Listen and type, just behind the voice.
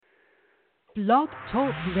Blog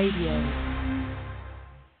Talk Radio.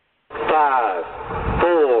 5,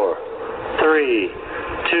 4, 3,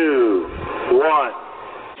 2, 1.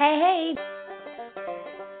 Hey.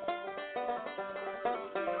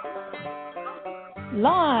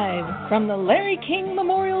 Live from the Larry King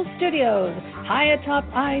Memorial Studios, high atop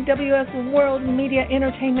IWS World Media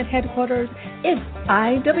Entertainment Headquarters, it's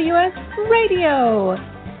IWS Radio.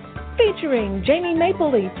 Featuring Jamie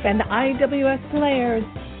Mapleleaf and the IWS Players,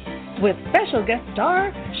 with special guest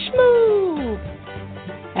star Schmoop.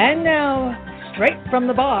 And now, straight from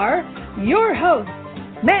the bar, your hosts,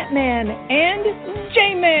 Matt Man and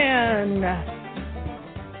J Man.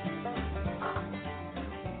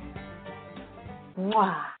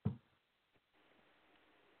 Mwah.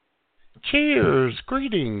 Cheers,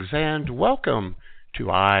 greetings, and welcome to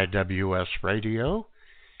IWS Radio,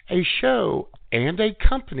 a show and a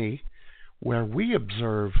company where we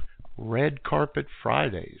observe Red Carpet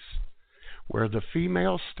Fridays, where the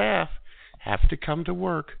female staff have to come to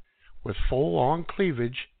work with full-on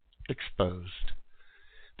cleavage exposed.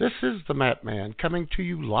 This is the Matt Man coming to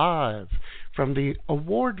you live from the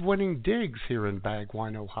award-winning digs here in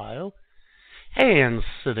Bagwine, Ohio, and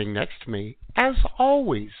sitting next to me, as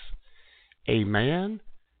always, a man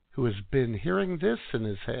who has been hearing this in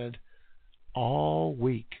his head all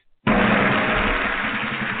week.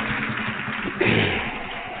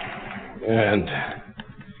 And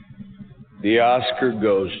the Oscar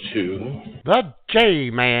goes to... the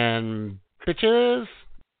J-Man, bitches.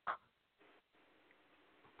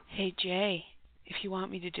 Hey, Jay, if you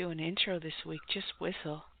want me to do an intro this week, just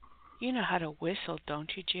whistle. You know how to whistle,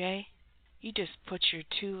 don't you, Jay? You just put your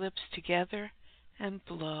two lips together and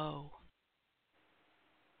blow.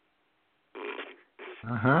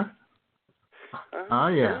 Uh-huh. Oh,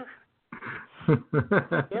 yeah.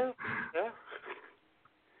 Yeah.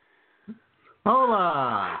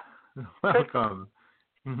 Hola! Welcome.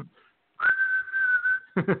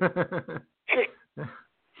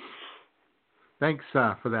 Thanks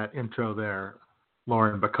for that intro there,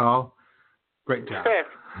 Lauren Bacall. Great job.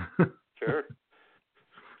 Sure.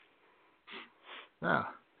 Yeah.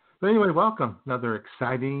 But anyway, welcome. Another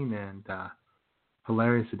exciting and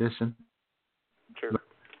hilarious edition. Sure.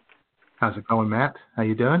 How's it going, Matt? How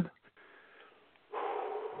you doing?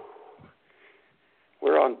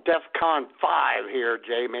 We're on DEFCON 5 here,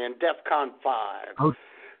 J-Man. DEFCON 5.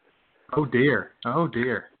 Oh dear.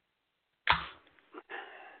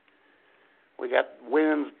 We got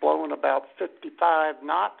winds blowing about 55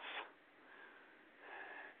 knots.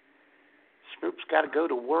 Schmoop's got to go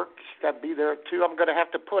to work. She's got to be there at 2. I'm going to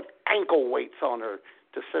have to put ankle weights on her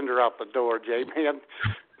to send her out the door, J-Man.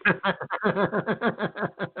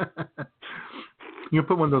 You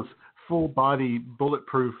put one of those full-body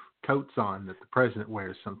bulletproof coats on that the president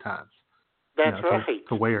wears sometimes. That's right.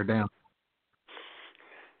 To weigh her down.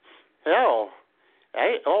 Hell,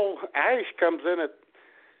 Ash comes in at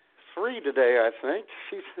 3 today, I think.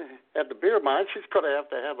 She's at the beer mine. She's going to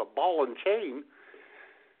have a ball and chain.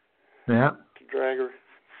 Yeah. To drag her.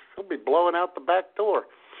 She'll be blowing out the back door.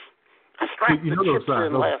 I strapped the chips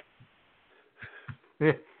in last.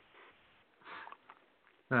 Yeah.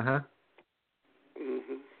 Uh-huh.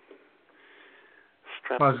 Mm-hmm.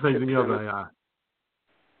 Well, I was thinking,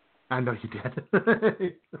 I know you did.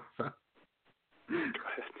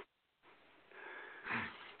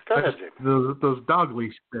 Go ahead, Jim. Those dog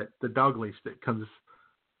leash the dog leash that comes,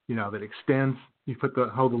 that extends. You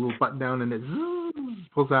hold the little button down and it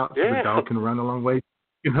pulls out so the dog can run a long way.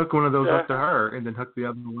 You can hook one of those up to her and then hook the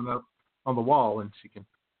other one up on the wall, and she can,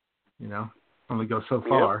 only go so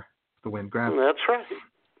far if the wind grabs her. That's right.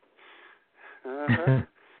 Uh-huh.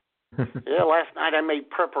 Yeah, last night I made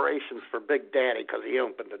preparations for Big Daddy because he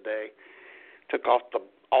opened today. Took off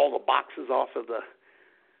all the boxes off of the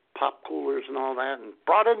pop coolers and all that, and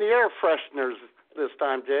brought in the air fresheners this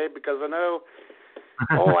time, Jay, because I know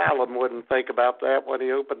old Alan wouldn't think about that when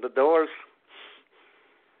he opened the doors.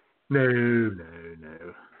 No.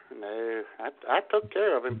 No, I took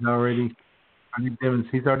care of him.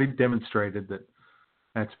 He's already demonstrated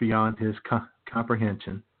that's beyond his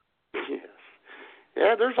comprehension. Yes.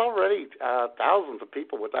 Yeah, there's already thousands of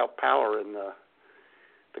people without power in the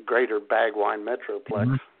greater Bagwine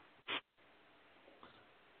Metroplex.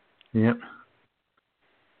 Mm-hmm.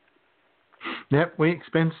 Yep, we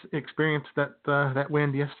experienced that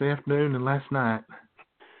wind yesterday afternoon and last night.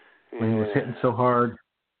 When it was hitting so hard,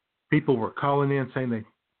 people were calling in saying they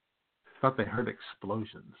thought they heard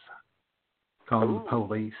explosions, calling the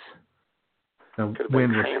police. The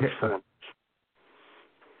wind was hit.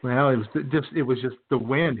 Well, it was just the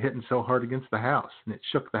wind hitting so hard against the house, and it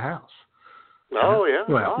shook the house. Oh, yeah.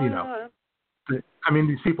 Well, I mean,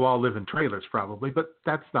 these people all live in trailers probably, but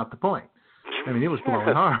that's not the point. I mean, it was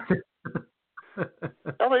blowing hard.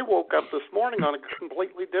 Well, they woke up this morning on a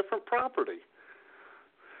completely different property.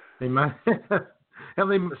 They might,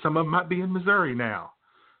 some of them might be in Missouri now.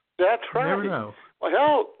 That's right. You never know. Well,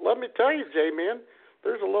 hell, let me tell you, J-Man,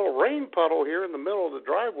 there's a little rain puddle here in the middle of the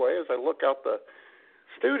driveway as I look out the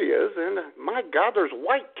studios, and my God, there's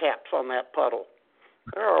white caps on that puddle.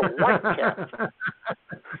 There are white caps.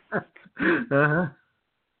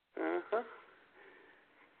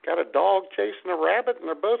 Got a dog chasing a rabbit, and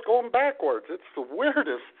they're both going backwards. It's the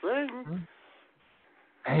weirdest thing.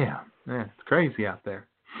 Damn, man, it's crazy out there.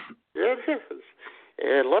 It is.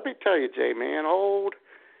 And let me tell you, J-Man,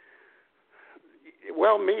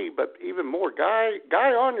 me, but even more, guy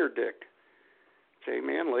on your dick.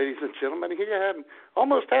 J-Man, ladies and gentlemen, he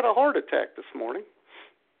almost had a heart attack this morning.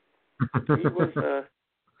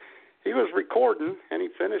 He was recording, and he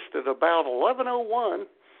finished at about 11:01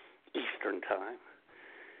 Eastern time.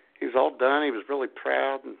 He was all done. He was really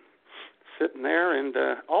proud and sitting there, and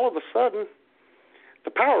all of a sudden,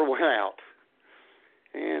 the power went out,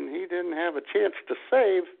 and he didn't have a chance to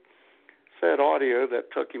save said audio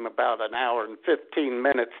that took him about an hour and 15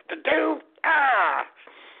 minutes to do.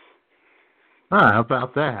 How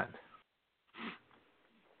about that?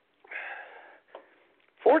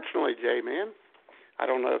 Fortunately, J-Man, I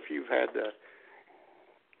don't know if you've had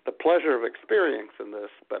the pleasure of experiencing this,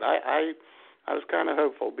 but I was kind of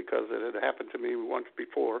hopeful because it had happened to me once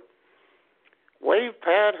before.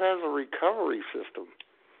 WavePad has a recovery system.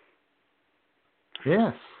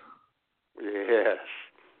 Yes. Yes.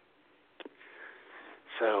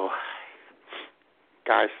 So,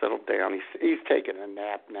 guy settled down. He's taking a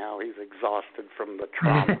nap now. He's exhausted from the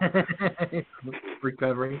trauma.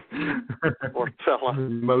 Recovery. Poor fella.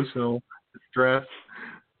 Emotional stress.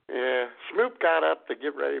 Yeah. Schmoop got up to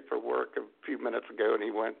get ready for work a few minutes ago, and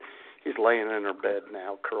he's laying in her bed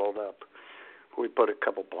now, curled up. We put a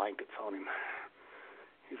couple blankets on him.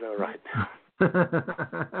 He's all right now.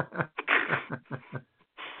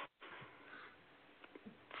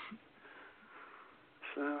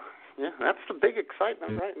 So, yeah, that's the big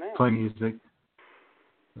excitement right now. Play music.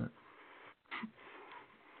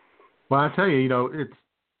 Well, I tell you,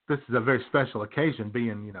 this is a very special occasion,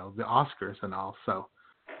 being, the Oscars and all. So,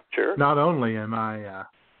 sure. Not only am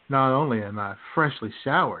I freshly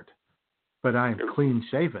showered, but I am clean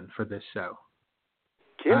shaven for this show.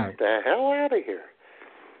 Get the hell out of here.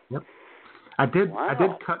 Yep. I did. Wow. I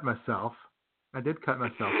did cut myself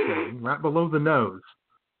shaving right below the nose.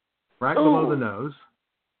 Right below the nose.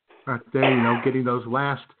 Right there, getting those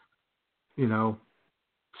last,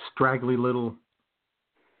 straggly little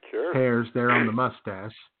hairs there on the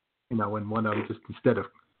mustache. When one of them just, instead of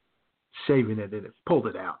shaving it pulled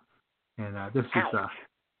it out. And this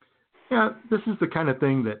is the kind of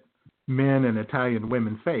thing that men and Italian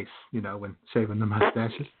women face, when shaving the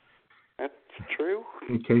mustaches. That's true.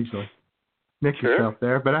 Occasionally nick yourself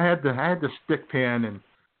there, but I had the stick pin and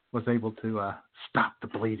was able to stop the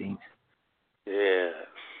bleeding. Yes.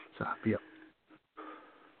 So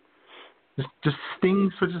just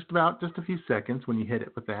stings for just a few seconds when you hit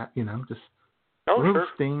it with that, just a little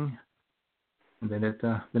sting, and then it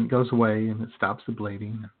goes away and it stops the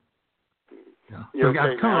bleeding. You're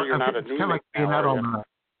okay now? You're not anemic like being now, out on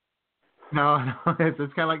No, it's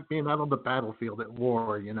kind of like being out on the battlefield at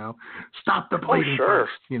war, Stop the bleeding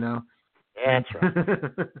first, That's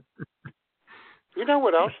right. You know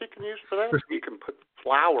what else you can use for that? You can put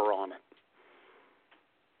flour on it.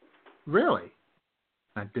 Really?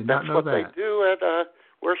 I did not know that. That's what they do at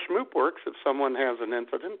where Schmoop works if someone has an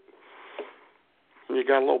incident. And you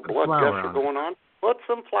got a little blood gushing going on, put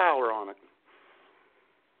some flour on it.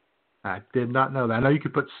 I did not know that. I know you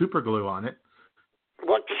could put super glue on it.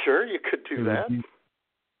 Well, sure, you could do that.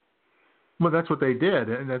 Well, that's what they did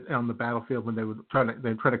on the battlefield when they would try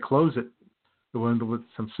to close it, the window with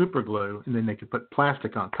some super glue, and then they could put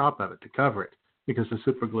plastic on top of it to cover it because the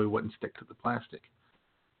super glue wouldn't stick to the plastic.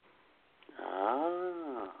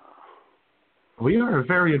 Ah. We are a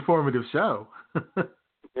very informative show.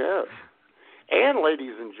 Yes. And,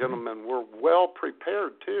 ladies and gentlemen, we're well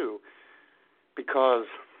prepared, too, because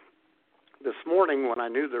this morning when I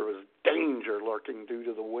knew there was danger lurking due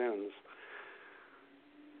to the winds,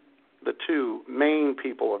 the two main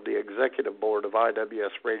people of the executive board of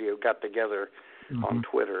IWS Radio got together on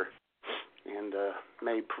Twitter and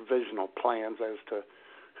made provisional plans as to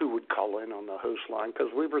who would call in on the host line,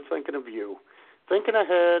 because we were thinking of you, thinking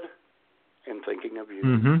ahead and thinking of you.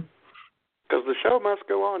 Because the show must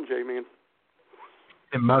go on, J-Man.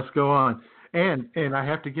 It must go on. And I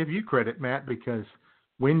have to give you credit, Matt, because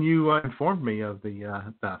when you informed me of the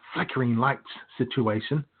flickering lights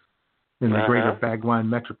situation in the greater Bagwine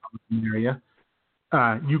metropolitan area,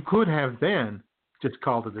 you could have then just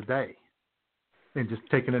called it a day and just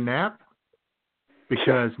taken a nap,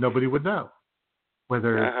 because nobody would know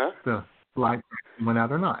whether the light went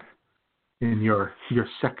out or not in your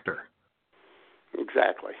sector.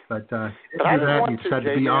 Exactly. But I didn't want you to, decided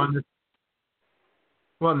to be J-Man. honest.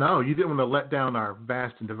 Well, no, you didn't want to let down our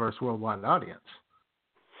vast and diverse worldwide audience.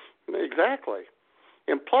 Exactly.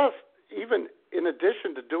 And plus, even in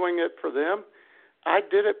addition to doing it for them, I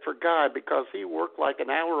did it for Guy, because he worked like an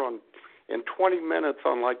hour and 20 minutes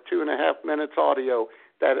on like 2.5 minutes audio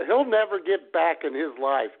that he'll never get back in his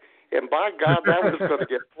life. And by God, that was going to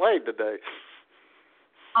get played today.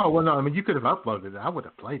 Oh, well, no, I mean, you could have uploaded it. I would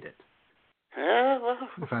have played it. Yeah, well.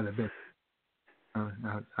 If I'd have been.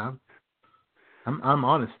 I'm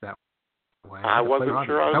honest that way. I wasn't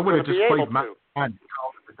sure I was going to be able to. Mine and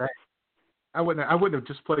called it a day. I wouldn't have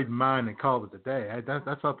just played mine and called it a day.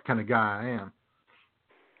 That's not the kind of guy I am.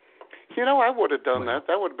 You know, I would have done that.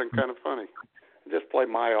 That would have been kind of funny. Just play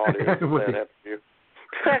my audio instead of you.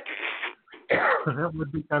 That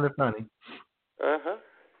would be kind of funny. Uh-huh.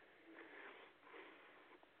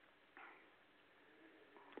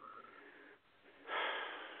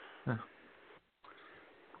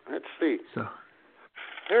 Let's see. So.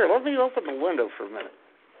 Here, let me open the window for a minute.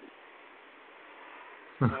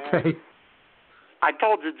 Okay. I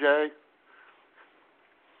told you, Jay.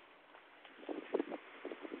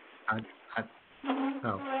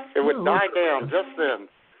 It would die down just then.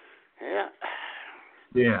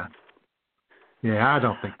 Yeah. Yeah, I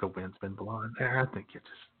don't think the wind's been blowing there. I think you're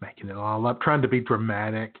just making it all up, trying to be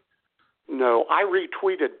dramatic. No, I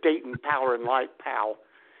retweeted Dayton Power and Light, pal.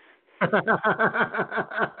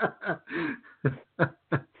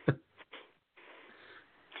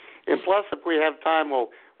 And plus, if we have time, we'll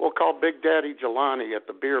call Big Daddy Jelani at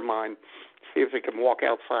the beer mine, see if he can walk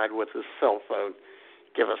outside with his cell phone,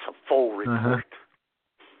 give us a full report.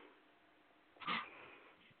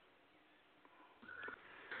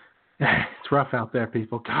 It's rough out there,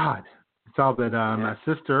 people. God, it's all that my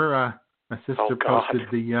sister posted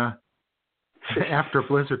the after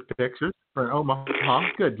blizzard pictures for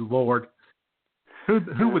Omaha. Good Lord, who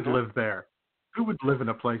would live there? Who would live in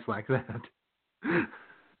a place like that?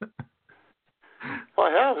 Well,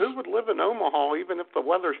 hell, who would live in Omaha even if the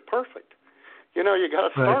weather's perfect? You know, you got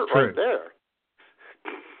to start right there.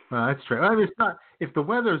 Well, that's true. I mean, it's not, if the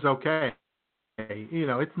weather's okay, you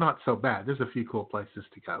know, it's not so bad. There's a few cool places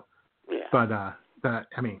to go. Yeah. But I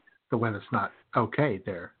mean, the weather's not okay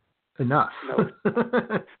there enough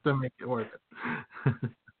to make it worth it.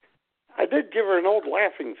 I did give her an old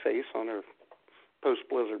laughing face on her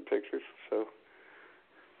post-blizzard pictures, so.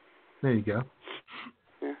 There you go.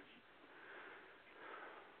 Yeah.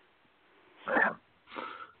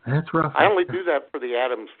 That's rough. I only do that for the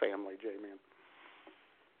Addams family, J-Man.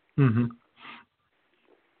 Mm-hmm.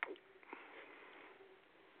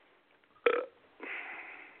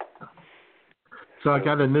 So I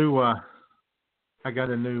got a new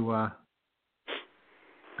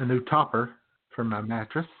topper for my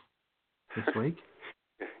mattress this week.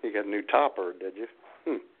 You got a new topper, did you?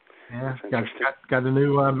 Yeah, got a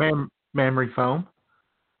new memory foam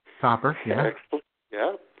topper. Yeah. Excellent.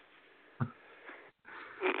 Yeah.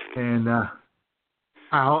 And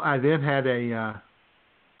I then had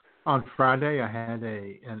on Friday I had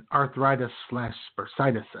an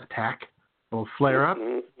arthritis/bursitis attack, a little flare up.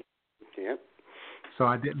 Mm-hmm. Yeah. So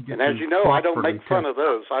I didn't get. And as you know, I don't make fun of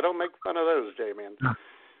those. I don't make fun of those, J-Man.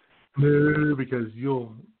 No, because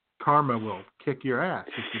karma will kick your ass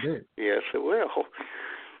if you do. Yes, it will.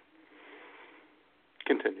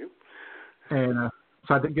 Continue. And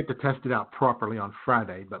so I didn't get to test it out properly on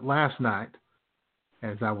Friday, but last night,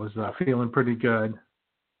 as I was feeling pretty good,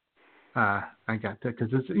 I got to,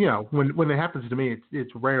 because it's, you know, when it happens to me, it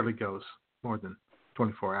rarely goes more than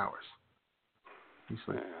 24 hours.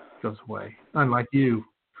 Usually goes away. Unlike you,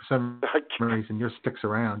 for some reason, yours sticks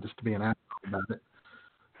around just to be an asshole about it.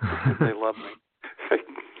 They love me.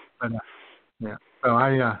 But, yeah. So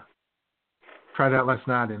I tried out last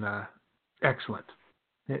night, and excellent.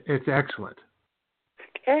 It's excellent.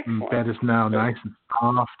 Excellent. The bed is now nice and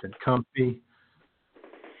soft and comfy.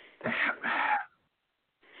 Did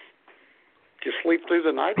you sleep through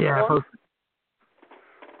the night? Yeah.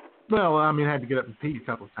 Well, I mean, I had to get up and pee a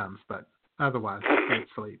couple of times, but otherwise I couldn't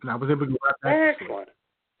sleep. And I was able to go right back to sleep.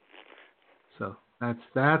 So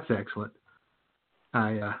that's excellent.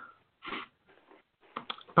 I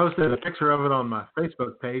posted a picture of it on my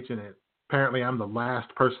Facebook page, and apparently I'm the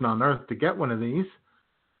last person on earth to get one of these.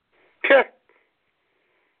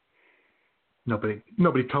 Nobody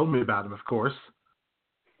told me about them, of course.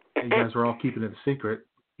 You guys were all keeping it a secret.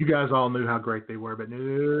 You guys all knew how great they were, but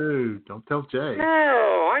no, don't tell Jay.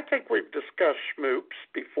 No, I think we've discussed Schmoops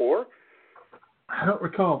before. I don't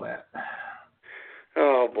recall that.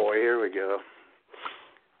 Oh, boy, here we go.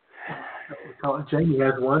 I don't recall it. Jamie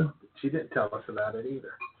has one. She didn't tell us about it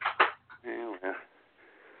either. Yeah,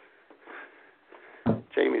 well.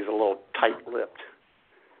 Jamie's a little tight-lipped.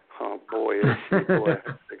 Oh, boy, is she, boy.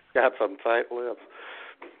 She's got some tight lips.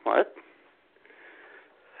 What?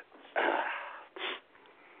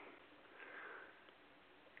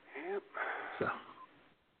 Yep. So,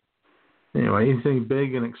 anyway, anything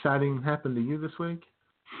big and exciting happened to you this week?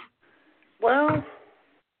 Well,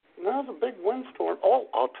 no, the big windstorm. Oh,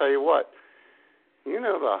 I'll tell you what. You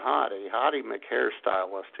know the Hottie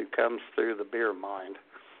McHairstylist who comes through the beer mine,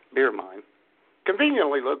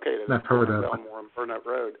 conveniently located in Belmore and Burnett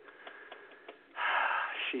Road.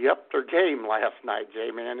 She upped her game last night,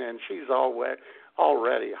 J-Man, and she's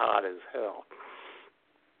already hot as hell.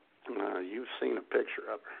 You've seen a picture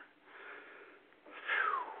of her.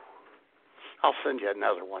 I'll send you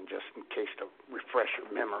another one just in case to refresh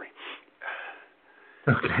your memory.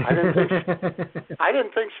 Okay. I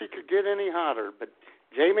didn't think she could get any hotter, but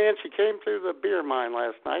J-Man, she came through the beer mine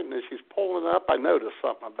last night, and as she's pulling up, I noticed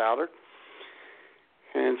something about her,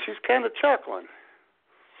 and she's kind of chuckling.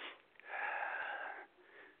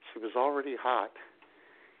 She was already hot,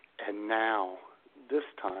 and now, this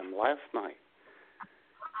time, last night,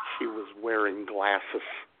 she was wearing glasses.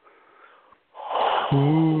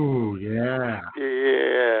 Ooh, yeah.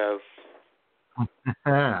 Yes.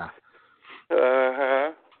 Uh-huh.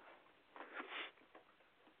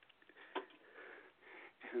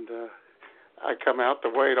 And I come out to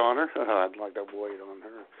wait on her. I'd like to wait on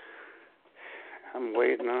her. I'm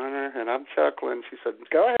waiting on her, and I'm chuckling. She said,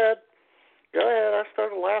 Go ahead. I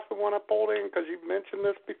started laughing when I pulled in because you've mentioned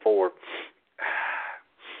this before.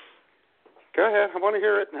 Go ahead. I want to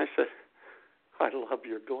hear it. And I said, I love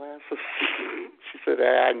your glasses. She said,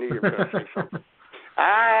 I knew you were going to say something.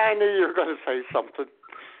 I knew you were going to say something.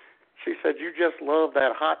 She said, you just love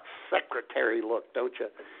that hot secretary look, don't you?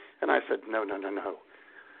 And I said, no.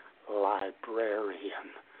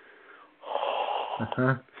 Librarian.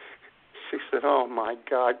 Uh-huh. She said, oh, my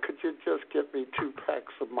God, could you just get me 2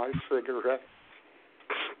 packs of my cigarettes?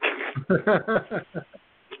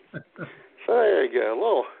 So there you go, a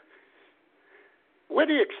little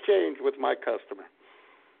witty exchange with my customer.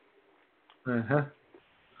 Uh-huh.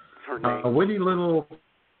 Her name. A witty little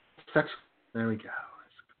sex. There we go.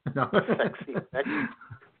 No.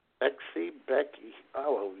 Sexy Becky.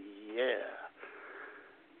 Oh, yeah.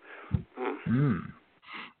 Mm.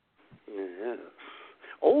 Yes.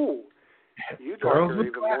 Oh, you Girls like her with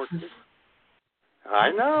even glasses. more.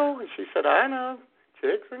 I know. She said, I know.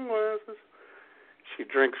 Chicks and glasses. She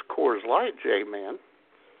drinks Coors Light, J-Man.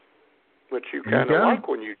 Which you kind of like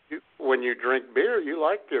when you drink beer. You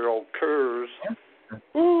like your old Coors. Yeah.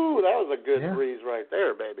 Ooh, that was a good breeze right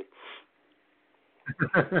there, baby.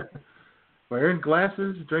 Wearing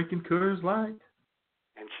glasses, drinking Coors Light.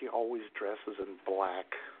 And she always dresses in black.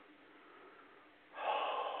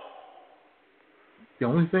 The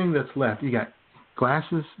only thing that's left, you got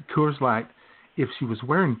glasses, Coors Light. If she was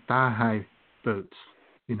wearing thigh-high boots,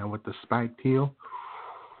 with the spiked heel.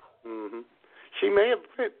 Mm-hmm. She may have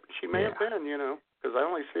been, because I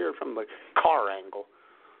only see her from the car angle.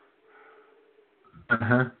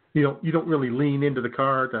 Uh-huh. You don't really lean into the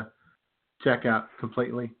car to check out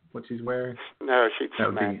completely what she's wearing. No, she'd that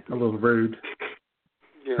would smack be a little rude.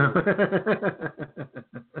 Yeah.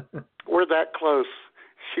 We're that close.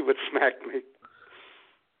 She would smack me.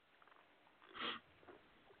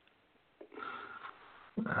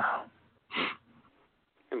 Oh.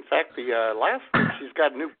 In fact, the last week she's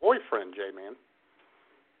got a new boyfriend, J-Man.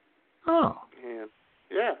 Oh. And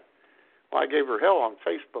yeah. Well, I gave her hell on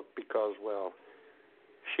Facebook because,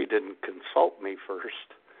 she didn't consult me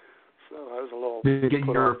first. So I was a little... Did you get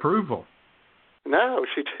your approval? No,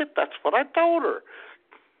 she did. That's what I told her.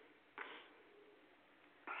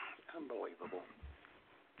 Unbelievable.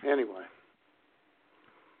 Anyway.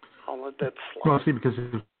 I'll let that slide. Well, see, because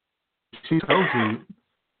if she told you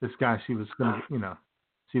this guy she was going to,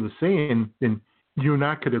 she was seeing, then you and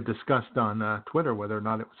I could have discussed on Twitter whether or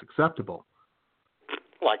not it was acceptable.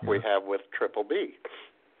 Like we have with Triple B.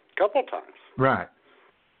 A couple times. Right.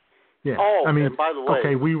 Yeah. Oh, I mean, and by the way,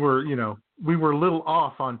 okay, we were a little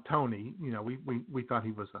off on Tony. We thought he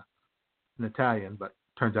was an Italian, but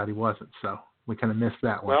turns out he wasn't. So we kind of missed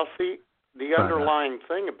that one. Well, see, the underlying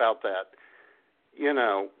thing about that,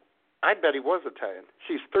 I bet he was Italian.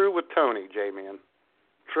 She's through with Tony, J-Man.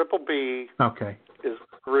 Triple B is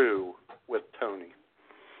through with Tony.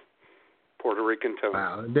 Puerto Rican Tony.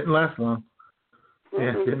 Wow, it didn't last long.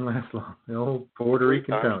 Yeah, it didn't last long. The old Puerto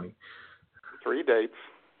Rican Tony. 3 dates.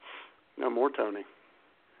 No more Tony.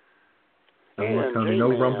 No more Tony.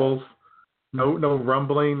 No rumbles. No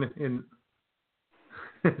rumbling in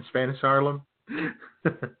Spanish Harlem.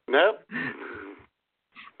 Nope.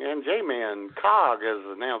 And J-Man Cog has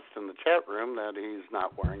announced in the chat room that he's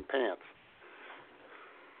not wearing pants.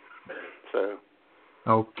 So.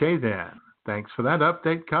 Okay then. Thanks for that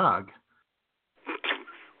update, Cog.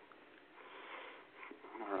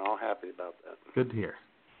 We're all happy about that. Good to hear.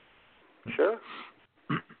 Sure.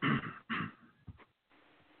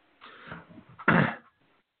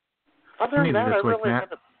 Other than that,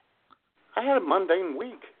 I had a mundane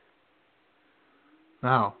week.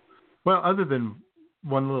 Oh. Well, other than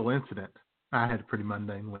one little incident, I had a pretty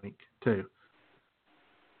mundane week, too.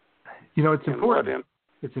 You know, it's important.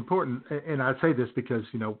 It's important, and I say this because,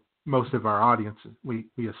 you know, most of our audience, we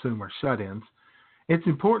assume are shut-ins. It's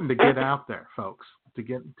important to get out there, folks, to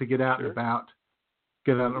get out and about,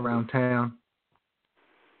 get out around town,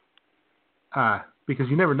 because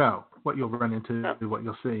you never know what you'll run into, what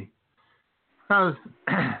you'll see. I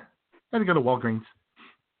had to go to Walgreens,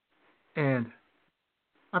 and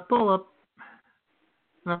I pull up,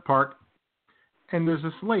 and I park, and there's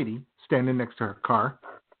this lady standing next to her car,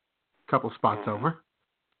 a couple spots over.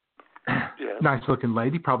 Yeah. Nice looking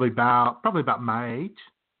lady, probably about my age,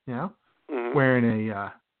 you know, wearing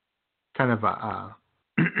a kind of a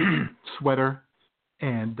sweater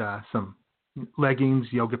and some leggings,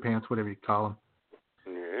 yoga pants, whatever you call them.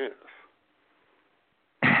 Yes.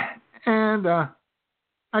 And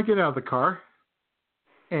I get out of the car,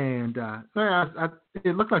 and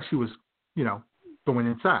it looked like she was, you know, going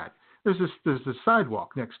inside. There's this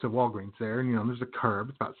sidewalk next to Walgreens there, and, you know, there's a curb.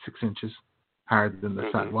 It's about 6 inches higher than the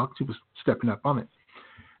sidewalk. She was stepping up on it.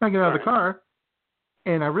 And I get out of the car,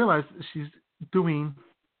 and I realize she's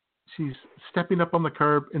stepping up on the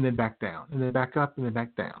curb and then back down, and then back up and then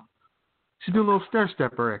back down. She's doing little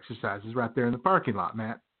stair-stepper exercises right there in the parking lot,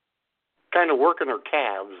 Matt. Kind of working her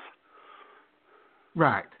calves.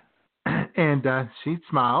 Right. And she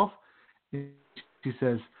smiles. She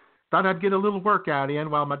says, "Thought I'd get a little workout in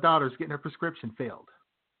while my daughter's getting her prescription filled."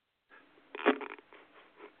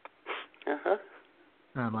 Uh-huh.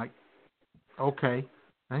 And I'm like, okay.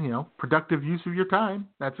 And, you know, productive use of your time.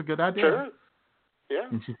 That's a good idea. Sure. Yeah.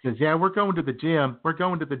 And she says, "Yeah, we're going to the gym. We're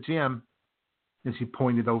going to the gym." And she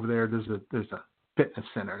pointed over there. There's a fitness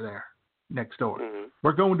center there next door. Mm-hmm.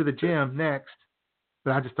 We're going to the gym next.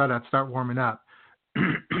 But I just thought I'd start warming up.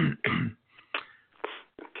 Okay.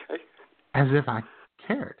 As if I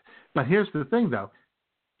cared. But here's the thing, though.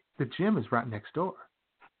 The gym is right next door.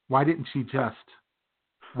 Why didn't she just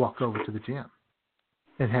walk over to the gym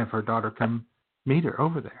and have her daughter come meet her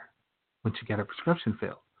over there when she got her prescription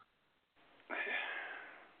filled?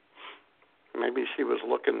 Maybe she was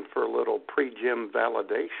looking for a little pre-gym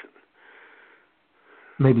validation.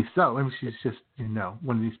 Maybe so. Maybe she's just, you know,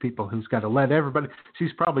 one of these people who's got to let everybody.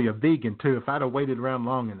 She's probably a vegan, too. If I'd have waited around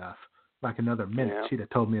long enough, like another minute, she'd have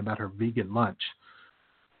told me about her vegan lunch.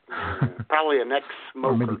 Probably an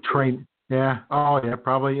ex-smoker. Or maybe train. Yeah. Oh, yeah,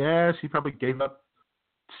 probably. Yeah, she probably gave up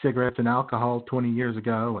cigarettes and alcohol 20 years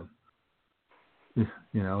ago and,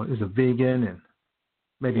 you know, is a vegan and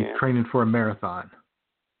maybe training for a marathon.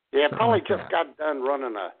 Yeah, Something probably like just that. got done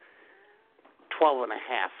running a 12 and a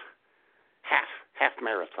half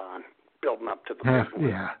marathon, building up to the big one.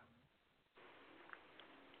 Yeah.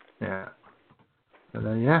 Yeah. But,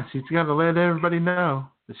 she's got to let everybody know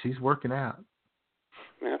that she's working out.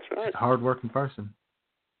 That's right. She's a hard-working person.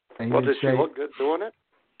 Well, did she look good doing it?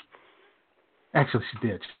 Actually, she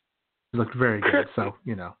did. She looked very good. So,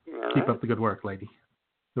 you know, keep up the good work, lady,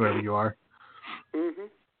 whoever you are. Mm-hmm.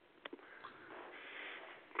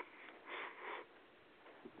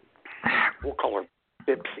 We'll call her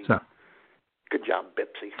Bipsy. So. Good job,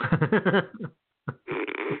 Bipsy.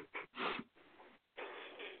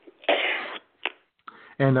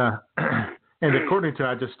 And according to,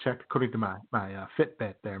 I just checked, according to my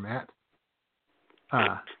Fitbit there, Matt,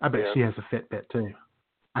 I bet she has a Fitbit too.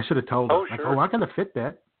 I should have told her. Sure. I got a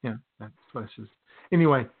Fitbit. Yeah, that's what it's just.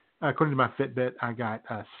 Anyway, according to my Fitbit, I got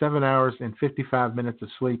 7 hours and 55 minutes of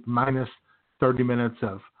sleep minus 30 minutes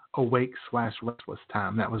of awake/restless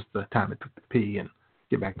time. That was the time it took to pee and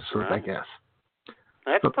get back to sleep, I guess.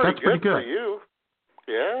 That's pretty good for you.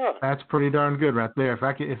 Yeah. That's pretty darn good right there. If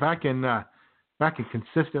I can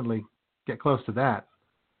consistently get close to that,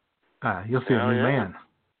 you'll see a new man.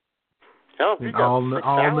 Hell, if you got all 6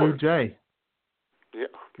 hours. new Jay. Yeah.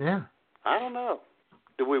 Yeah. I don't know.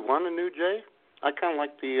 Do we want a new Jay? I kind of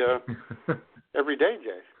like the everyday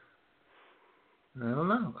Jay. I don't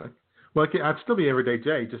know. Well, I'd still be Everyday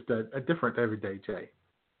Jay, just a different Everyday Jay.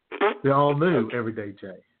 The all new Everyday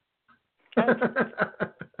Jay.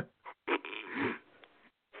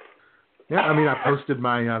 Yeah, I mean, I posted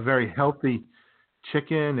my very healthy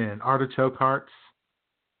chicken and artichoke hearts,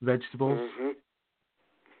 vegetables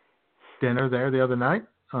dinner there the other night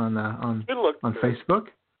on Facebook.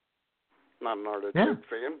 Not an artichoke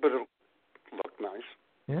fan, but it looked nice.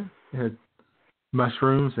 Yeah, it had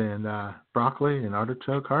mushrooms and broccoli and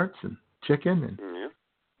artichoke hearts and chicken, and I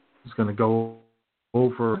was going to go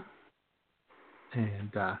over,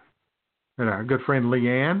 and our good friend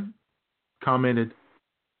Leanne commented,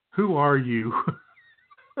 "Who are you?"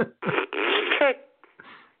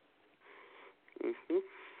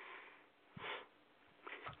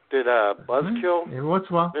 Did Buzzkill? Every once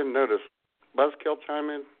in a while. Didn't notice Buzzkill chime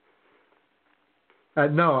in.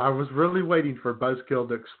 No, I was really waiting for Buzzkill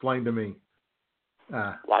to explain to me.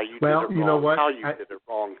 Why you did it wrong. You know what? How you did it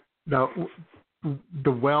wrong. No,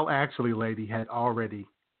 the actually lady had already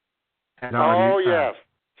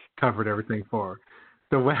covered everything for her.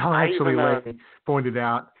 The actually lady pointed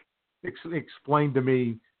out, explained to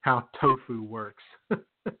me how tofu works.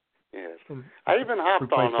 Yes. I even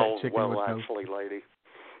hopped on old actually lady.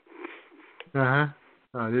 Oh,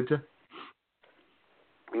 did you?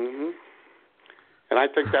 And I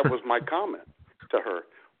think that was my comment to her.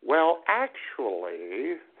 Well,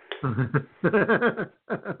 actually.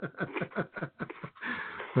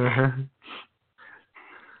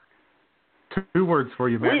 Two words for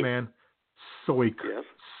you, Batman. Soy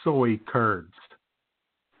curds.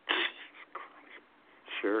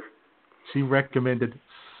 Sure. She recommended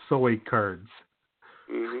soy curds.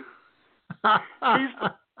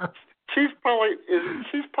 She's probably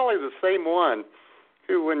the same one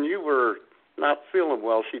who, when you were not feeling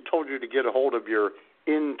well, she told you to get a hold of your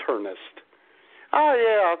internist. Oh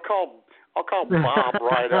yeah, I'll call Bob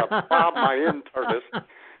right up. Bob, my internist.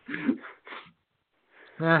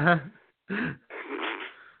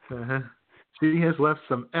 She has left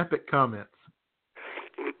some epic comments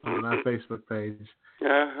on our Facebook page.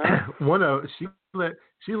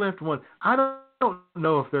 She left one. I don't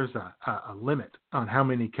know if there's a limit on how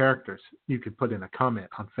many characters you could put in a comment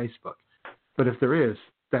on Facebook, but if there is,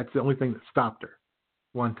 that's the only thing that stopped her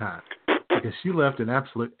one time, because she left an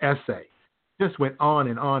absolute essay. Just went on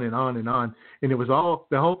and on and on and on, and the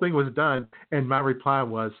whole thing was done, and my reply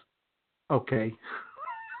was, okay.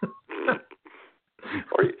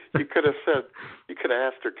 Or you could have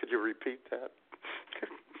asked her, could you repeat that?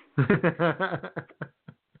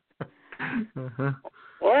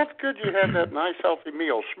 Well, that's good you had that nice healthy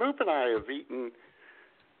meal. Schmoop and I have eaten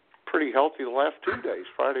pretty healthy the last 2 days,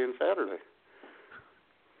 Friday and Saturday.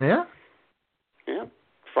 Yeah? Yeah.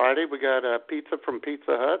 Friday we got a pizza from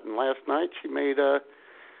Pizza Hut, and last night she made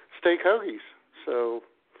steak hoagies. So,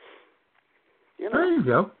 There you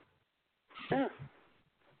go. Yeah.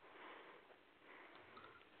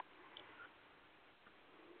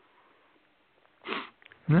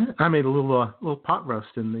 I made a little pot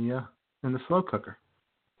roast in the slow cooker.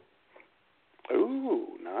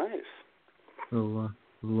 Ooh, nice. Go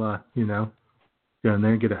in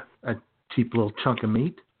there and get a cheap little chunk of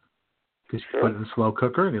meat. Because you put it in the slow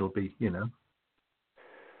cooker and it'll be, nice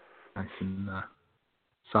and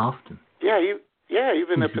soft. And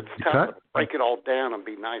even if it's tough, break it all down and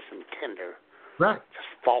be nice and tender. Right. Just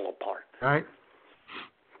fall apart. Right.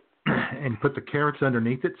 And put the carrots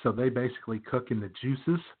underneath it, so they basically cook in the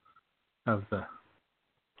juices of the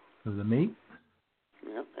meat.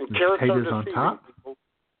 Yeah, and carrots potatoes on top.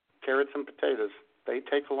 Carrots and potatoes, they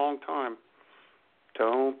take a long time.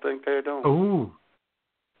 Don't think they don't. Oh,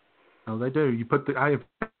 no, they do. You put I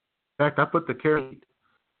put the carrot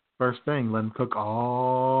first thing, let them cook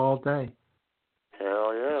all day.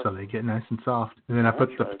 Hell yeah! So they get nice and soft, and then I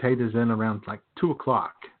put the potatoes in around like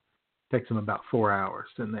 2:00. Takes them about 4 hours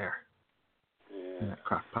in there. In that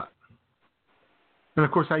crock pot. And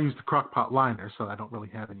of course I use the crock pot liner, so I don't really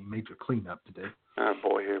have any major cleanup to do. Oh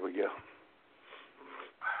boy, here we go.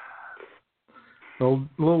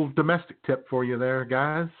 Little domestic tip for you there,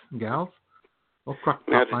 guys and gals. Little crock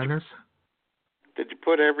pot liners. Did you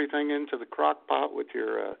put everything into the crock pot with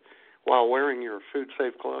your while wearing your food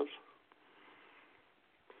safe gloves?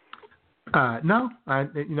 No,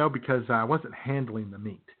 because I wasn't handling the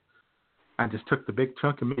meat. I just took the big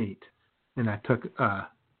chunk of meat, and I took a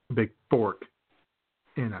big fork,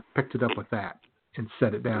 and I picked it up with that and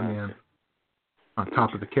set it down in on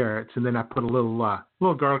top of the carrots, and then I put a little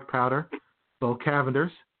garlic powder, little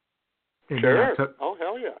Cavenders, and then I took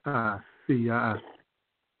the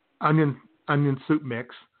onion soup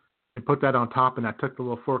mix and put that on top, and I took the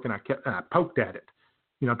little fork and I poked at it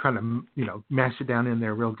trying to, mash it down in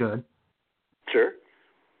there real good. Sure.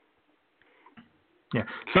 Yeah.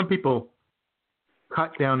 Some people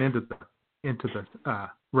cut down into the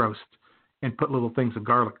roast and put little things of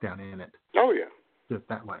garlic down in it. Oh yeah. Do it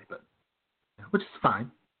that way, but which is fine.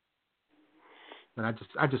 But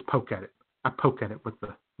I just poke at it. I poke at it with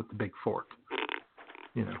the big fork.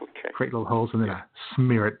 Create little holes and then I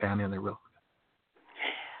smear it down in there real.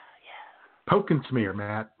 Yeah. Poke and smear,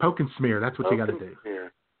 Matt. Poke and smear. That's what you got to do.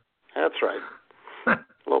 Smear. That's right. A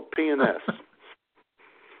little P&S.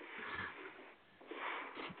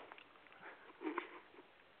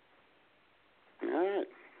 All right.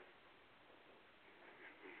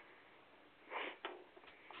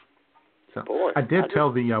 So Boy, I did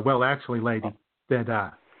tell the actually lady that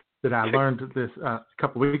I learned this a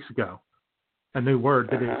couple of weeks ago. A new word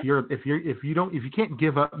that if you can't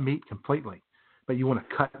give up meat completely, but you want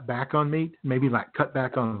to cut back on meat, maybe like cut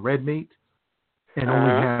back on red meat and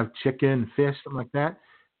only have chicken, fish, something like that,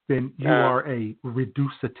 then you are a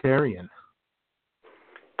reducitarian.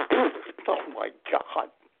 Oh my God!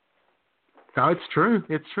 No, it's true.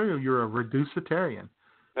 It's true. You're a reducitarian.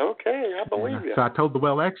 Okay, I believe you. So I told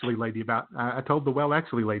the actually lady about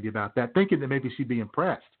that, thinking that maybe she'd be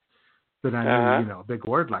impressed that I knew a big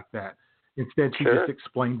word like that. Instead, she just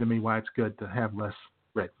explained to me why it's good to have less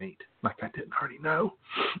red meat, like I didn't already know.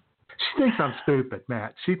 She thinks I'm stupid,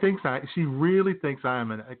 Matt. She really thinks I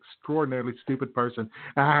am an extraordinarily stupid person.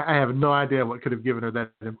 I have no idea what could have given her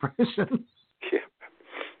that impression. Yeah.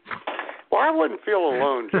 Well, I wouldn't feel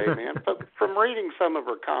alone, Jay, man. But from reading some of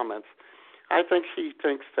her comments, I think she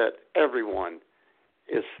thinks that everyone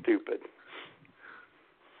is stupid.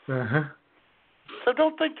 So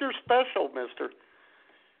don't think you're special, mister.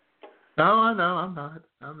 No, I know. I'm not.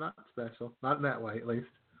 I'm not special. Not in that way, at least.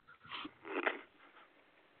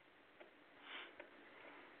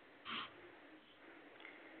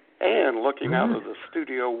 And looking out of the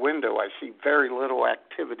studio window, I see very little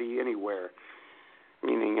activity anywhere,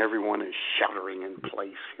 meaning everyone is shuddering in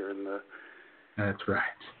place here in the That's right.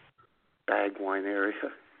 Bagwine area.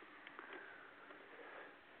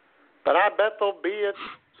 But I bet they'll be at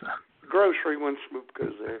the grocery when Schmoop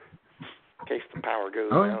goes there, in case the power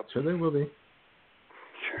goes out. Sure they will be.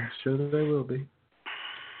 Sure they will be.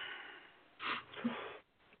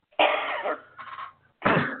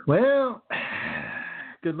 Well,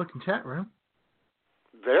 good looking chat room.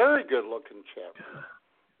 Very good looking chat room.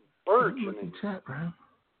 Birds good looking chat room.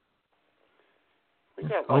 We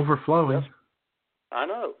got overflowing. I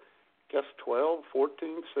know. Guess 12,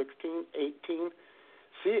 14, 16, 18.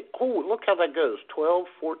 See, look how that goes. 12,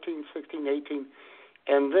 14, 16, 18.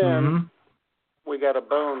 And then we got a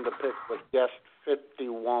bone to pick with guest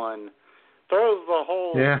 51. Throws the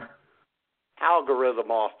whole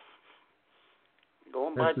algorithm off.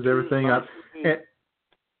 Going by everything up.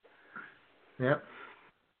 Yep.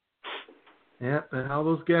 Yep, and all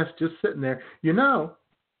those guests just sitting there. You know,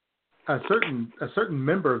 a certain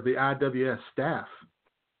member of the IWS staff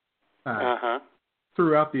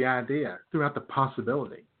threw out the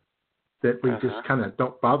possibility that we just kind of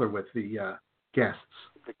don't bother with the guests.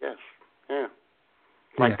 The guests, yeah.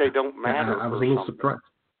 Like they don't matter. I was a little surprised.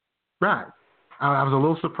 Right. I was a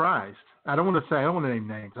little surprised. I don't want to name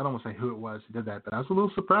names. I don't want to say who it was who did that, but I was a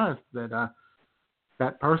little surprised that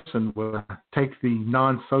that person would take the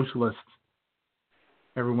non-socialist,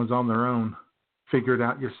 everyone's on their own, figure it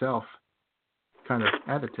out yourself kind of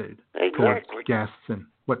attitude towards guests and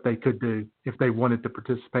what they could do if they wanted to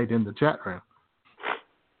participate in the chat room.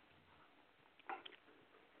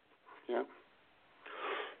 Yeah.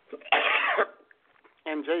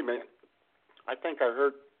 And Jay, man, I think I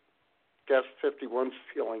hurt guest 51's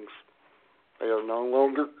feelings. They are no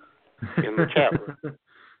longer in the chat room.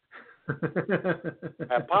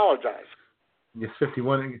 I apologize. Guess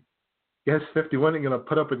 51 ain't going to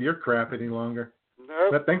put up with your crap any longer. No.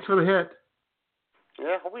 But thanks for the hit.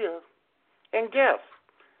 Yeah, we are. And guess,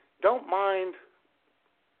 don't mind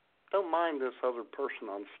this other person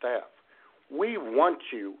on staff. We want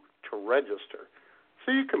you to register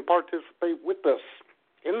so you can participate with us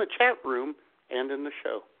in the chat room and in the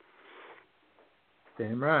show.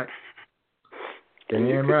 Damn right.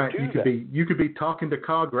 Damn right. You could be talking to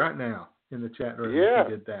Cog right now in the chat room if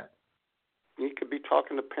you did that. You could be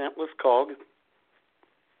talking to Pantless Cog.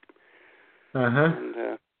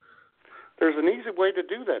 And there's an easy way to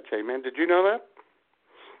do that, Jay, man. Did you know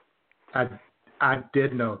that? I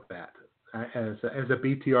did know that. As a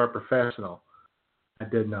BTR professional, I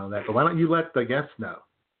did know that. But why don't you let the guests know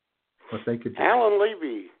what they could do? Alan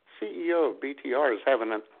Levy, CEO of BTR, is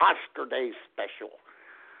having an Oscar Day special.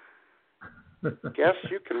 Guess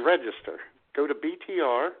you can register. Go to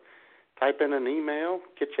BTR, type in an email,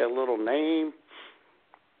 get you a little name.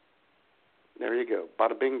 There you go.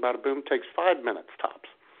 Bada bing, bada boom. Takes 5 minutes tops.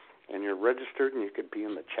 And you're registered, and you could be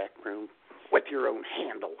in the chat room with your own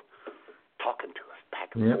handle, talking to us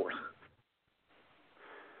back and forth.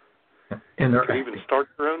 And you could even start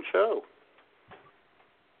your own show.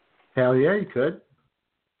 Hell yeah, you could.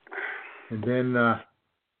 And then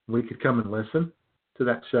we could come and listen to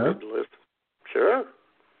that show. Sure.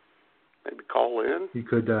 Maybe call in. You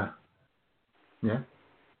could, yeah.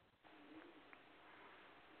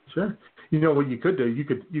 Sure. You know what you could do? You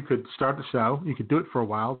could start the show. You could do it for a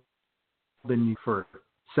while, then for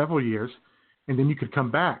several years, and then you could come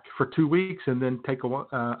back for 2 weeks and then take a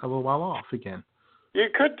little while off again. You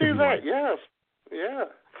could do that, yes. Yeah.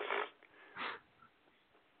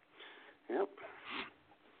 Yep.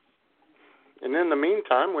 And in the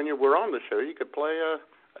meantime, when you were on the show, you could play a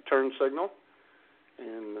turn signal,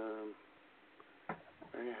 and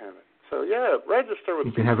there you have it. So, yeah, register with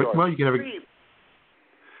you can have it. Well, you can have it.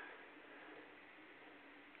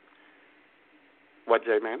 What,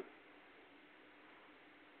 J-Man?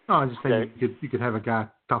 Oh, I was just saying you could have a guy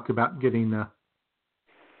talk about getting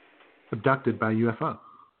abducted by a UFO.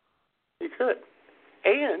 You could.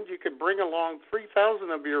 And you could bring along 3,000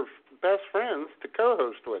 of your best friends to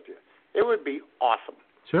co-host with you. It would be awesome.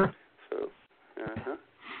 Sure. So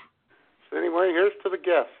anyway, here's to the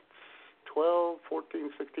guests. 12,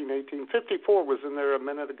 14, 16, 18. 54 was in there a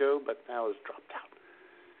minute ago, but now it's dropped out.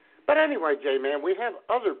 But anyway, J-Man, we have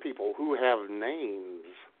other people who have names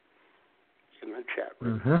in the chat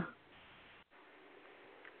room. Mm-hmm.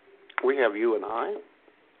 We have you and I,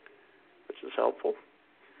 which is helpful.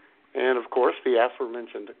 And, of course, the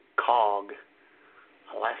aforementioned Cog,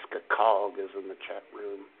 Alaska Cog, is in the chat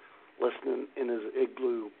room, listening in his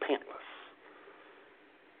igloo pantless.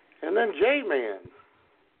 And then J-Man,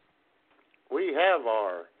 we have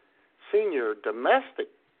our senior domestic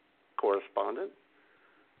correspondent,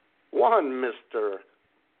 one Mr.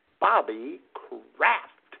 Bobby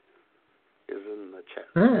Kraft, is in the chat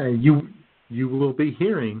room. You will be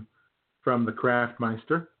hearing from the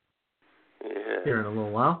Kraftmeister here in a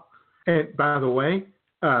little while. And by the way,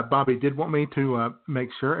 Bobby did want me to make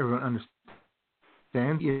sure everyone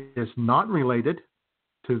understands he is not related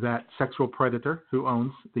to that sexual predator who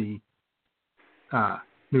owns the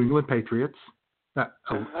New England Patriots, that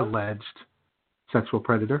alleged sexual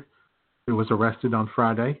predator who was arrested on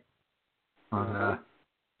Friday on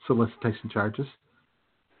solicitation charges.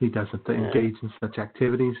 He doesn't engage in such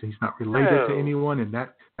activities. He's not related to anyone, and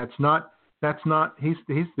that's not. He's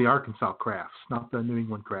the Arkansas Crafts, not the New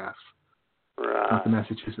England Crafts, not the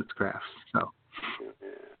Massachusetts Crafts. So,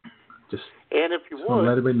 just and if you would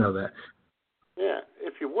let everybody know that. Yeah,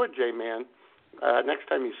 if you would, J-Man, next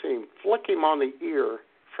time you see him, flick him on the ear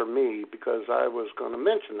for me, because I was going to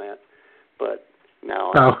mention that, but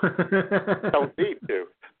now I don't need to.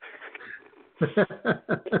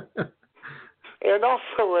 And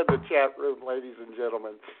also in the chat room, ladies and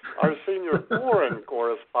gentlemen, our senior foreign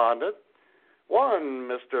correspondent, one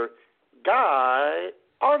Mr. Guy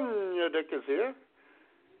Onyedick is here,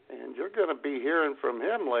 and you're going to be hearing from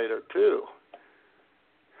him later, too.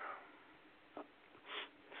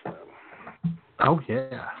 So. Oh,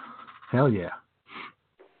 yeah. Hell yeah.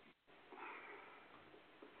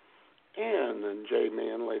 And then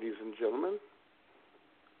J-Man, ladies and gentlemen,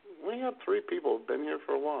 we have 3 people who have been here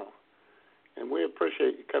for a while. And we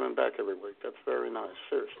appreciate you coming back every week. That's very nice,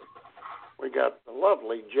 seriously. We got the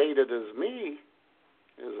lovely Jaded as Me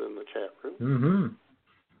is in the chat room. Mm-hmm.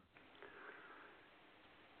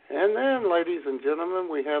 And then, ladies and gentlemen,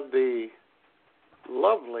 we have the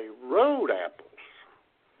lovely Road Apples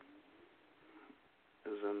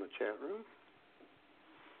is in the chat room.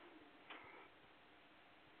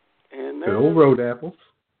 And then, good old Road Apples.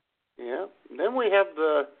 Yeah. Then we have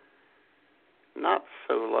the not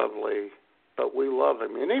so lovely, but we love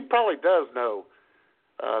him. And he probably does know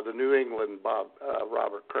the New England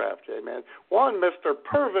Robert Kraft, J-Man. One, Mr.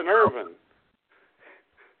 Pervin Irvin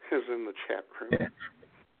is in the chat room. Yeah.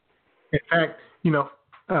 In fact,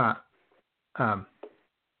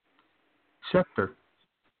 Schefter,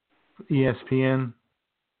 ESPN,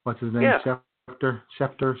 what's his name? Yeah.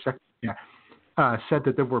 Schefter, yeah, said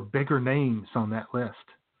that there were bigger names on that list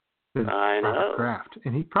than Robert Kraft,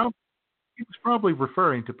 and he was probably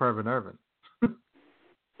referring to Pervin Irvin.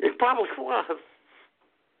 It probably was.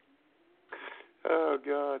 Oh,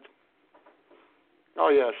 God. Oh,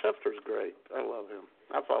 yeah, Schefter's great. I love him.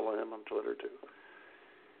 I follow him on Twitter, too.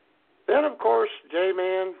 Then, of course,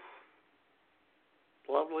 J-Man,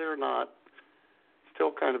 lovely or not,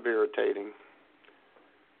 still kind of irritating.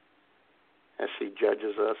 as she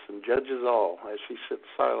judges us and judges all as she sits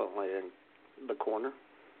silently in the corner,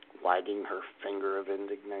 wagging her finger of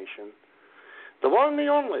indignation. The one, the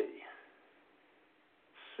only,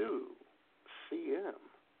 Sue CM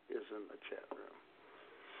is in the chat room.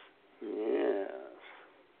 Yes.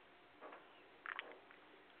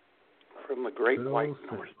 From the great white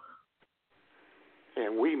north.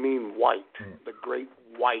 And we mean white, the great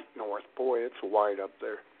white north. Boy, it's white up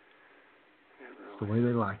there. It's the way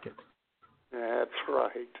they like it. That's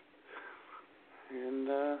right. And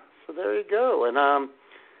so there you go. And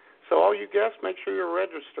so all you guests, make sure you're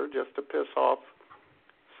registered just to piss off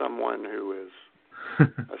someone who is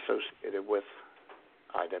associated with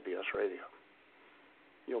IWS Radio.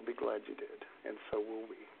 You'll be glad you did, and so will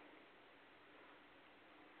we.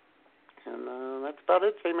 And that's about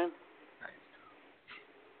it, J-Man.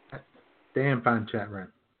 Damn fine chat room.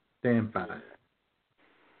 Damn fine.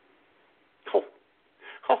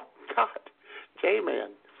 Oh God.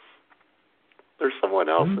 J-Man. There's someone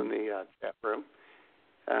else in the chat room.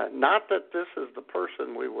 Not that this is the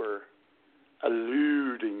person we were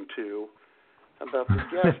alluding to about the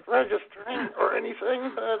guest registering or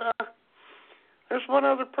anything, but there's one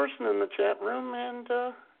other person in the chat room, and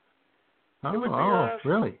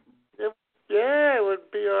really? It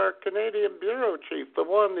would be our Canadian Bureau Chief, the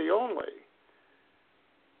one, the only,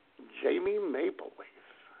 Jamie Mapleleaf.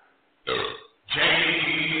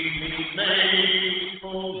 Jamie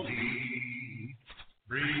Mapleleaf,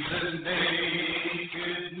 breathing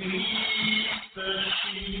naked neath the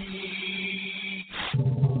sheet.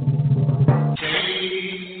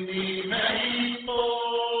 Jamie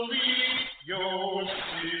Mapleleaf, your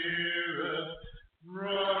spirit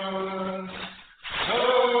runs so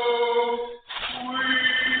sweet.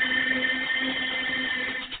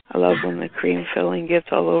 I love when the cream filling gets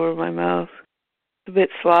all over my mouth. It's a bit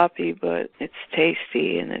sloppy, but it's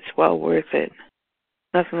tasty and it's well worth it.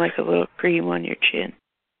 Nothing like a little cream on your chin.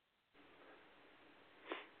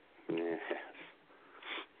 Yes.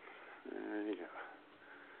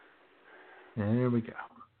 There we go.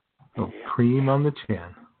 A little cream on the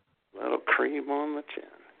chin. A little cream on the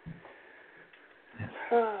chin.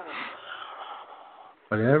 Yeah.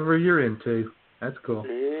 Whatever you're into, that's cool.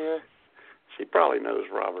 Yeah. She probably knows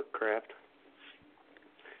Robert Kraft.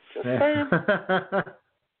 Just saying.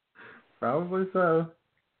 Probably so.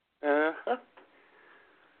 Uh-huh.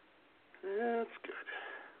 That's good.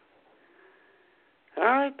 All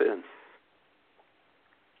right, then.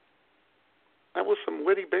 That was some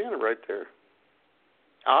witty banter right there.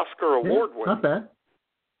 Oscar award winning. Not bad.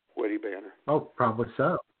 Witty banter. Oh, probably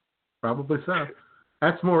so. Probably so.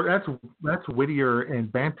 That's more. That's wittier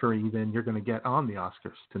and bantery than you're going to get on the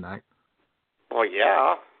Oscars tonight. Well,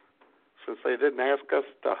 yeah, since they didn't ask us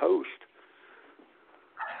to host.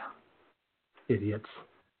 Idiots.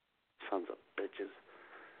 Sons of bitches.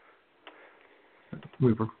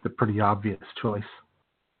 We were the pretty obvious choice.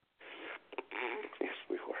 Yes,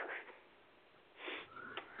 we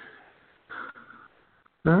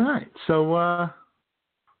were. All right. So,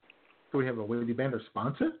 do we have a witty banter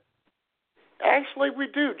sponsor? Actually, we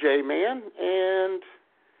do, J-Man, and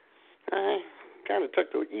I kind of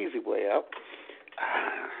took the easy way out.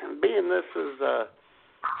 Being this is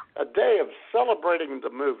a day of celebrating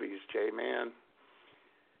the movies, J-Man,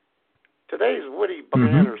 today's witty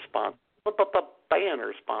banner sponsor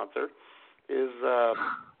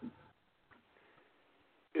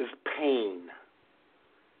is Pain.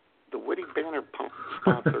 The witty banner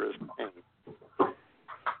sponsor is Pain.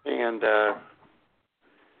 And I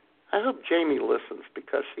hope Jamie listens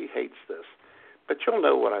because she hates this. But you'll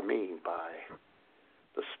know what I mean by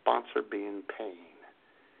the sponsor being Pain.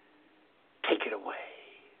 Take it away.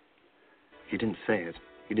 He didn't say it.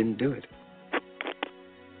 He didn't do it.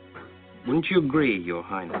 Wouldn't you agree, Your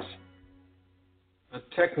Highness? A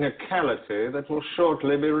technicality that will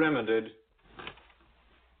shortly be remedied.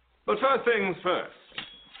 But first things first.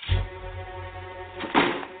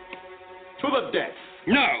 To the death.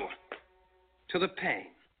 No! To the pain.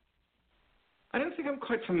 I don't think I'm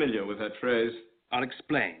quite familiar with that phrase. I'll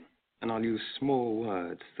explain, and I'll use small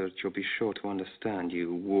words that you'll be sure to understand,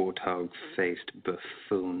 you warthog-faced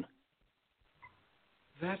buffoon.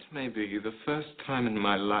 That may be the first time in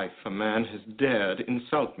my life a man has dared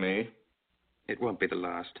insult me. It won't be the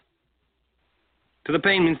last. To the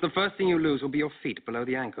pain means the first thing you lose will be your feet below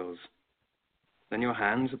the ankles. Then your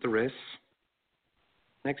hands at the wrists.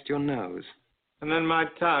 Next, your nose. And then my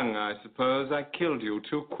tongue, I suppose. I killed you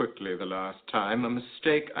too quickly the last time. A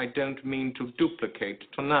mistake I don't mean to duplicate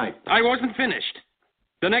tonight. I wasn't finished.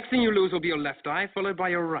 The next thing you lose will be your left eye, followed by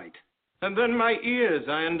your right. And then my ears,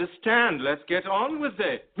 I understand. Let's get on with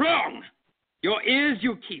it. Wrong! Your ears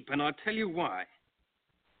you keep, and I'll tell you why.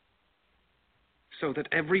 So that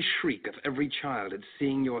every shriek of every child at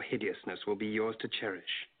seeing your hideousness will be yours to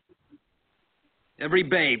cherish. Every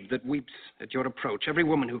babe that weeps at your approach, every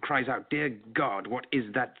woman who cries out, "Dear God, what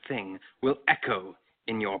is that thing?" will echo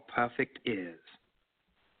in your perfect ears.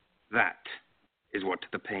 That is what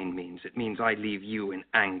the pain means. It means I leave you in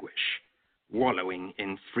anguish, wallowing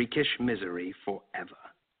in freakish misery forever.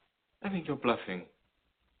 I think you're bluffing.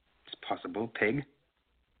 It's possible, pig.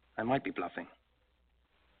 I might be bluffing.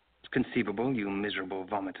 It's conceivable, you miserable,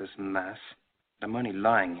 vomitous mass. But I'm only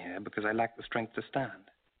lying here because I lack the strength to stand.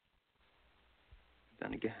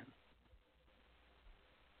 Then again,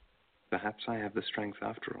 perhaps I have the strength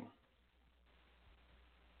after all.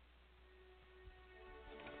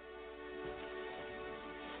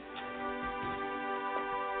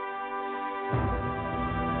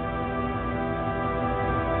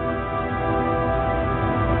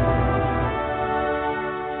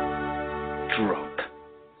 Drop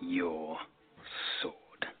your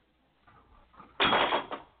sword.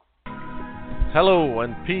 Hello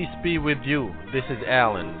and peace be with you. This is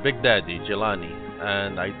Alan, Big Daddy Jelani,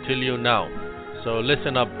 and I tell you now. So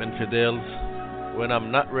listen up, infidels. When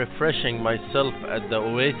I'm not refreshing myself at the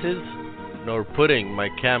Oasis, nor putting my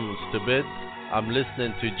camels to bed, I'm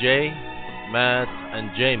listening to Jay, Matt,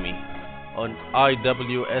 and Jamie on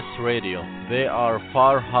IWS Radio. They are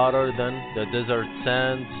far hotter than the desert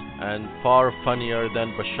sands and far funnier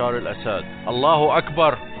than Bashar al-Assad. Allahu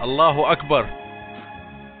Akbar! Allahu Akbar!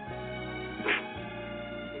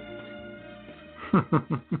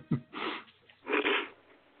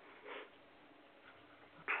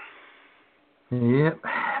 Yep.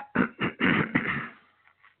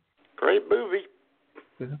 Great movie.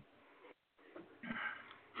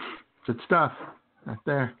 Good stuff right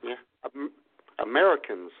there. Yeah.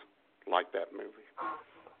 Americans like that movie.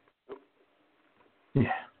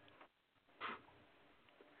 Yeah.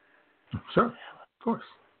 Sure. Of course.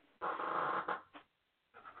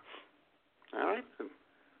 All right.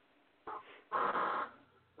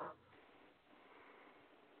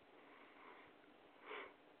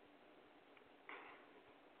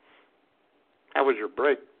 How was your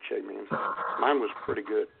break, Jay, man? Mine was pretty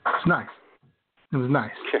good. It's nice. It was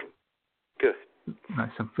nice. Okay. Good.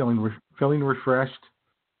 Nice. I'm feeling refreshed.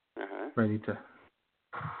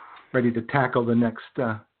 Ready to tackle the next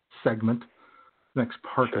segment, next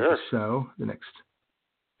part of the show, the next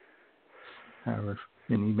however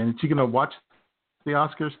many minutes. You gonna watch the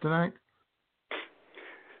Oscars tonight?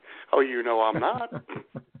 Oh, you know I'm not.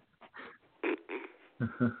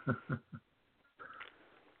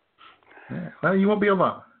 Yeah. Well, you won't be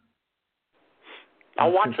alone.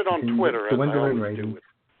 I'll watch it on Twitter as I always do ratings. with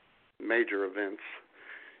major events.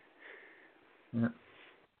 Yeah.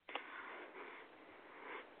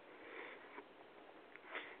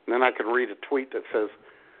 And then I can read a tweet that says,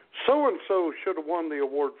 "So-and-so should have won the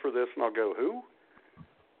award for this," and I'll go, "Who?"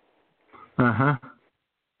 Uh-huh.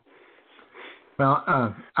 Well,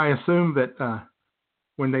 I assume that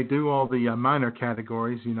when they do all the minor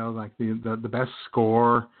categories, you know, like the best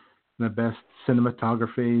score, the best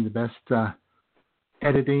cinematography, the best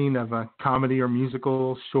editing of a comedy or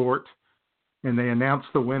musical short, and they announce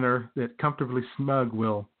the winner, that Comfortably Smug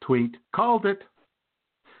will tweet, "Called it."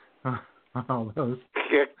 All those.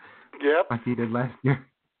 Yep. Like he did last year.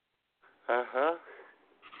 Uh-huh.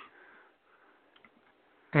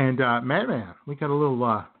 And Madman, we got a little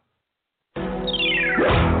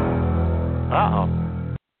Uh-oh.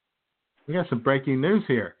 we got some breaking news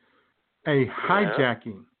here. A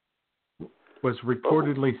hijacking was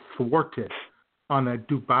reportedly thwarted on a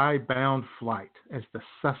Dubai-bound flight as the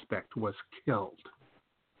suspect was killed.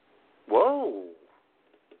 Whoa.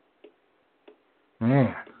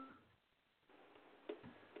 Man,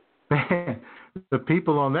 the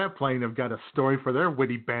people on that plane have got a story for their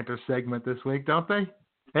witty banter segment this week, don't they?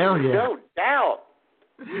 Hell yeah. No doubt.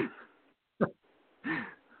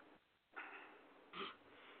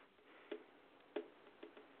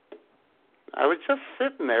 I was just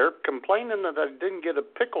sitting there complaining that I didn't get a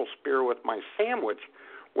pickle spear with my sandwich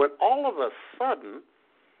when all of a sudden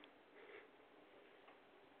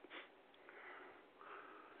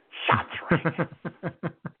shots rang.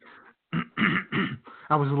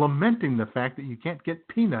 I was lamenting the fact that you can't get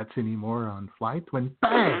peanuts anymore on flight when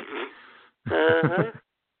bang! Uh-huh.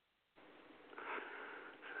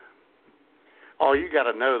 Oh, you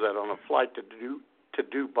got to know that on a flight to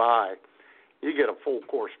Dubai, you get a full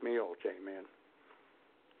course meal, J-Man.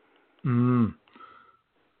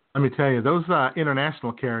 Let me tell you, those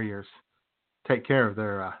international carriers take care of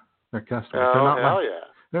their customers. Oh, hell yeah.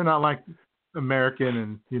 They're not like American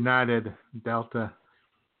and United, Delta,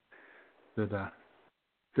 that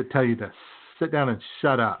tell you to sit down and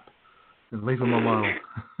shut up and leave them alone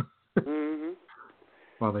Mm-hmm.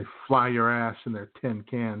 while they fly your ass in their tin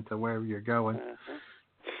can to wherever you're going. Uh-huh.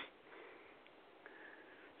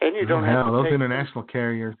 And you don't have to those take, international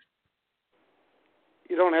carriers.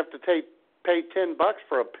 You don't have to pay $10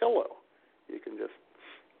 for a pillow. You can just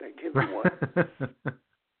they give you one.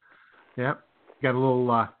 Yep. Got a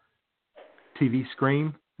little TV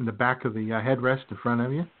screen in the back of the headrest in front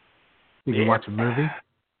of you. You can watch a movie.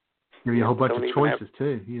 Give you a whole bunch of choices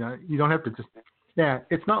too. You know, you don't have to just. Yeah,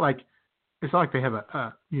 it's not like they have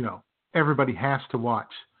a everybody has to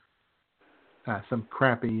watch some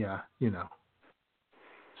crappy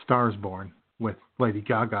Stars Born with Lady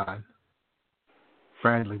Gaga and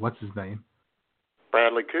Bradley. What's his name?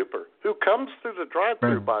 Bradley Cooper, who comes through the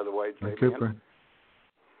drive-thru, by the way, Jay. Cooper.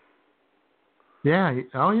 Yeah.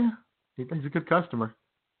 He's a good customer.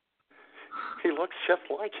 He looks just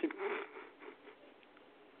like him.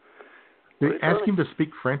 Ask him to speak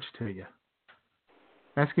French to you.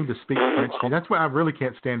 Ask him to speak French to you. That's what I really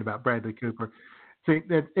can't stand about Bradley Cooper. See,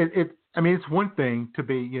 it's one thing to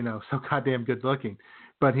be, so goddamn good looking,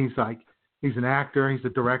 but he's an actor, he's a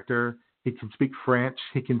director, he can speak French,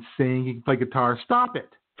 he can sing, he can play guitar. Stop it,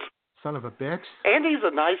 son of a bitch. And he's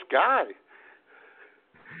a nice guy.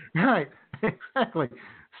 Right, exactly.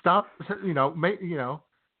 Stop,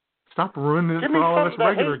 stop ruining it for all of us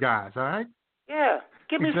regular guys, all right? Yeah,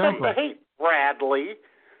 give me something to hate, Bradley.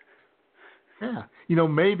 Yeah,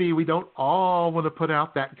 maybe we don't all want to put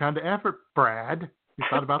out that kind of effort, Brad. You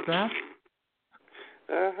thought about that?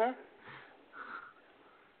 Uh-huh.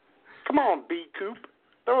 Come on, B. Coop.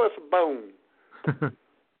 Throw us a bone.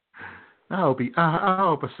 I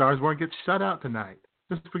hope a Stars Born gets shut out tonight,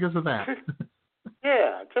 just because of that.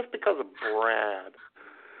 Yeah, just because of Brad.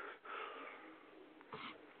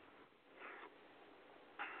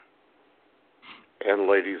 And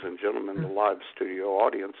ladies and gentlemen, the live studio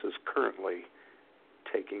audience is currently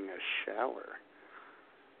taking a shower.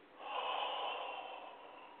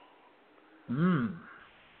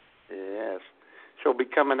 Yes. She'll be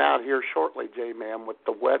coming out here shortly, J-Man, with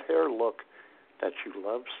the wet hair look that you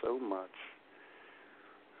love so much.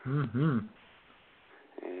 Mm-hmm.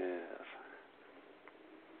 Yes.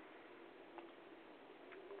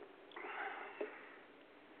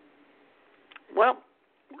 Well,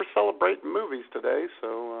 we're celebrating movies today,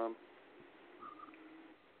 so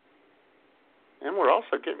and we're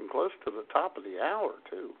also getting close to the top of the hour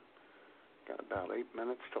too. Got about 8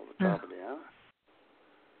 minutes till the top of the hour.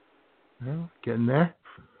 Well, getting there.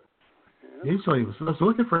 Yeah. Usually, I was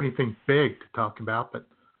looking for anything big to talk about, but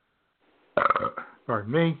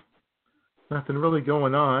pardon me, nothing really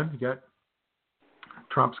going on. You got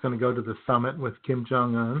Trump's going to go to the summit with Kim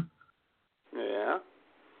Jong-un. Yeah.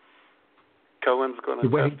 Cohen's going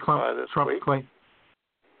to testify this week.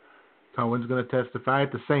 Cohen's going to testify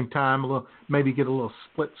at the same time. Maybe get a little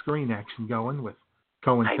split screen action going with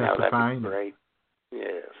Cohen testifying. That'd be great.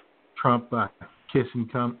 Yes. Trump kissing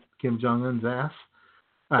Kim Jong-un's ass.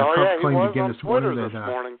 He was on Twitter this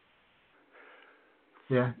morning.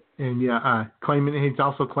 Yeah, and claiming he's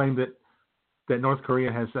also claimed that North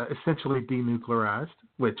Korea has essentially denuclearized,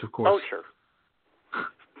 which of course. Oh sure.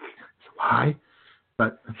 It's a lie,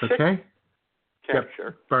 but it's okay. Yeah,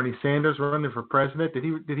 sure. Bernie Sanders running for president. Did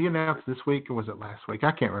he announce this week or was it last week?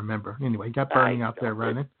 I can't remember. Anyway, he got Bernie out there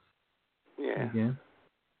running. Yeah. Again.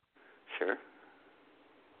 Sure.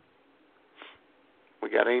 We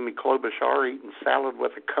got Amy Klobuchar eating salad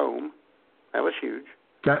with a comb. That was huge.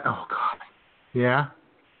 Oh God. Yeah,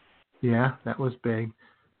 that was big.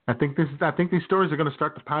 I think these stories are going to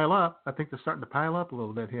start to pile up. I think they're starting to pile up a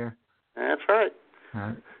little bit here. That's right.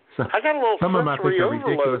 So I got a little sensory overload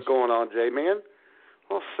ridiculous. going on, J-Man.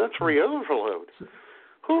 A little sensory overload.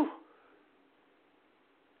 Whew.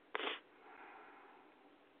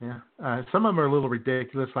 Yeah. Some of them are a little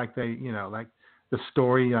ridiculous, like like the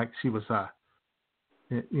story, like she was,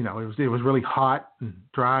 it was really hot and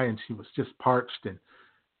dry, and she was just parched, and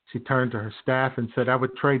she turned to her staff and said, "I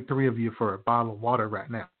would trade 3 of you for a bottle of water right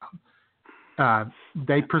now."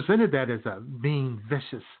 They presented that as a mean,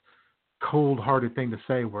 vicious, cold-hearted thing to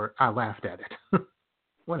say, where I laughed at it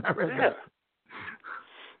when I read that.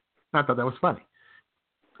 I thought that was funny.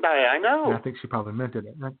 I know. And I think she probably meant it.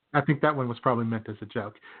 I think that one was probably meant as a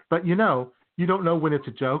joke. But you don't know when it's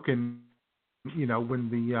a joke, and when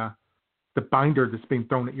the binder that's being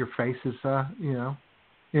thrown at your face is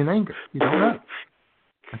in anger. You don't know.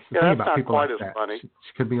 That's the thing about people like that. Funny. She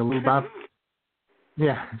could be a little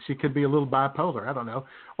she could be a little bipolar. I don't know.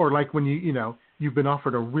 Or like when you've been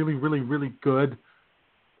offered a really, really, really good,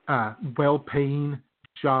 well-paying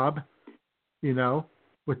job,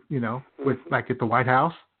 with with like at the White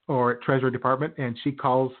House or at Treasury Department, and she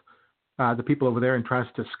calls the people over there and tries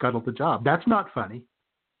to scuttle the job. That's not funny.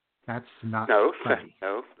 That's not funny.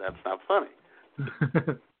 No, that's not funny.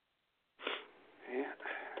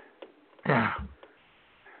 Yeah.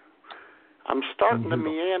 I'm starting to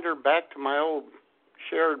meander back to my old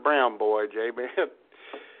Sherrod Brown boy, Jay, man.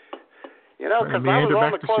 Because I was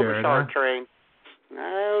on the Klobuchar train. I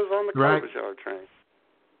was on the Klobuchar train.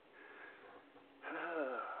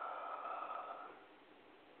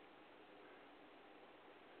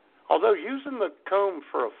 Although using the comb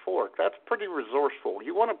for a fork, that's pretty resourceful.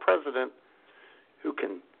 You want a president who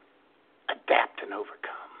can adapt and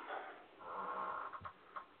overcome.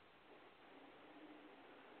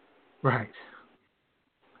 Right.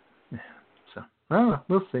 Yeah. So, well,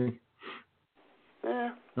 we'll see.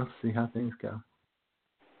 Yeah. We'll see how things go.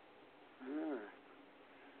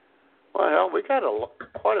 Well, we got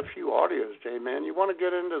quite a few audios, Jay, man. You want to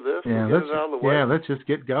get into this and get it out of the way? Yeah, let's just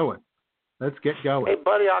get going. Let's get going. Hey,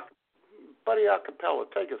 Buddy Acapella,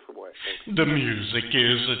 take us away. The music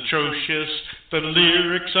is atrocious. The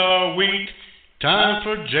lyrics are weak. Time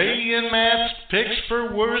for Jay and Matt's picks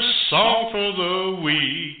for worst song for the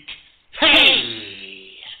week.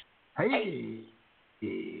 Hey!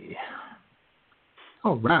 Hey!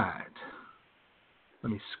 All right.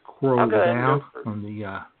 Let me scroll down on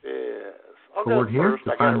the board here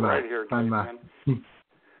to find my.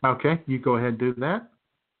 Okay, you go ahead and do that.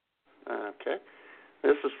 Okay.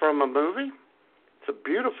 This is from a movie. It's a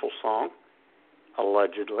beautiful song,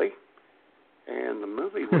 allegedly. And the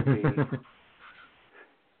movie would be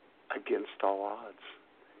Against All Odds.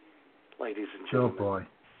 Ladies and gentlemen. Oh, boy.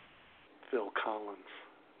 Phil Collins.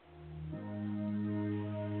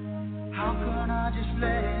 How can I just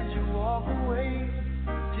let you walk away?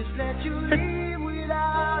 Just let you leave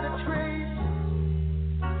without a trace.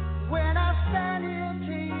 When I stand here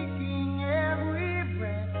taking every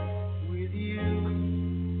breath with you.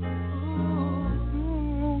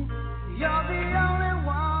 Ooh, you're the only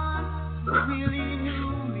one who really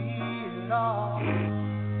knew me at all.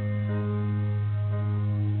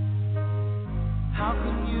 How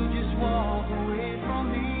can you just walk away from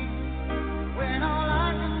me when all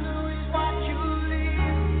I can do is watch you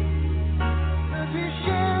leave? 'Cause we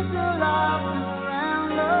shared the laughter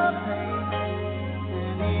and the pain,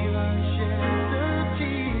 and even shared the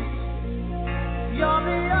tears. You're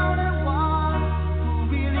the only one who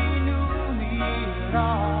really knew me at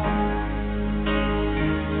all.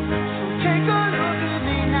 So take a look at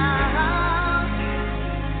me now.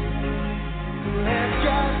 There's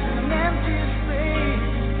just an empty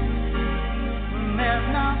space. There's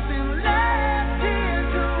nothing left here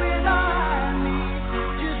to remind me.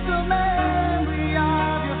 Just a memory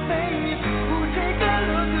of your face. Oh, take a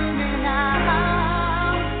look at me now.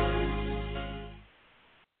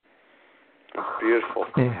 That's beautiful.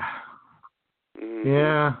 Yeah. Mm-hmm.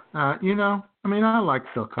 Yeah. I like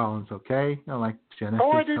Phil Collins, okay? I like Genesis,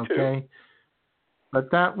 I do okay? too. But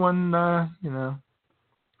that one, I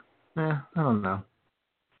don't know.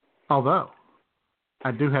 Although,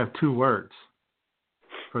 I do have 2 words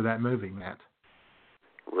for that movie, Matt.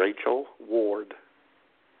 Rachel Ward.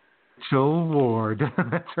 Rachel Ward.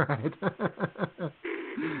 That's right.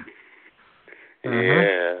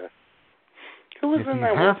 Yeah. Who was in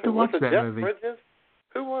that? You have to watch that Jeff movie. Bridges?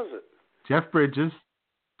 Who was it? Jeff Bridges.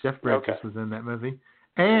 Jeff Bridges was in that movie.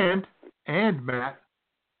 And Matt,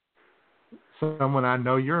 someone I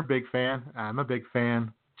know you're a big fan. I'm a big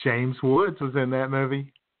fan. James Woods was in that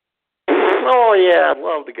movie. Oh, yeah. I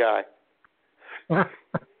love the guy.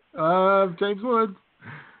 James Woods.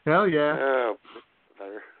 Hell yeah. Oh,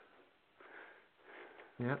 better.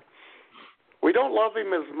 Yep. We don't love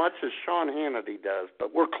him as much as Sean Hannity does,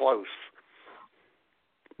 but we're close.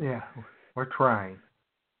 Yeah, we're trying.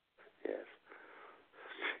 Yes.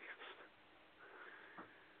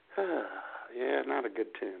 Yeah, not a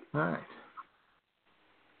good tune. All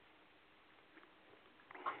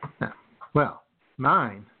right. Well,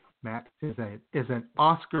 mine, Matt, is an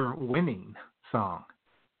Oscar-winning song.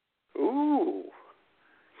 Ooh.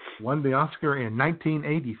 Won the Oscar in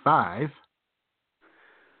 1985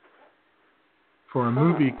 for a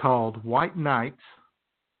movie called White Nights.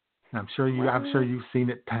 I'm sure you've seen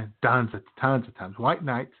it tons of times. White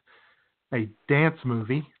Nights, a dance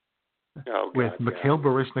movie with Mikhail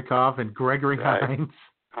Baryshnikov and Gregory Hines.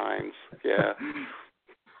 Hines, yeah.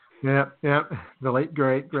 Yep. The late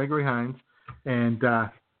great Gregory Hines, and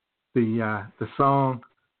the song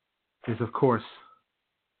is, of course,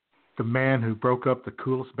 the man who broke up the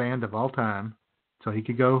coolest band of all time, so he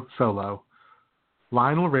could go solo.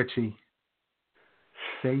 Lionel Richie.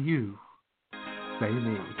 Say you, say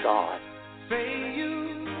me. God. Say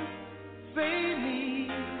you,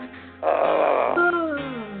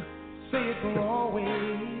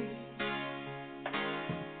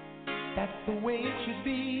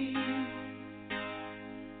 be.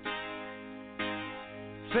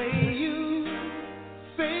 Say you,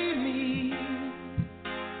 say me,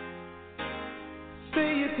 say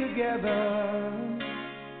it together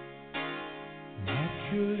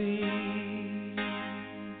naturally.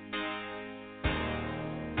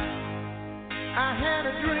 I had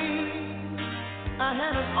a dream, I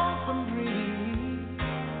had an awesome dream.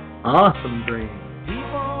 Awesome dream.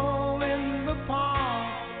 People in the park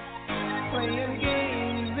playing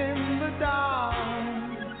games in the dark.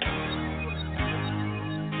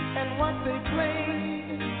 And what they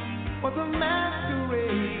played was a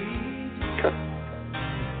masquerade.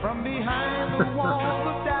 From behind the walls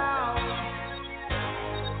of doubt,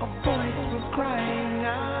 a voice was crying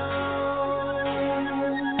out.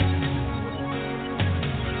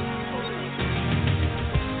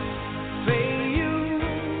 Say you,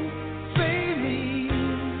 say me,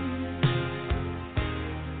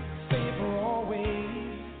 say for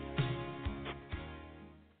always.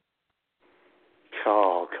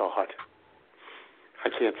 Oh God, I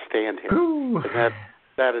can't stand him. Ooh.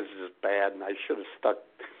 That is just bad, and I should have stuck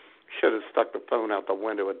the phone out the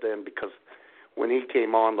window at them, because when he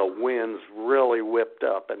came on, the winds really whipped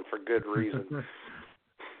up, and for good reason.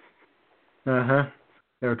 Uh-huh.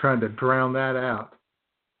 They were trying to drown that out.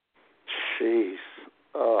 Jeez.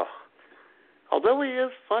 Although he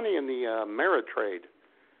is funny in the Ameritrade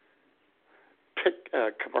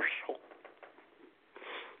commercial.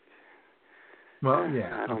 Well,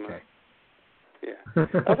 yeah, I don't okay. know. Yeah.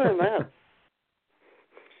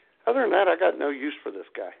 Other than that, I got no use for this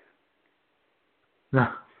guy.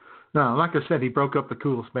 No, like I said, he broke up the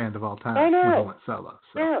coolest band of all time I know. when he went solo.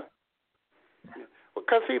 So. Yeah. Well,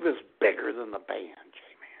 because he was bigger than the band,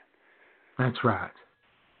 J-Man. That's right.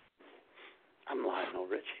 I'm Lionel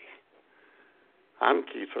Richie. I'm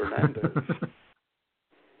Keith Hernandez.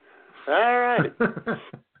 All right.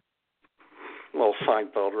 Little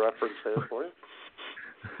Seinfeld reference there for you.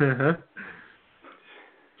 Uh-huh.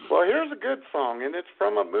 Well, here's a good song, and it's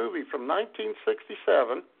from a movie from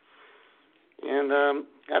 1967. And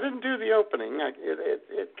I didn't do the opening.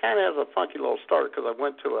 It kind of has a funky little start, because I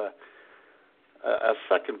went to a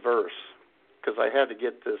second verse, because I had to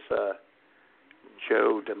get this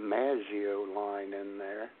Joe DiMaggio line in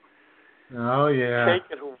there. Oh, yeah. Take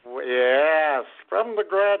it away. Yes, from The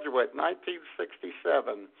Graduate,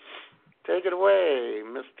 1967. Take it away,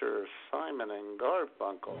 Mr. Simon and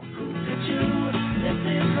Garfunkel.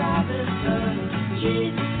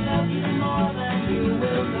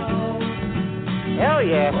 Hell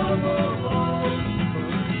yeah.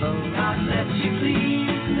 God bless you,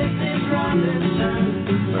 please, Mrs. Robinson.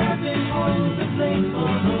 Wrapping home the place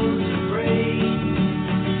for those who pray.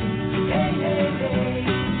 Hey, hey, hey.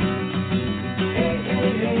 Hey, hey,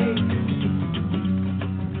 hey.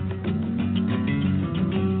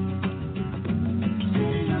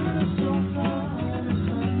 Sitting on a sofa on a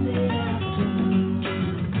Sunday afternoon,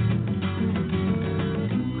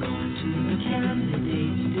 going to the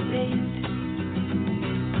candidates' debate.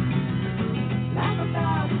 Laugh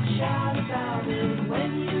about it, shout about it when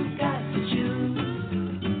you've got to choose.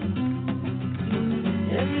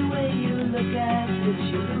 Every way you look at it,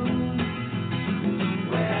 you lose.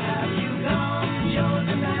 Where have you gone, Joe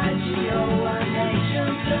DiMaggio? Our nation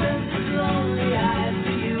turns its lonely eyes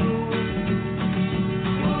to you.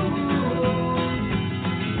 Ooh,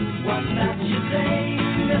 what's that you say,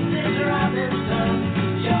 Mrs. Robinson?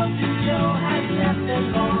 Joe to Joe has left and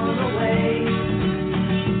gone away.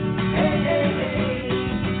 Hey, hey, hey.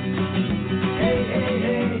 Hey, hey,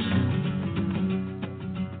 hey.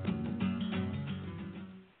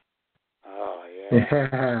 Oh, yeah.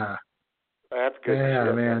 Yeah. That's good Yeah,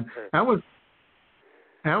 shit. man.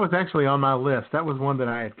 That was actually on my list. That was one that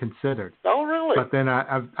I had considered. Oh, really? But then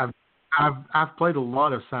I've played a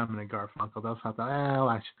lot of Simon and Garfunkel. Those I thought, well,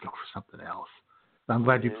 I should go for something else. So I'm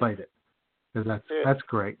glad you played it, because that's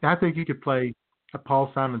great. I think you could play a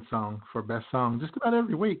Paul Simon song for best song just about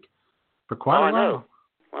every week for quite a while. I know.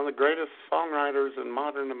 One of the greatest songwriters in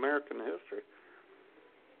modern American history.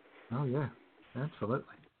 Oh yeah,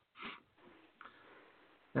 absolutely.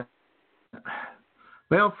 Yeah.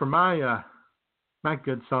 Well, for my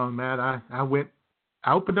good song, Matt, I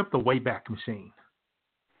opened up the Wayback Machine.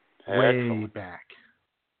 Excellent. Way back.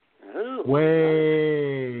 Ooh,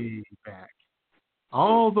 Way back.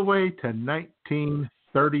 All the way to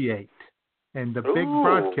 1938 and the big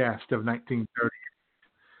broadcast of 1938.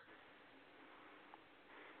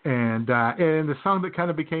 And the song that kind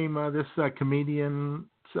of became this comedian's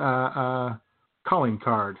calling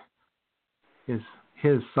card is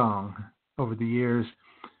his song over the years.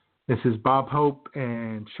 This is Bob Hope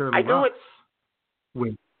and Shirley Ross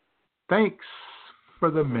with Thanks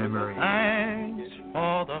for the memory. Thanks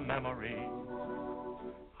for the memory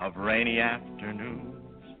of rainy afternoons,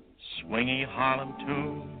 swingy Harlem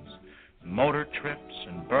tunes, motor trips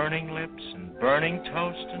and burning lips and burning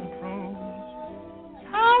toast and prunes.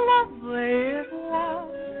 How lovely it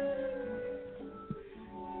was.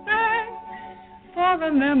 Thanks for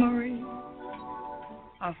the memory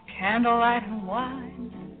of candlelight and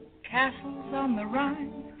wine, castles on the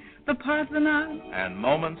Rhine, the Parthenon, and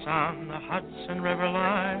moments on the Hudson River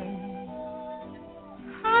line.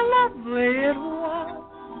 How lovely it was.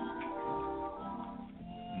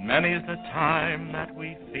 Many's the time that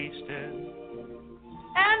we feasted,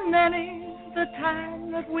 and many's the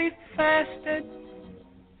time that we fasted.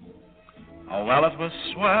 Oh, well, it was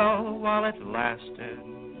swell while it lasted.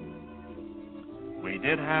 We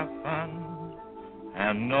did have fun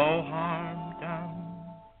and no harm done.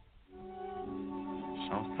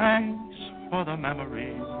 So thanks for the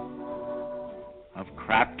memory of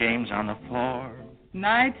crap games on the floor,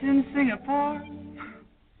 Nights in Singapore.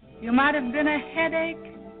 You might have been a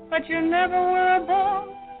headache, but you never were a bore.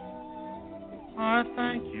 Oh,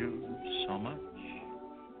 thank you so much.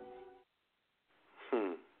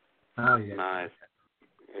 Oh, yeah. Nice.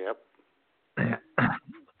 Yep.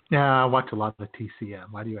 Yeah, I watch a lot of the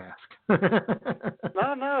TCM. Why do you ask?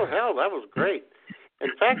 No, hell, that was great.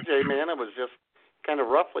 In fact, Jay, man, I was just kind of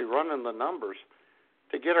roughly running the numbers.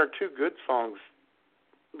 To get our two good songs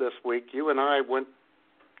this week, you and I went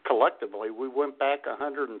collectively, we went back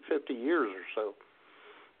 150 years or so.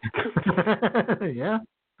 Yeah.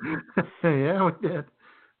 Yeah, we did.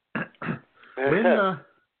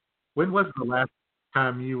 When was the last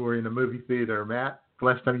time you were in a movie theater, Matt? The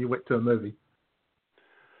last time you went to a movie?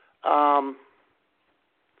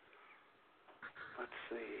 Let's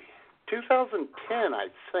see. 2010, I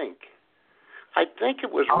think. I think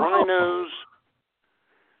it was Rhino's.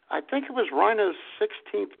 I think it was Rhino's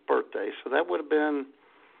 16th birthday, so that would have been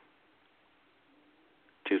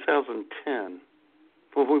 2010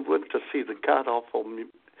 when we went to see the god awful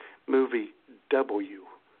movie W.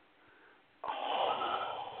 Oh.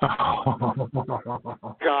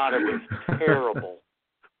 God, it was terrible.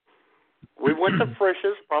 We went to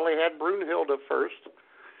Frisch's, probably had Brunhilde first,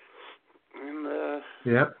 and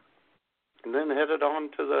yep, and then headed on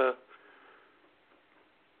to the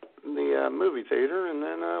movie theater, and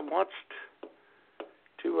then watched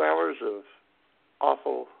 2 hours of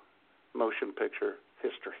awful motion picture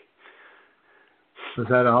history. Was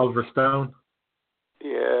that Oliver Stone?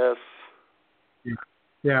 Yes.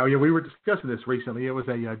 Yeah, we were discussing this recently. It was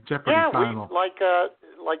a Jeopardy final. Yeah,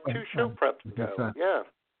 like 2 show preps ago. Yeah.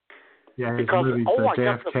 Yeah, because movies, I JFK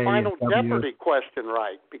got the final and Jeopardy question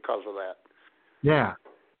right because of that. Yeah.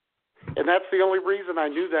 And that's the only reason I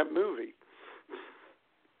knew that movie.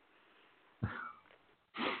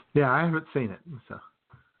 Yeah, I haven't seen it. So,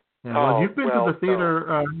 yeah, well, you've been to the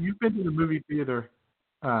theater. You've been to the movie theater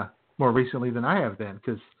more recently than I have, then,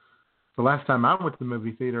 because the last time I went to the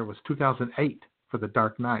movie theater was 2008 for The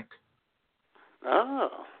Dark Knight.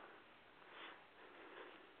 Oh.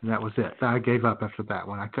 And that was it. I gave up after that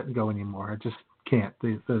one. I couldn't go anymore. I just can't.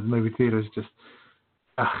 The movie theater's just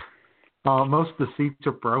most of the seats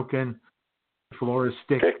are broken. The floor is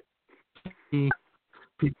sticky.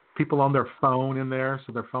 People on their phone in there,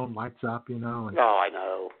 so their phone lights up, And, I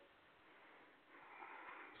know.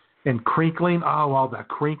 And crinkling. Oh, all the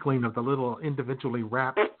crinkling of the little individually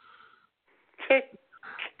wrapped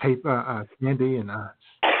paper candy and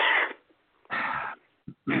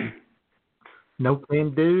no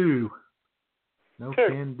can do. No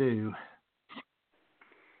can do.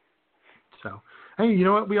 So, hey, you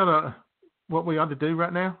know what we ought to do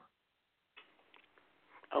right now?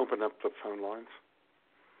 Open up the phone lines.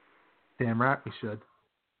 Damn right we should.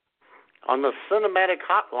 On the Cinematic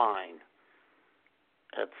Hotline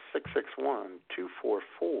at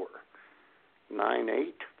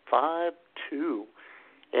 661-244-9852.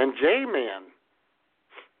 And J-Man,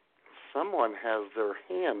 someone has their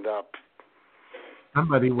hand up.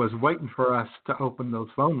 Somebody was waiting for us to open those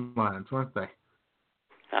phone lines, weren't they?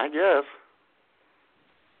 I guess.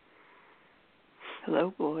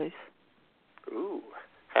 Hello, boys. Ooh,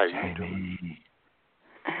 how you doing?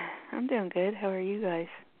 I'm doing good. How are you guys?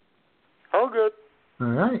 Oh, good. All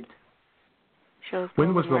right. Show's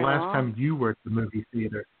when was the right last on. time you were at the movie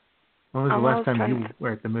theater? When was the last time you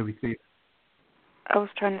were at the movie theater? I was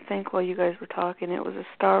trying to think while you guys were talking. It was a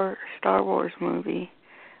Star Wars movie.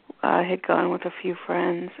 I had gone with a few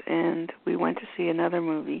friends, and we went to see another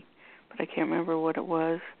movie, but I can't remember what it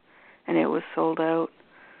was, and it was sold out.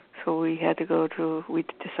 So we decided to go to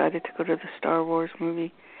the Star Wars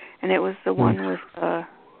movie, and it was the one with the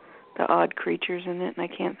odd creatures in it, and I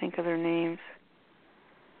can't think of their names.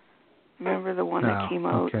 Remember the one that came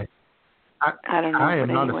out? Okay. I don't know. I am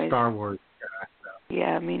but not anyways. a Star Wars guy. So.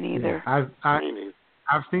 Yeah, me neither. Yeah,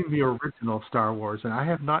 I've seen the original Star Wars, and I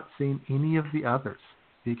have not seen any of the others.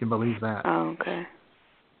 You can believe that. Oh, okay.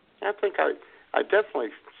 I think I definitely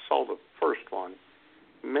saw the first one.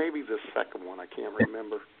 Maybe the second one. I can't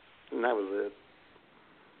remember. And that was it.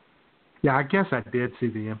 Yeah, I guess I did see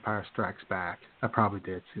The Empire Strikes Back. I probably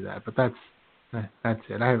did see that, but that's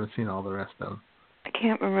it. I haven't seen all the rest of them. I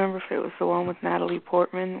can't remember if it was the one with Natalie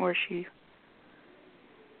Portman where she...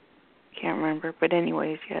 Can't remember, but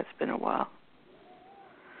anyways, yeah, it's been a while.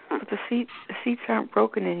 But the seats aren't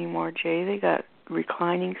broken anymore, Jay. They got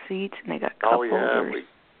reclining seats and they got cup holders.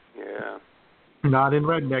 Yeah. Not in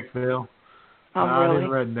Redneckville. Oh, Not really? in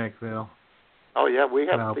Redneckville. Oh yeah, we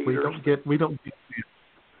have theaters. We don't get.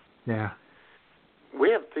 Yeah.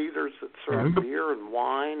 We have theaters that serve beer and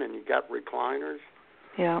wine, and you got recliners.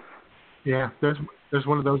 Yeah. Yeah, there's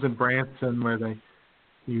one of those in Branson where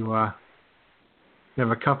you have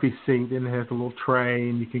a comfy seat and it has a little tray,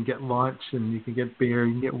 and you can get lunch and you can get beer,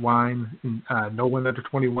 you can get wine, and no one under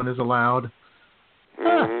 21 is allowed.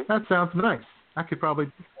 Mm-hmm. That sounds nice. I could probably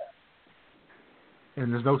do that.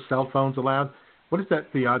 And there's no cell phones allowed. What is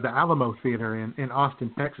that? The Alamo Theater in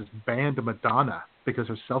Austin, Texas, banned Madonna because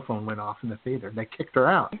her cell phone went off in the theater. They kicked her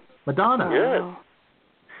out. Madonna. Good.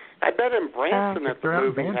 I bet in Branson at the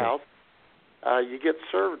movie house, you get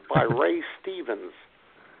served by Ray Stevens.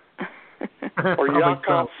 Or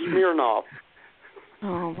Yakov Smirnoff.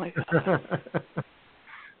 Oh, my God.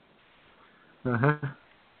 Uh-huh.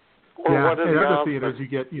 Or what is in the other theaters you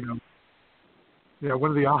get,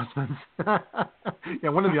 one of the Osmonds.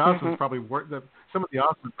 One of the Osmonds probably worked. Some of the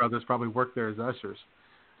Osmond brothers probably worked there as ushers.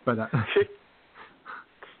 But oh,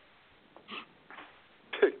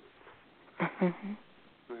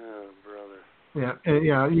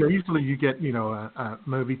 brother. Usually you get a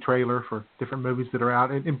movie trailer for different movies that are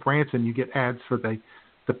out. In Branson, you get ads for the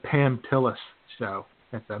Pam Tillis show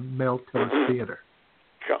at the Mel Tillis Theater.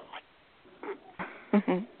 God.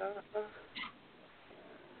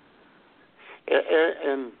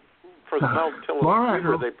 And for the Mel Tillis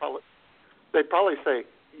Theater, they probably say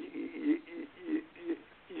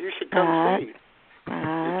you should come see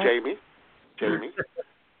Jamie.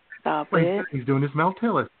 Stop it. He's doing his Mel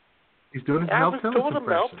Tillis. He's doing his Mel Tillis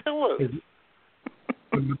impression.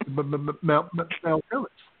 Mel Tillis.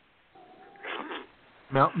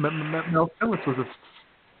 Mel Tillis was a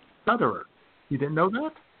stutterer. You didn't know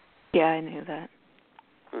that? Yeah, I knew that.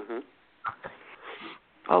 Mm-hmm.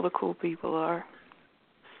 All the cool people are.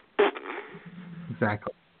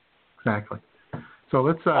 Exactly. So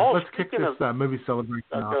let's kick this movie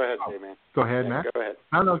celebration off. Go ahead, J-Man. Go ahead, Matt. Go ahead.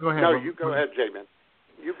 No, go ahead. No, you go ahead, J-Man.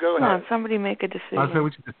 You go ahead. Come on, somebody make a decision. I'll say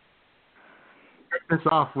we should kick this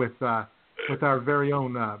off with our very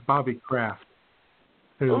own Bobby Kraft,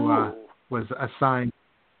 who was assigned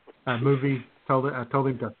a movie. Told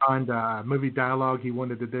him to find a movie dialogue he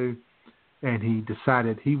wanted to do, and he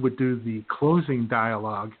decided he would do the closing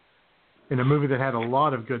dialogue in a movie that had a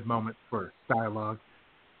lot of good moments for dialogue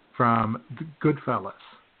from Goodfellas.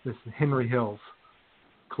 This is Henry Hill's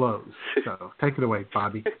close. So take it away,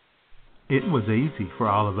 Bobby. It was easy for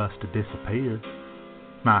all of us to disappear.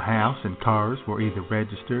 My house and cars were either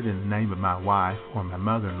registered in the name of my wife or my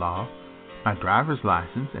mother-in-law. My driver's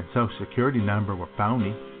license and social security number were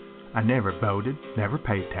phony. I never voted, never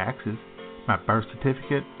paid taxes. My birth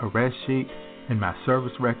certificate, arrest sheet, and my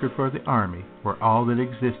service record for the Army were all that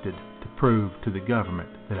existed to prove to the government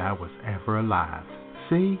that I was ever alive.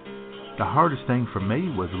 See, the hardest thing for me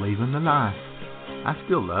was leaving the life. I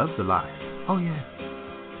still love the life. Oh yeah.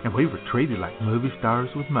 And we were treated like movie stars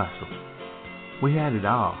with muscle. We had it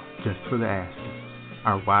all just for the asking.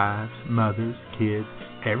 Our wives, mothers, kids,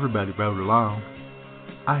 everybody rode along.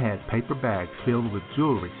 I had paper bags filled with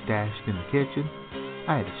jewelry stashed in the kitchen.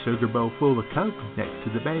 I had a sugar bowl full of Coke next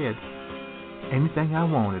to the bed. Anything I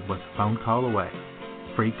wanted was a phone call away.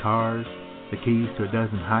 Free cars, the keys to a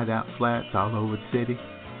dozen hideout flats all over the city.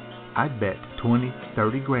 I'd bet 20,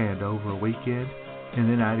 30 grand over a weekend, and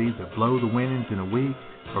then I'd either blow the winnings in a week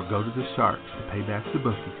or go to the sharks to pay back the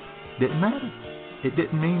bookies. Didn't matter. It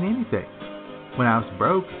didn't mean anything. When I was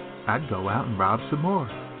broke, I'd go out and rob some more.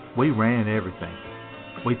 We ran everything.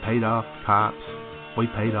 We paid off cops. We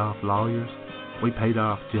paid off lawyers. We paid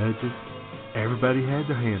off judges. Everybody had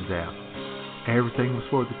their hands out. Everything was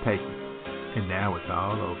for the taking. And now it's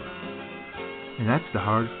all over. And that's the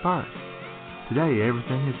hardest part. Today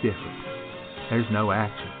everything is different. There's no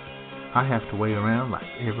action. I have to wait around like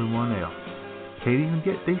everyone else. Can't even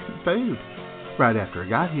get decent food. Right after I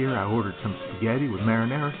got here, I ordered some spaghetti with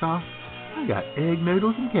marinara sauce. I got egg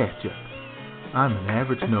noodles and ketchup. I'm an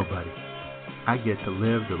average nobody. I get to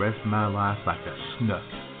live the rest of my life like a snook.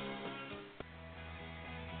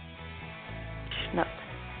 Snook.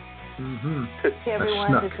 Mm-hmm. Hey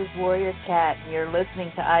everyone, this is Warrior Cat. You're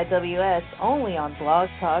listening to IWS only on Blog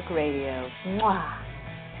Talk Radio. Mwah!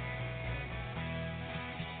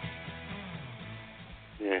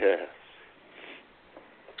 Yes.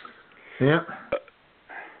 Yep.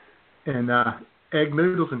 And egg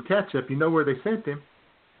noodles and ketchup, you know where they sent him?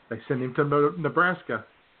 They sent him to Nebraska.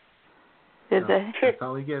 Did they? That's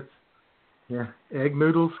all he gets. Yeah. Egg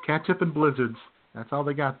noodles, ketchup, and blizzards. That's all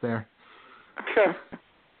they got there.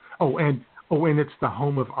 Oh, and it's the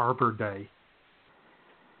home of Arbor Day.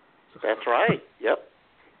 That's right. Yep.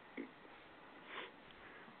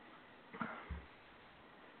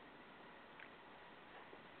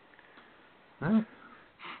 Right.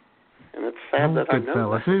 And it's sad that I know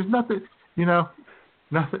fellas. that. There's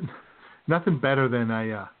nothing better than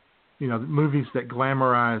movies that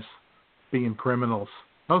glamorize being criminals.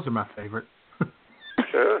 Those are my favorite.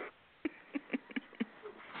 Sure.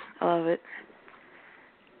 I love it.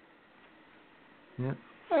 Yeah.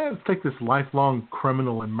 Let's take this lifelong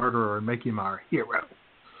criminal and murderer and make him our hero.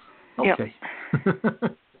 Okay.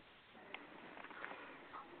 Yep.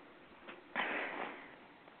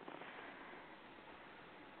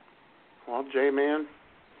 Well, J-Man,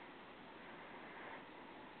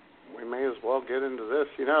 we may as well get into this.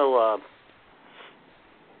 You know,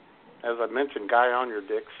 as I mentioned, guy on your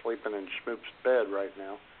dick sleeping in Schmoop's bed right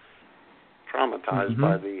now, traumatized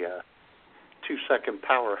by the 2-second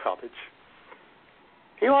power outage.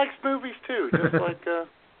 He likes movies too, just like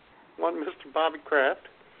one Mr. Bobby Kraft.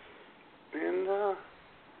 And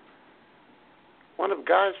one of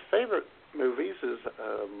Guy's favorite movies is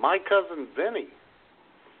My Cousin Vinny.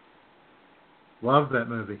 Love that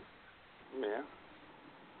movie. Yeah.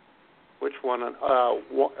 Which won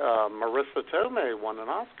Marissa Tomei won an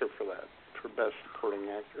Oscar for that, for Best Supporting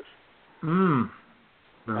Actress.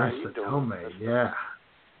 Marissa Tomei, yeah.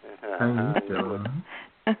 How you doing?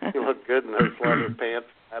 You look good in those leather pants,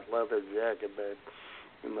 that leather jacket, babe,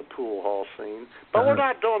 in the pool hall scene. But we're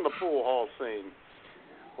not doing the pool hall scene.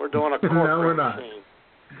 We're doing a courtroom no, we're not. scene.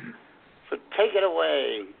 So take it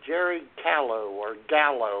away, Jerry Callow or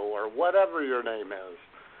Gallo or whatever your name is.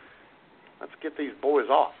 Let's get these boys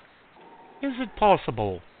off. Is it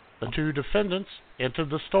possible the two defendants entered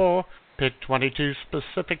the store, picked 22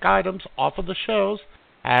 specific items off of the shelves,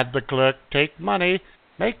 had the clerk take money,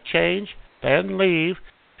 make change, then leave,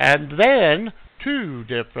 and then two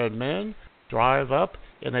different men drive up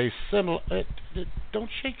in a similar... don't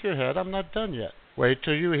shake your head, I'm not done yet. Wait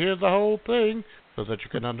till you hear the whole thing so that you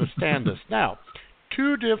can understand this. Now,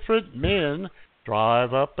 two different men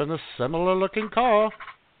drive up in a similar-looking car,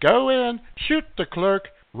 go in, shoot the clerk,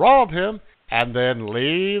 rob him, and then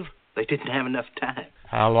leave. They didn't have enough time.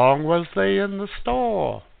 How long was they in the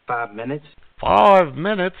store? 5 minutes. 5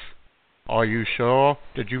 minutes? Are you sure?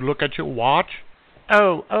 Did you look at your watch?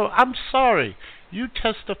 Oh, I'm sorry. You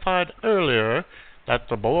testified earlier that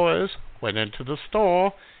the boys went into the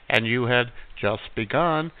store and you had just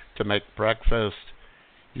begun to make breakfast.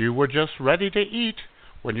 You were just ready to eat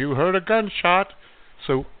when you heard a gunshot,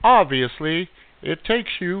 so obviously it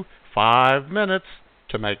takes you 5 minutes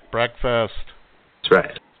to make breakfast. That's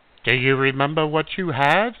right. Do you remember what you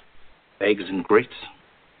had? Eggs and grits.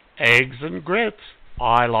 Eggs and grits.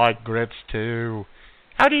 I like grits too.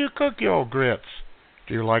 How do you cook your grits?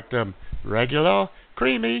 Do you like them regular,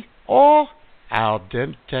 creamy, or al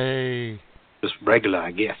dente? Just regular,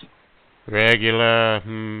 I guess. Regular,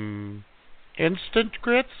 Instant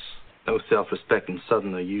grits? No self-respecting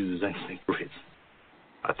Southerner uses instant grits.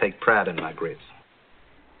 I take pride in my grits.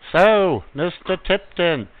 So, Mr.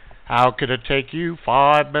 Tipton, how could it take you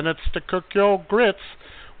 5 minutes to cook your grits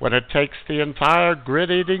when it takes the entire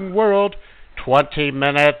grit-eating world 20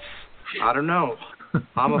 minutes? I don't know.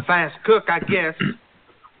 I'm a fast cook, I guess.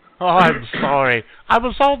 Oh, I'm sorry. I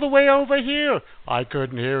was all the way over here. I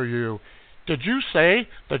couldn't hear you. Did you say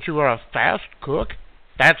that you are a fast cook?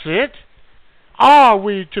 That's it? Are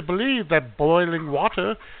we to believe that boiling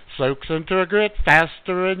water soaks into a grit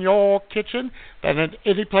faster in your kitchen than in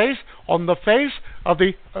any place on the face of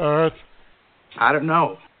the earth? I don't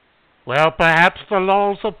know. Well, perhaps the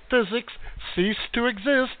laws of physics cease to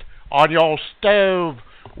exist on your stove.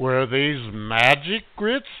 Were these magic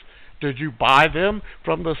grits? Did you buy them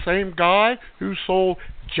from the same guy who sold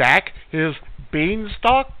Jack his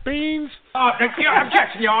beanstalk beans?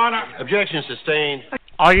 Objection, Your Honor. Objection sustained.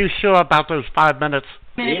 Are you sure about those 5 minutes?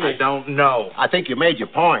 I don't know. I think you made your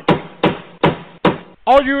point.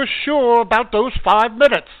 Are you sure about those 5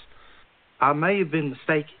 minutes? I may have been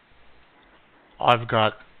mistaken. I've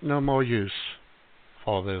got no more use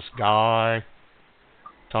for this guy.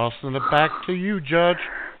 Tossing it back to you, Judge,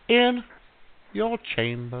 in your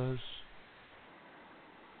chambers.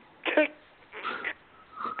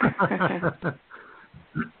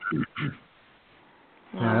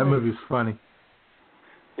 Yeah, that movie's funny.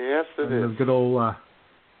 Yes, it is. Good old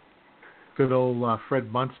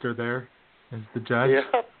Fred Munster there as the judge.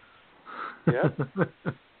 Yep. Yep.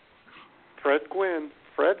 Fred Gwynn.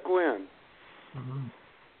 Mm-hmm.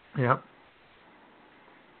 Yep.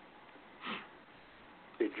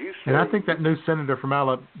 Did you say? And I think that new senator from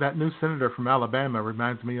Alabama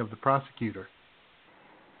reminds me of the prosecutor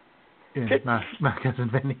in my cousin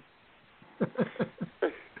Vinny.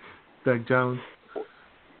 Doug Jones.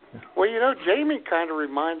 Well, Jamie kind of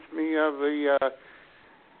reminds me of the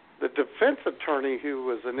defense attorney who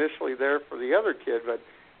was initially there for the other kid, but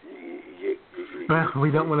well,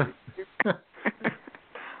 we don't want to.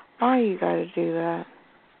 Why you got to do that?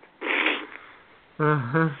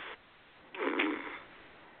 Uh-huh.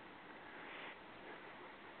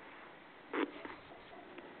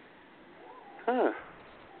 Huh.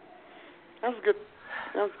 That was good.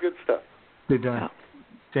 That was good stuff.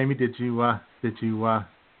 Jamie, did you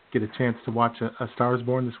get a chance to watch A Star Is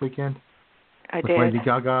Born this weekend? I did. With Lady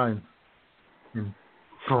Gaga and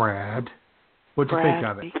Brad. What'd you think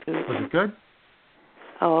of it? Was it good?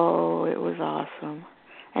 Oh, it was awesome.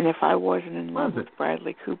 And if I wasn't in love with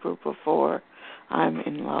Bradley Cooper before, I'm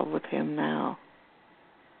in love with him now.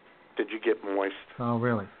 Did you get moist? Oh,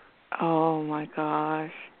 really? Oh my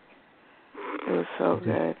gosh, it was so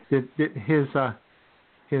good. Did his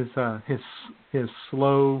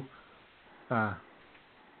slow,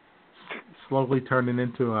 slowly turning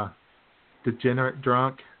into a degenerate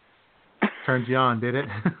drunk turns you on, did it?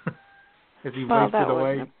 As he wasted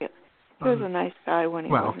away. He was a nice guy when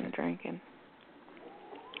he wasn't drinking.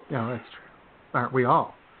 Yeah, that's true. Aren't we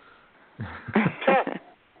all?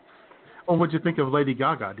 Well, what'd you think of Lady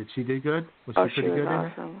Gaga? Did she do good? Was she pretty good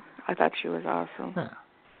awesome. in it? I thought she was awesome. Yeah.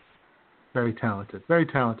 Very talented. Very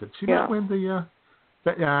talented. She might win the...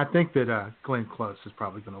 I think that Glenn Close is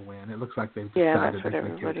probably going to win. It looks like they've decided that's they're what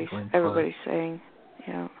going to give it to Glenn everybody's Close. saying.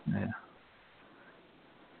 Yeah.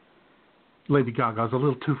 Lady Gaga's a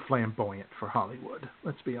little too flamboyant for Hollywood.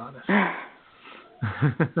 Let's be honest.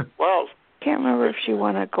 Well, can't remember if she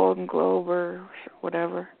won a Golden Globe or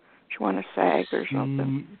whatever. She won a SAG or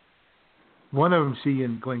something. One of them she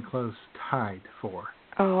and Glenn Close tied for.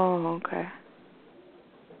 Oh, okay.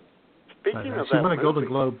 Speaking of she won a Golden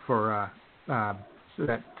Globe for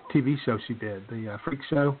that TV show she did, the Freak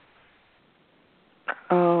Show.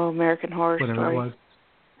 Oh, American Horror Story. Whatever that was.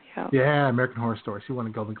 Yep. Yeah, American Horror Story. She won a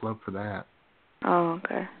Golden Globe for that. Oh,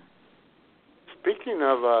 okay. Speaking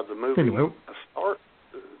of the movie anyway.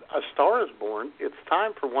 A Star Is Born, it's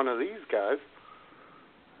time for one of these guys.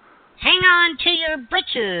 Hang on to your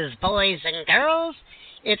britches, boys and girls.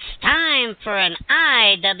 It's time for an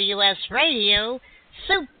IWS Radio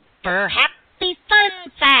Super Happy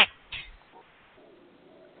Fun Fact.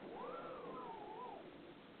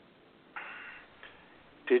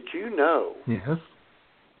 Did you know? Yes.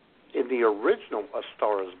 In the original A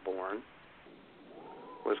Star Is Born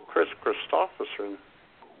was Chris Christopherson.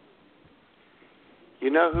 You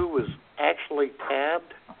know who was actually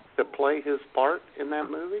tabbed to play his part in that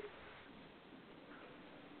movie?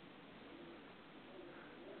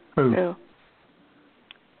 Who?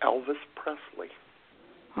 Elvis Presley.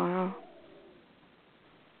 Wow.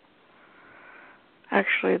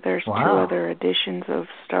 Actually, there's two other editions of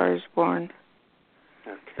Stars Born.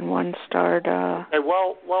 Okay. And one starred... Hey,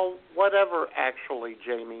 well, whatever, actually,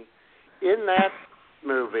 Jamie. In that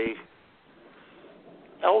movie,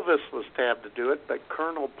 Elvis was tabbed to do it, but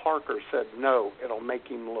Colonel Parker said, no, it'll make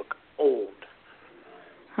him look old.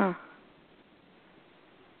 Huh.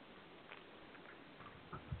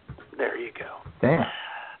 There you go. Damn.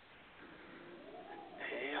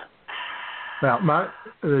 Yeah. Well,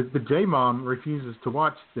 the J-Mom refuses to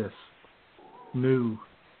watch this new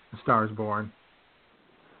Star Is Born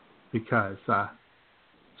because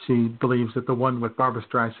she believes that the one with Barbra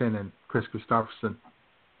Streisand and Chris Christopherson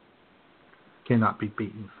cannot be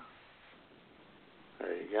beaten.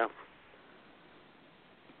 There you go.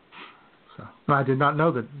 So, I did not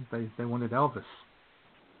know that they wanted Elvis.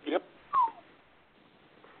 Yep.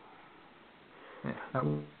 Yeah, that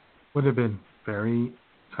would have been very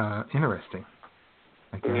interesting,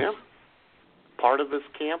 I guess. Yeah. Part of his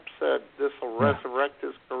camp said this will resurrect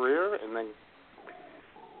his career, and then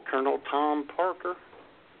Colonel Tom Parker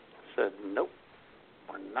said, nope,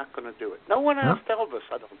 we're not going to do it. No one asked Elvis,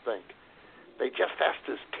 I don't think. They just asked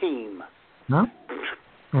his team. No.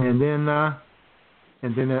 And then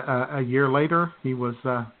a year later, he was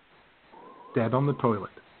dead on the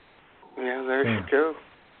toilet. Yeah, there you go.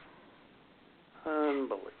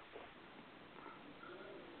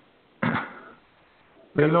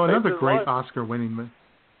 But you know, another great Oscar-winning movie.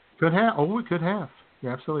 Could have. Oh, it could have.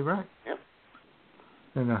 You're absolutely right. Yep.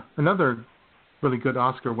 And another really good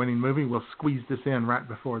Oscar-winning movie, we'll squeeze this in right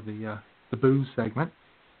before the booze segment,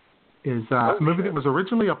 is a movie that was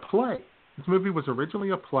originally a play. This movie was originally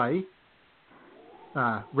a play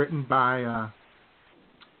written by,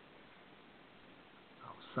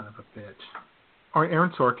 son of a bitch, or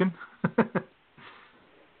Aaron Sorkin.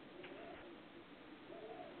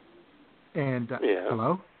 And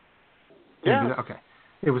hello? Yeah. Okay.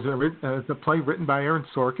 It was a play written by Aaron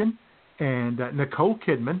Sorkin, and Nicole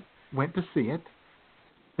Kidman went to see it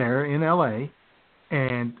there in L.A.,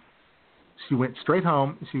 and she went straight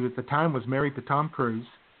home. She, at the time, was married to Tom Cruise,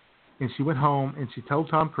 and she went home, and she told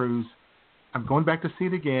Tom Cruise, I'm going back to see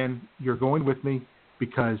it again. You're going with me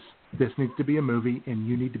because this needs to be a movie, and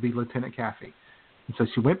you need to be Lieutenant Caffey. And so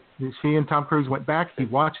she and Tom Cruise went back. He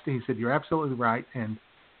watched it. He said, you're absolutely right, and,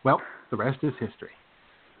 well, the rest is history.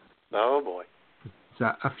 Oh, boy. It's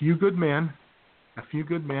A Few Good Men.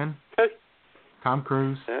 Tom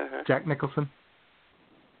Cruise, Jack Nicholson,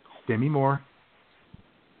 Demi Moore,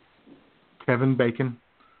 Kevin Bacon,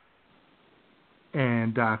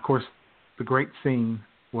 and, of course, the great scene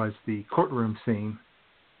was the courtroom scene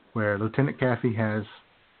where Lieutenant Caffey has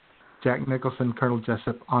Jack Nicholson, Colonel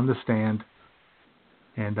Jessup on the stand,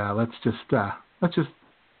 and let's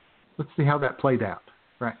see how that played out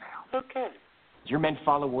right now. Okay. Your men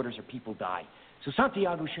follow orders or people die. So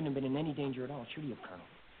Santiago shouldn't have been in any danger at all, should he have, Colonel?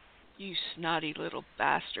 You snotty little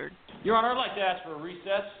bastard. Your Honor, I'd like to ask for a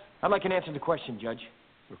recess. I'd like an answer to the question, Judge.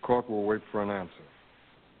 The court will wait for an answer.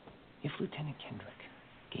 If Lieutenant Kendrick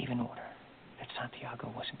gave an order that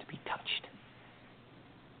Santiago wasn't to be touched,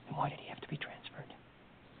 then why did he have to be transferred?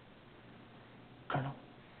 Colonel,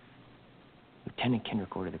 Lieutenant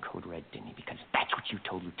Kendrick ordered the code red, didn't he? Because that's what you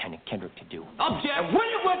told Lieutenant Kendrick to do. Object! And when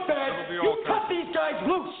it went bad, you cut these guys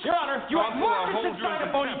loose! Your Honor, you had Marcus inside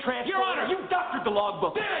a phony transfer. Your Honor, you doctored the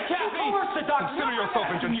logbook. Damn it, Cappy! You coerced the doctor. Consider yourself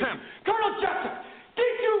in contempt. Colonel Jessup,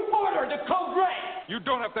 did you order the code red? You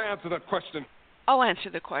don't have to answer that question. I'll answer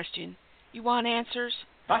the question. You want answers?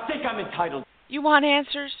 I think I'm entitled. You want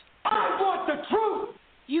answers? I want the truth!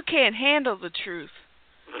 You can't handle the truth.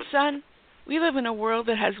 Son, we live in a world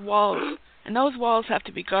that has walls, and those walls have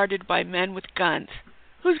to be guarded by men with guns.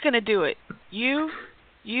 Who's going to do it? You?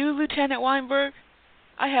 You, Lieutenant Weinberg?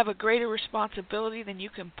 I have a greater responsibility than you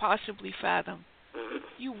can possibly fathom.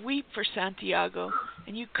 You weep for Santiago,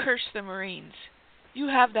 and you curse the Marines. You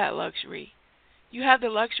have that luxury. You have the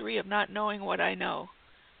luxury of not knowing what I know,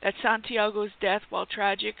 that Santiago's death, while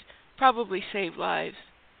tragic, probably saved lives.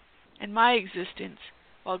 And my existence,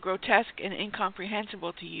 while grotesque and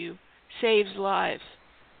incomprehensible to you, saves lives.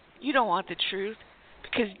 You don't want the truth,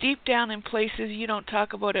 because deep down in places you don't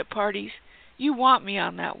talk about at parties, you want me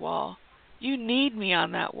on that wall. You need me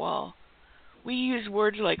on that wall. We use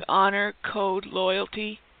words like honor, code,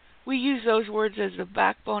 loyalty. We use those words as the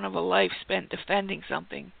backbone of a life spent defending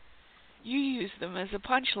something. You use them as a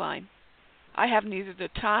punchline. I have neither the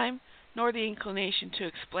time nor the inclination to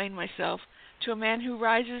explain myself to a man who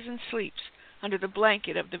rises and sleeps under the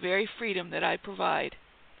blanket of the very freedom that I provide,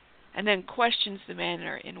 and then questions the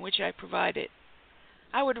manner in which I provide it.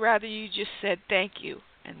 I would rather you just said thank you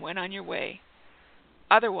and went on your way.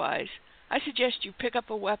 Otherwise, I suggest you pick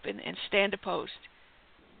up a weapon and stand a post.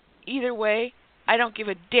 Either way, I don't give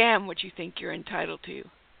a damn what you think you're entitled to.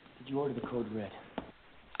 Did you order the code red?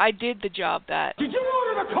 I did the job that. Did you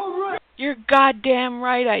order the code red? You're goddamn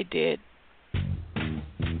right I did.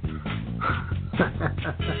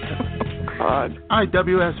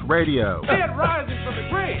 IWS Radio. Dead rising from the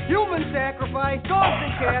grave. Human sacrifice, dogs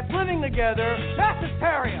and cats living together. Mass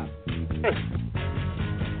hysteria.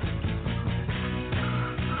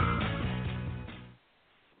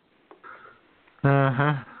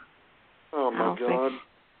 Oh, my God.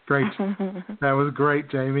 Great. That was great,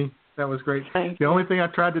 Jamie. That was great. The only thing I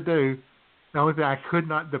tried to do, the only thing I could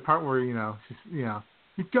not, the part where,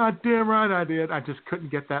 you're goddamn right I did, I just couldn't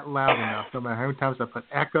get that loud enough. No matter how many times I put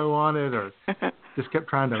echo on it or just kept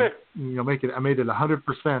trying to, make it, I made it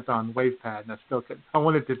 100% on WavePad and I still couldn't. I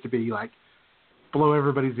wanted it to be like, blow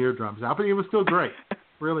everybody's eardrums out, but it was still great.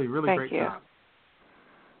 Really, really great job.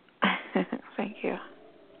 Thank you.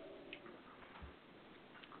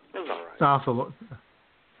 It was all right. It's also,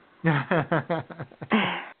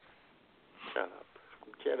 Shut up.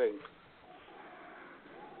 I'm kidding.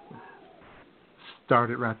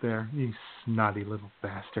 Start it right there, you snotty little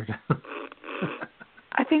bastard.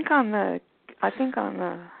 I think on the,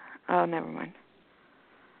 oh, never mind.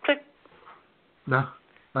 No,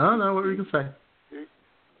 I don't know what were you going to say.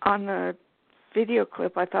 On the video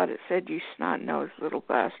clip, I thought it said, you snot-nosed little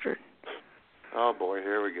bastard. Oh boy,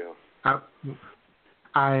 here we go.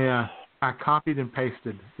 I copied and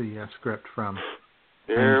pasted the script from.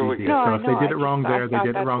 Here we go. So if they did it wrong there, they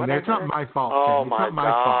did it wrong there. It's not my fault. Oh It's my not my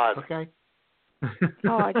God. fault. Okay.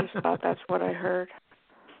 Oh, I just thought that's what I heard.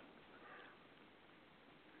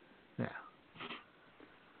 Yeah.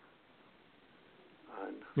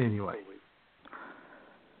 Anyway.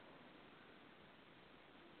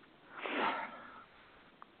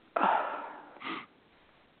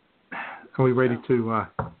 Are we ready to do a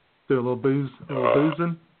little boozing?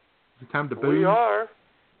 Is it time to booze? We are.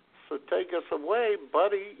 So take us away,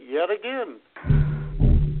 buddy, yet again.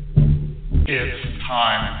 It's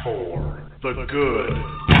time for the good,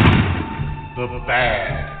 the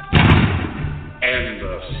bad, and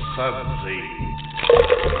the sudsy.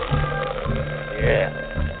 Yeah.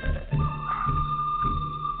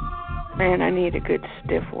 Man, I need a good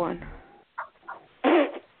stiff one.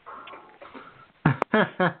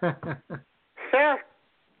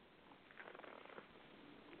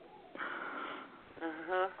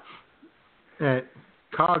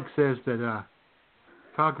 Cog says that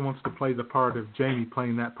Cog wants to play the part of Jamie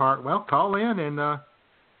playing that part. Well, call in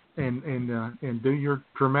and do your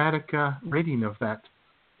dramatic reading of that.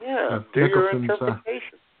 Yeah, do your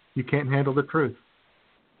interpretation. You can't handle the truth.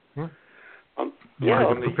 Yeah. Yeah,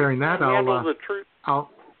 while preparing that, handle the truth.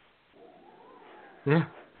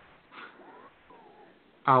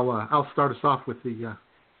 I'll start us off with the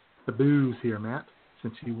booze here, Matt,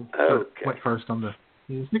 since you went first on the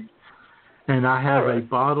music. And I have a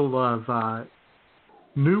bottle of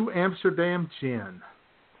New Amsterdam gin,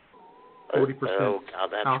 40%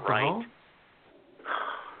 that's alcohol.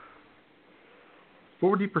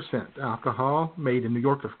 Right. 40% alcohol, made in New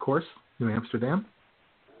York, of course, New Amsterdam.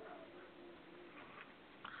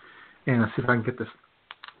 And let's see if I can get this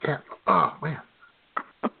cap. Oh man,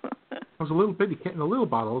 it was a little bitty in the little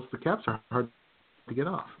bottles. The caps are hard to get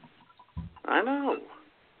off. I know.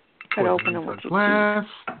 Cut open them with your glass.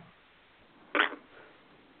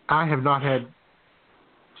 I have not had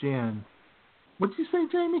gin. What did you say,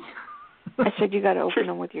 Jamie? I said you got to open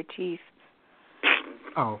them with your teeth.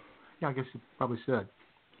 Oh, yeah, I guess you probably should.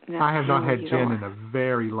 No, I have not had you gin don't. in a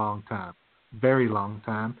very long time. Very long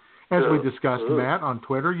time. As we discussed, Matt, on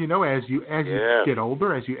Twitter, you know, as you get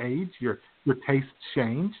older, as you age, your tastes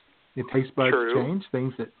change. Your taste buds change.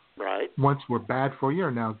 Things that once were bad for you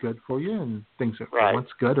are now good for you, and things that were once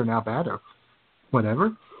good are now bad, or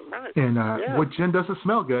whatever. Right. And what gin doesn't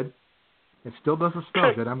smell good. It still doesn't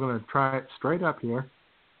smell good. I'm going to try it straight up here.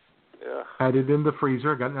 Yeah. Had it in the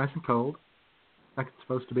freezer. Got it nice and cold, like it's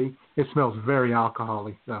supposed to be. It smells very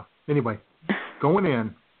alcoholic. So anyway, going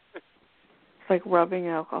in. It's like rubbing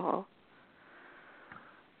alcohol.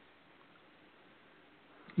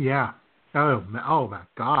 Yeah. Oh my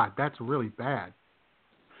God, that's really bad.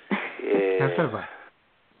 Yeah. That's kind of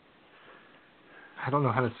I don't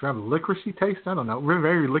know how to describe it. Licoricey taste? I don't know.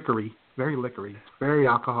 Very liquory. Very liquory. Very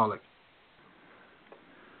alcoholic.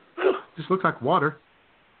 Just looks like water.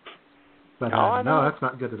 But no, that's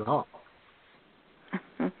not good at all.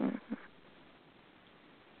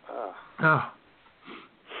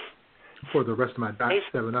 Pour the rest of my Diet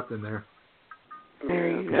 7 Up in there.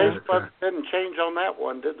 Taste buds didn't change on that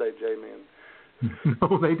one, did they, J-Man?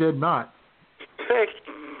 No, they did not.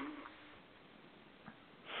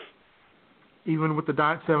 Even with the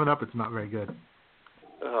Diet 7 Up, it's not very good.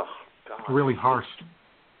 Oh, God. Really harsh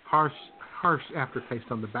aftertaste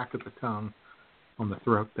on the back of the tongue, on the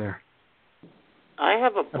throat there. I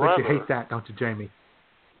have a brother. I bet you hate that, don't you, Jamie?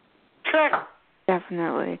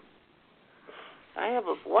 Definitely. I have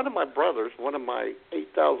one of my brothers, one of my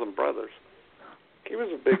 8,000 brothers. He was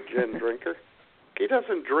a big gin drinker. He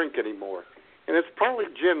doesn't drink anymore, and it's probably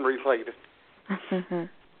gin related.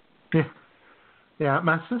 Yeah.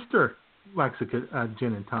 My sister likes a good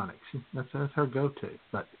gin and tonic. That's her go-to.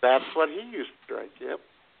 But that's what he used to drink. Yep.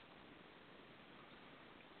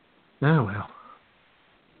 Oh well.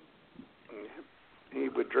 He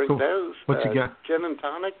would drink those. What you got? Gin and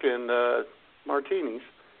tonic and martinis.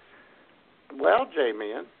 Well,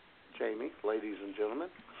 Jamie, ladies and gentlemen,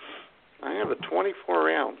 I have a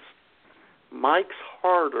 24-ounce Mike's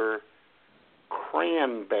Harder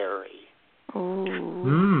cranberry.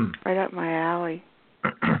 Ooh, right up my alley.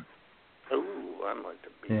 Ooh, I'd like to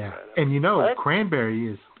be right up. And you know,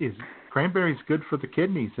 cranberry is good for the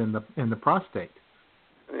kidneys and the prostate.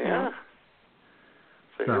 Yeah.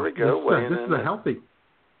 So here we go. This is a healthy.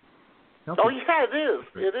 Oh yeah, it is.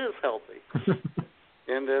 It is healthy,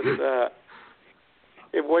 and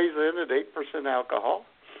it weighs in at 8% alcohol.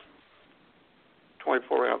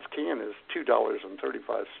 24-ounce can is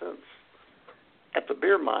 $2.35. at the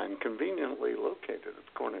beer mine, conveniently located at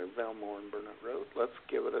the corner of Valmore and Burnett Road. Let's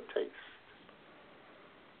give it a taste.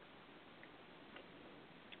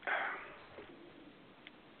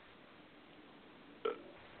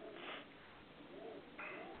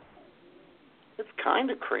 It's kind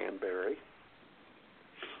of cranberry.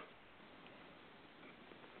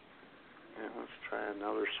 Yeah, let's try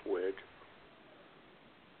another swig.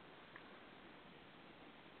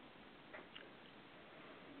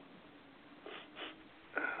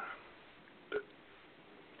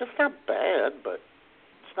 It's not bad, but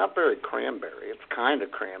it's not very cranberry. It's kind of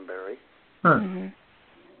cranberry. Huh. Mm-hmm.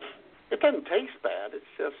 It doesn't taste bad. It's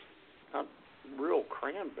just not real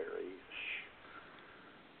cranberry-ish.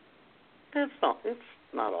 It's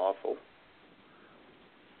not awful.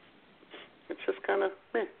 It's just kind of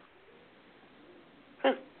meh.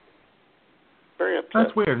 Huh. Very upset.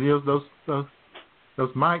 That's weird. You know,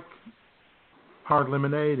 those Mike hard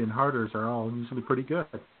lemonade and harders are all usually pretty good.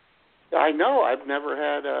 I know. I've never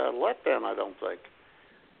had a letdown, I don't think.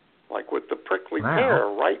 Like with the prickly pear,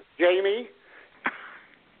 right, Jamie?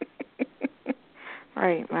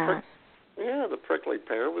 Right, Matt. Yeah, the prickly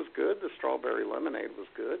pear was good. The strawberry lemonade was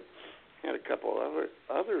good. Had a couple of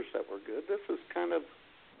others that were good. This is kind of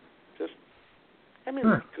just, I mean,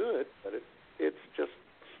 it's good, but it's just,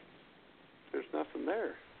 there's nothing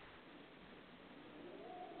there.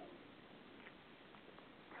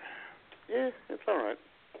 Yeah, it's all right.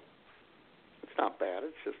 It's not bad.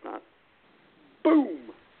 It's just not,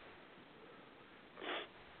 boom.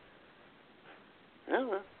 Yeah,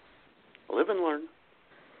 well, live and learn.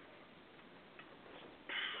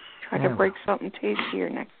 Try to break something tastier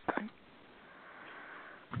next time.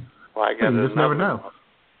 Well, I got you just never know.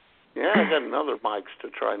 Yeah, I got another Mike's to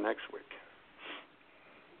try next week.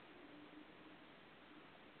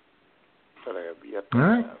 That I have yet to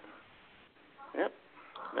have. Yep,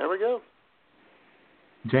 there we go.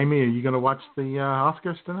 Jamie, are you going to watch the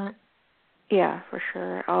Oscars tonight? Yeah, for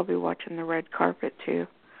sure. I'll be watching the red carpet, too,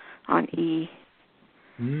 on E.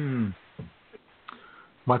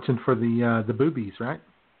 Watching for the boobies, right?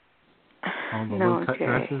 All the low-cut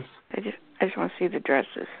dresses. I just want to see the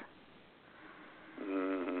dresses.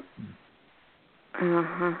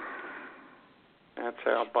 Uh-huh. That's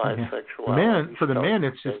how bisexuality. For the men,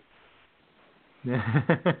 it's just,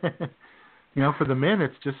 you know, for the men,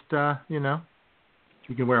 it's just, you know,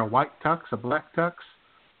 you can wear a white tux, a black tux,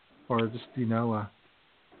 or just, you know, a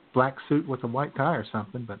black suit with a white tie or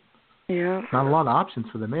something, but not a lot of options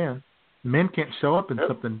for the men. The men can't show up in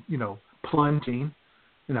something, you know, plunging,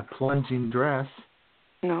 in a plunging dress.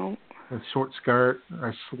 No. A short skirt or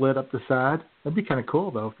a slit up the side. That'd be kind of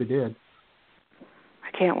cool, though, if they did.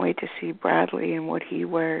 I can't wait to see Bradley and what he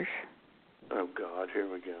wears. Oh, God,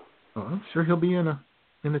 here we go. Oh, I'm sure he'll be in a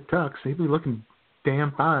tux. He'll be looking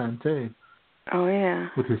damn fine, too. Oh, yeah.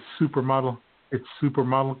 With his supermodel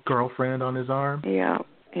girlfriend on his arm. Yeah.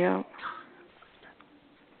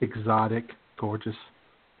 Exotic, gorgeous.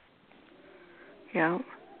 Yeah.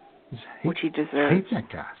 Which he deserves. I hate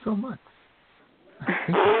that guy so much.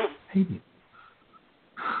 I hate him.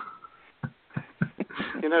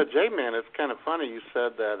 You know, J-Man, it's kind of funny you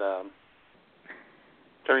said that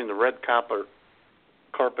during the red carpet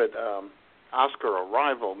Oscar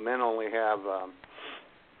arrival, men only have,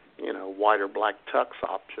 you know, white or black tux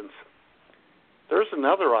options. There's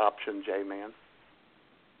another option, J-Man.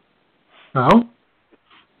 Oh?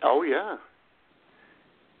 Oh, yeah.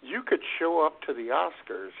 You could show up to the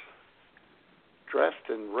Oscars dressed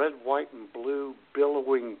in red, white, and blue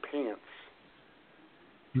billowing pants.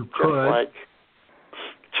 You could.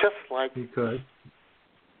 Just like you could.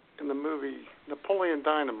 In the movie Napoleon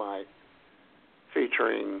Dynamite,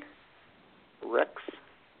 featuring Rex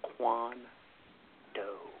Kwon Do.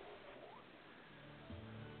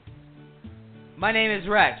 My name is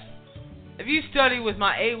Rex. If you study with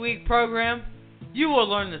my 8-week program, you will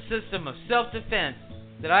learn the system of self-defense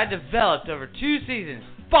that I developed over 2 seasons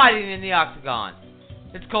fighting in the octagon.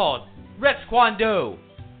 It's called Rex Kwon Do.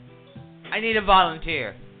 I need a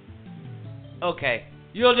volunteer. Okay,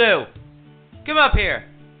 you'll do. Come up here.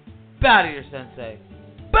 Bow to your sensei.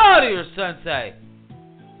 Bow to your sensei.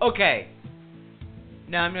 Okay.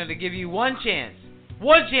 Now I'm going to give you one chance.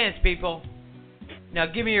 One chance, people. Now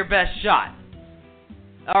give me your best shot.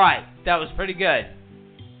 Alright, that was pretty good.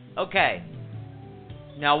 Okay.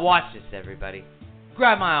 Now watch this, everybody.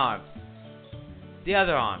 Grab my arm. The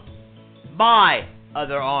other arm. My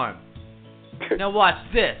other arm. Now watch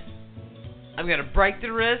this. I'm going to break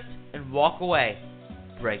the wrist and walk away.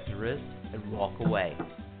 Break the wrist and walk away.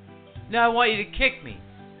 Now I want you to kick me.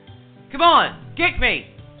 Come on, kick me.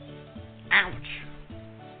 Ouch.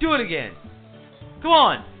 Do it again. Come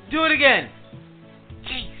on, do it again.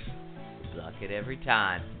 bucket every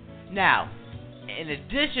time. Now, in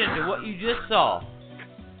addition to what you just saw,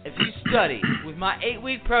 if you study with my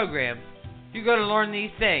 8-week program, you're going to learn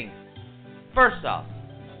these things. First off,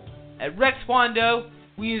 at Rex Kwando,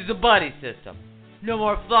 we use the buddy system. No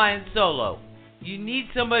more flying solo. You need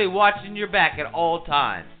somebody watching your back at all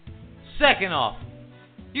times. Second off,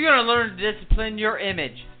 you're going to learn to discipline your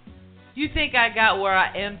image. You think I got where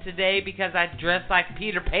I am today because I dress like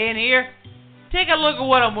Peter Pan here? Take a look at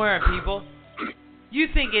what I'm wearing, people. You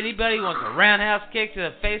think anybody wants a roundhouse kick to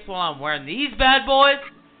the face while I'm wearing these bad boys?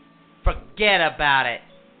 Forget about it.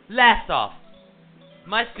 Last off,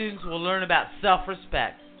 my students will learn about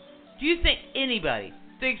self-respect. Do you think anybody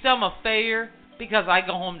thinks I'm a failure because I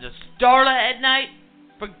go home to Starla at night?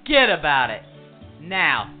 Forget about it.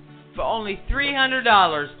 Now, for only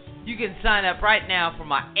 $300, you can sign up right now for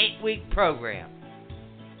my 8-week program.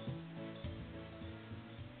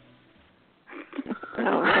 That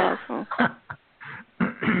was awesome.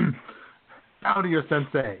 Bow to your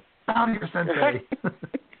sensei. Bow to your sensei.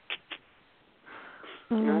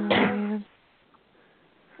 Oh, man.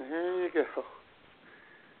 There you go.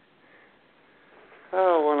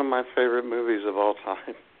 Oh, one of my favorite movies of all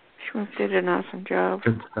time. Schmoop did an awesome job.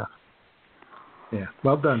 Good stuff. Yeah,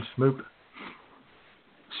 well done, Schmoop.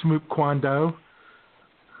 Schmoop Kwando.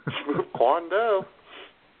 Schmoop Kwando.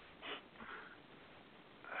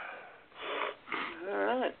 All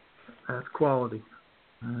right. That's quality.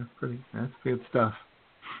 That's good stuff.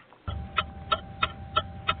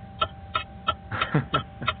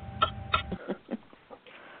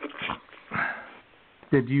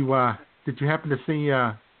 Did you happen to see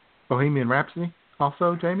Bohemian Rhapsody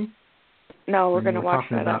also, Jamie? No, we're going to watch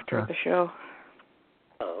that after the show.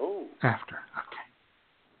 Oh. After, okay.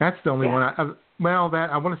 That's the only one. I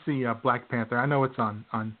want to see Black Panther. I know it's on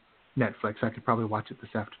Netflix. I could probably watch it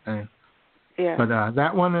this afternoon. Yeah. But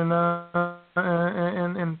that one and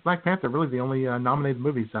Black Panther are really the only nominated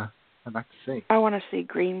movies I'd like to see. I want to see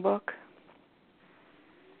Green Book.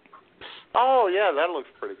 Oh, yeah, that looks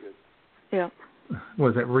pretty good. Yeah.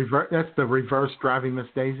 Was it reverse? That's the reverse Driving Miss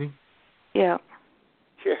Daisy? Yeah.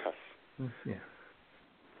 Yes. Yeah.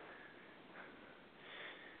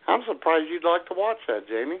 I'm surprised you'd like to watch that,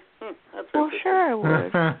 Jamie. That's well, sure I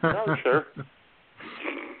would. I'm sure.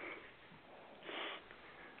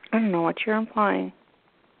 I don't know what you're implying.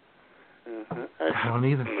 I don't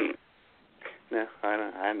either. No,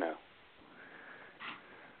 I know.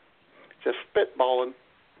 Just spitballing.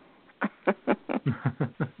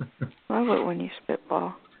 I love it when you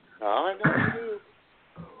spitball. Oh, I know you do.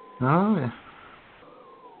 Oh, yeah.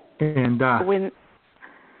 And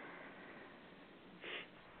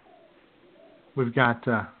we've got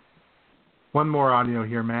one more audio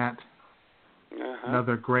here, Matt.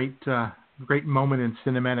 Another great moment in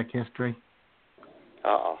cinematic history.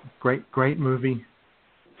 Uh-oh. Great movie.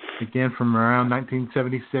 Again, from around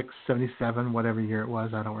 1976, 77, whatever year it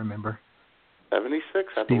was, I don't remember.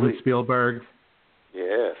 76, I Steven believe. Spielberg.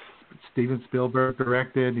 Yes. Steven Spielberg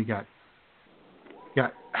directed. You got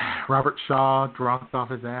Robert Shaw dropped off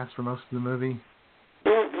his ass for most of the movie.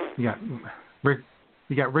 You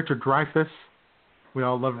got Richard Dreyfuss. We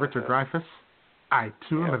all love Richard Dreyfuss. I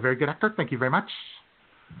too am a very good actor. Thank you very much.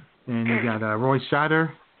 And you got Roy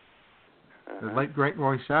Scheider, the late great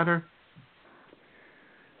Roy Scheider,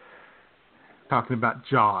 talking about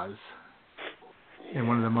Jaws. And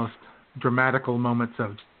one of the most dramatical moments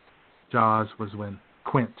of Jaws was when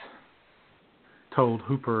Quint told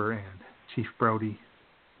Hooper and Chief Brody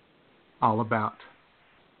all about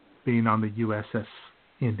being on the USS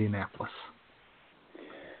Indianapolis.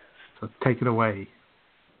 So take it away,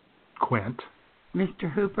 Quint.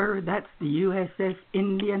 Mr. Hooper, that's the USS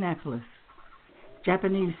Indianapolis.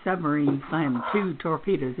 Japanese submarine slammed 2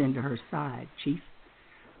 torpedoes into her side, Chief.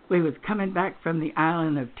 We was coming back from the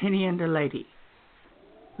island of Tinian Lady.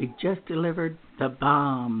 We just delivered the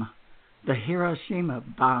bomb, the Hiroshima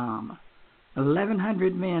bomb.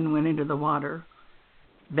 1,100 men went into the water.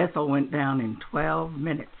 Vessel went down in 12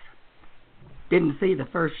 minutes. Didn't see the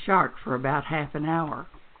first shark for about half an hour.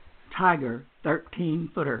 Tiger,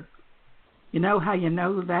 13-footer. You know how you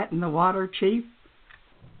know that in the water, Chief?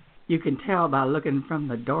 You can tell by looking from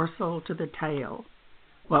the dorsal to the tail.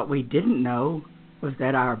 What we didn't know was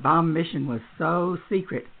that our bomb mission was so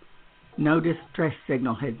secret, no distress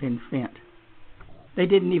signal had been sent. They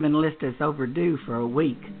didn't even list us overdue for a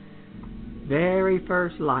week. Very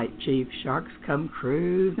first light, Chief, sharks come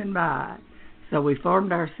cruising by. So we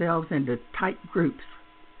formed ourselves into tight groups.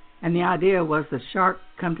 And the idea was the shark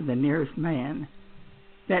come to the nearest man.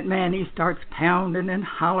 That man, he starts pounding and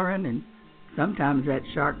hollering, and sometimes that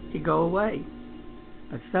shark, he'd go away.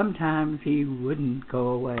 But sometimes he wouldn't go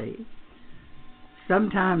away.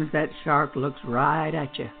 Sometimes that shark looks right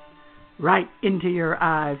at you, right into your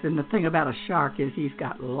eyes. And the thing about a shark is he's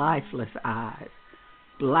got lifeless eyes,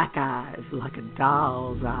 black eyes like a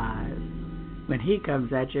doll's eyes. When he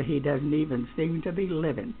comes at you, he doesn't even seem to be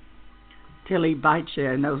living, till he bites you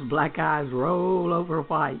and those black eyes roll over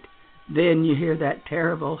white. Then you hear that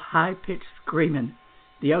terrible high-pitched screaming.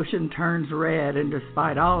 The ocean turns red, and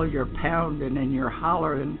despite all your pounding and your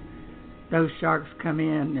hollering, those sharks come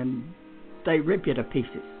in and they rip you to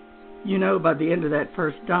pieces. You know, by the end of that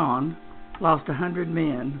first dawn, lost 100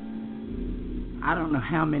 men. I don't know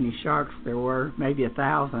how many sharks there were, maybe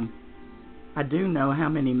 1,000. I do know how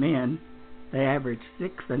many men. They averaged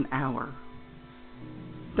 6 an hour.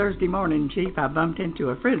 Thursday morning, Chief, I bumped into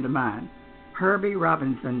a friend of mine, Herbie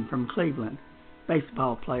Robinson from Cleveland,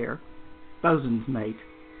 baseball player, bosun's mate.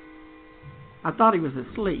 I thought he was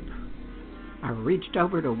asleep. I reached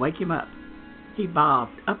over to wake him up. He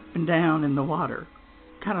bobbed up and down in the water,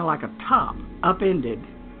 kind of like a top, upended.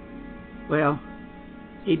 Well,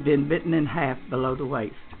 he'd been bitten in half below the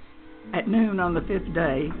waist. At noon on the 5th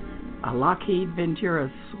day, a Lockheed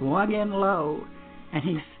Ventura swung in low, and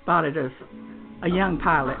he spotted us, a young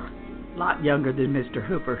pilot, a lot younger than Mr.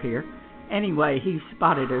 Hooper here. Anyway, he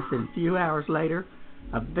spotted us, and a few hours later,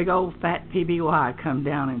 a big old fat PBY come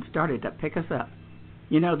down and started to pick us up.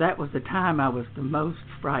 You know, that was the time I was the most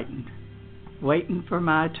frightened, waiting for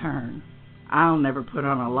my turn. I'll never put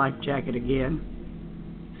on a life jacket again.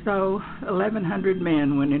 So, 1,100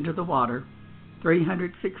 men went into the water.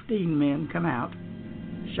 316 men come out.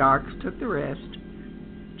 Sharks took the rest.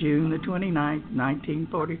 June the 29th,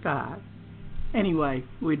 1945. Anyway,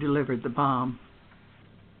 we delivered the bomb.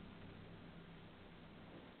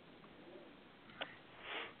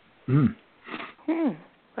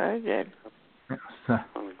 Very good. That's,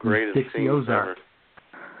 One of the greatest Dixie scenes Ozark.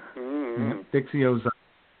 ever. Mm-hmm. Dixie Ozark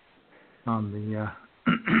on the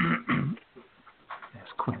yes,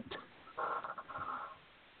 Quint.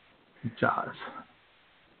 Jaws.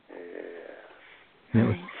 And it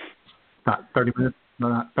was about 30 minutes. No,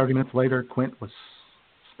 not 30 minutes later, Quint was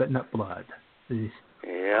spitting up blood. Yep.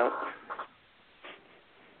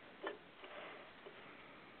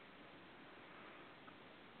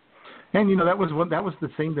 And you know that was the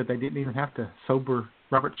scene that they didn't even have to sober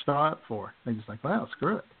Robert Shaw up for. They just like, well,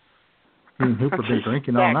 screw it. He and Hooper been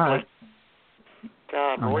drinking all night.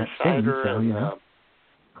 God, Roy Scheider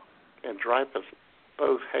and Dreyfus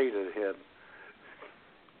both hated him.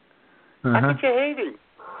 How could you hate him?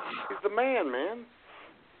 He's the man, man.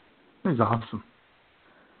 He's awesome.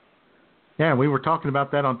 Yeah, we were talking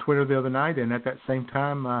about that on Twitter the other night, and at that same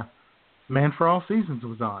time, Man for All Seasons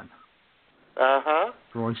was on.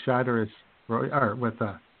 Roy Scheider is with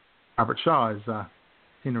Robert Shaw is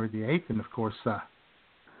Henry VIII, and of course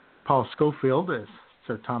Paul Schofield is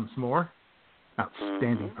Sir Thomas More.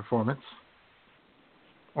 Outstanding performance.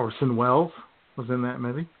 Orson Welles was in that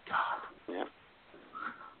movie. God.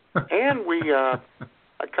 Yeah. And we a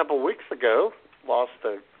couple weeks ago lost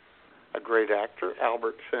a great actor,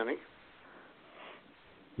 Albert Finney.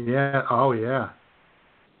 Yeah. Oh yeah.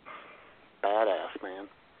 Badass man.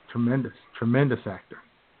 Tremendous actor.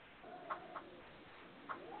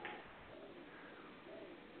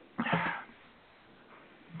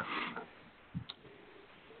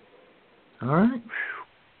 All right.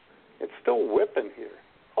 It's still whipping here.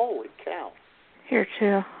 Holy cow. Here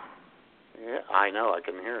too. Yeah, I know. I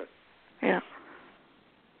can hear it. Yeah.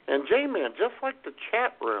 And J-Man, just like the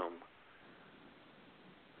chat room,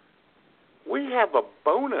 we have a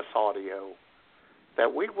bonus audio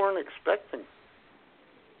that we weren't expecting.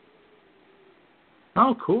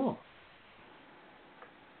 Oh, cool.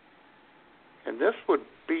 And this would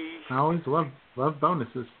be... I always love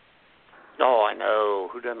bonuses. Oh, I know.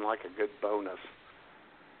 Who doesn't like a good bonus?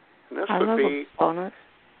 And this would love be... a bonus.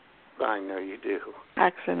 I know you do.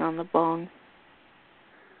 Accent on the bone.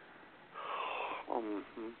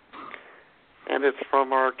 And it's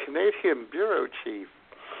from our Canadian Bureau Chief.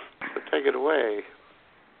 So take it away,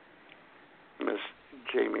 Miss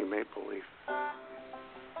Jamie Mapleleaf.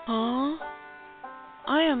 Huh?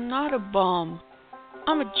 I am not a bum.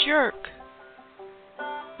 I'm a jerk.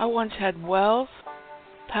 I once had wealth,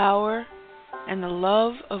 power, and the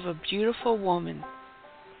love of a beautiful woman.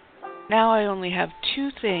 Now I only have two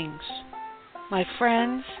things: my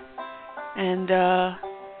friends and,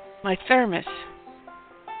 my thermos.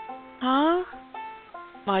 Huh?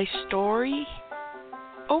 My story?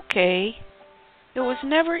 Okay. It was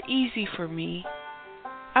never easy for me.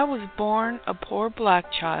 I was born a poor black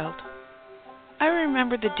child. I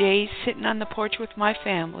remember the days sitting on the porch with my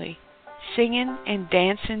family, singing and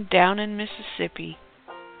dancing down in Mississippi.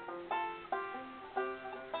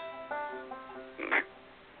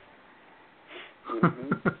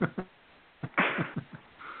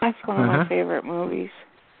 That's one of my favorite movies.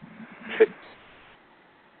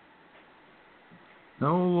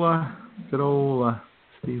 Good old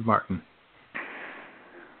Steve Martin.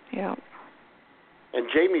 Yeah. And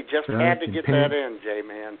Jamie just had to get that in,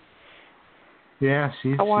 J-Man. Yeah,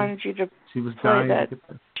 I wanted you to she was play dying that to get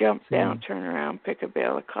that jump scene. down, turn around, pick a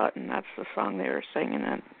bale of cotton. That's the song they were singing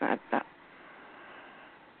in that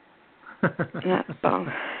song.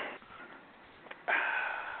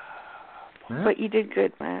 Yeah. But you did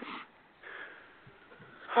good, Matt.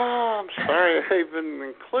 Oh, I'm sorry I even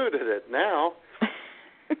included it now.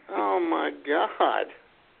 Oh, my God.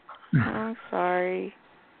 I'm sorry.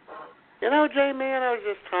 You know, J-Man, I was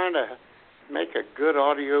just trying to make a good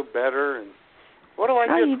audio better, and what do I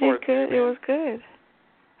get you for did good. J-Man? It was good.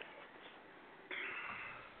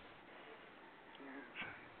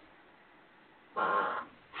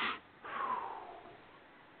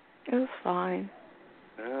 It was fine.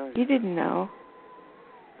 You didn't know.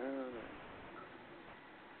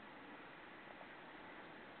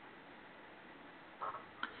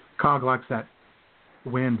 Cog likes that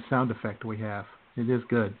wind sound effect we have. It is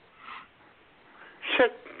good.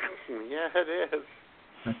 Shit. Yeah, it is.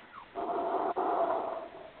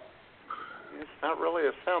 It's not really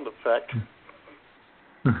a sound effect.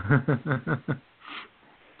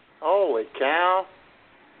 Holy cow.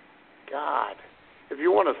 God. If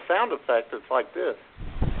you want a sound effect, it's like this.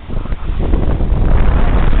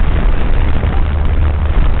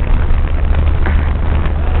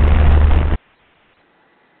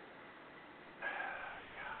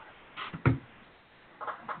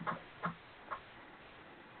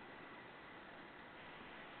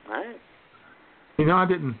 Right. You know,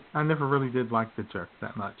 I never really did like the Jerk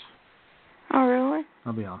that much. Oh, really?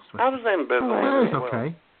 I'll be honest with I you. was ambivalent. It was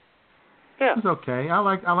okay. Yeah. It was okay. I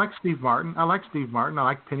like Steve Martin. I like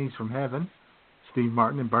Pennies from Heaven. Steve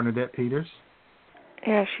Martin and Bernadette Peters.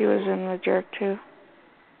 Yeah, she was in The Jerk, too.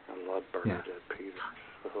 I love Bernadette Peters.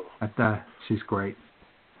 Oh. She's great.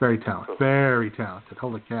 Very talented. Very talented.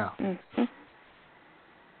 Holy cow. Mm-hmm.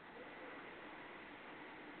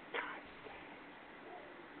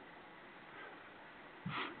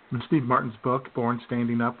 And Steve Martin's book, Born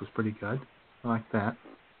Standing Up, was pretty good. I like that.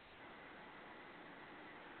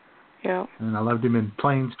 Yeah. And I loved him in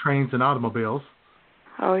Planes, Trains, and Automobiles.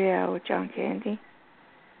 Oh, yeah, with John Candy.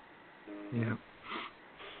 Yeah.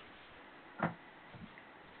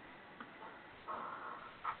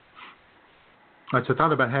 I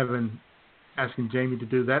thought about asking Jamie to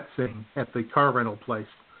do that thing at the car rental place.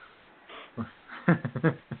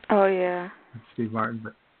 Oh, yeah. Steve Martin,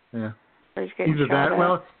 but yeah. Either that, at.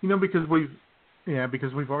 well, you know, because we've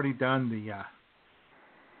already done the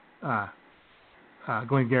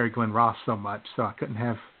Glenn Ross so much, so I couldn't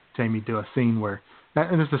have Jamie do a scene where,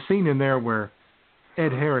 and there's a scene in there where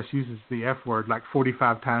Ed Harris uses the F word like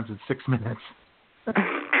 45 times in 6 minutes.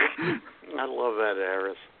 I love Ed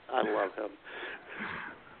Harris. I love him.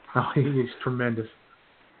 Oh, he's tremendous.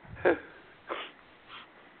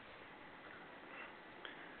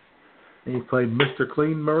 He played Mr.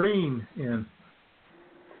 Clean Marine in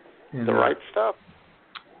The Right Stuff.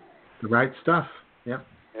 The Right Stuff. Yep.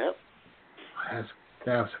 Yep.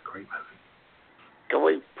 That was a great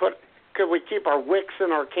movie. Could we keep our wicks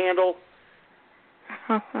in our candle?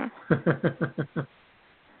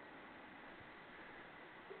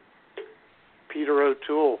 Peter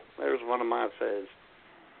O'Toole. There's one of my faves.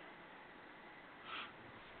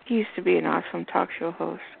 He used to be an awesome talk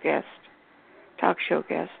show guest.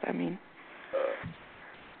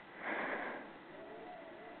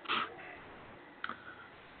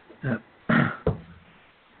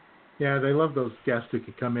 Yeah, they love those guests who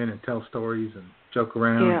can come in and tell stories and joke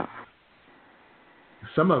around. Yeah.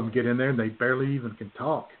 Some of them get in there and they barely even can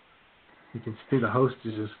talk. You can see the host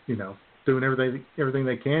is just, doing everything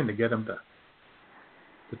they can to get them to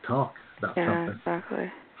talk about something. Yeah,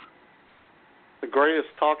 exactly. The greatest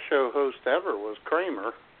talk show host ever was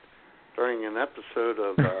Kramer during an episode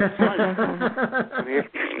of Seinfeld.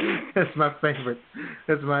 That's my favorite.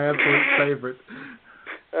 That's my absolute favorite.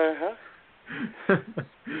 Uh-huh.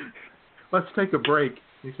 Let's take a break.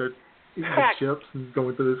 He starts eating the chips and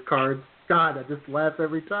going through his cards. God, I just laugh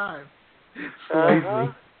every time. Slays me.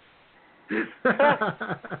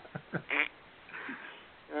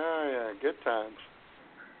 Oh, yeah, good times.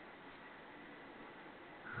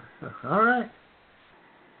 All right.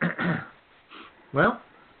 Well,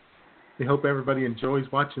 we hope everybody enjoys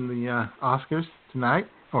watching the Oscars tonight,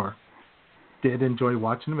 or did enjoy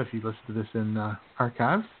watching them if you listen to this in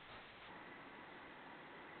archives.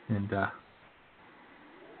 And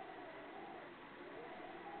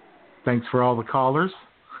thanks for all the callers.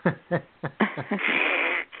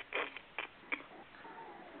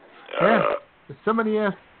 Yeah.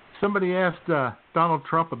 Somebody asked Donald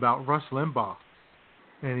Trump about Rush Limbaugh,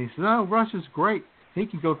 and he said, "Oh, Rush is great. He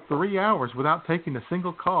can go 3 hours without taking a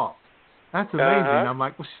single call. That's amazing." I'm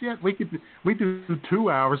like, "Well, shit, we do 2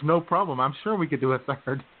 hours, no problem. I'm sure we could do a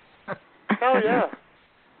third." Oh yeah.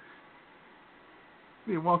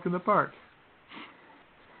 Be a walk in the park.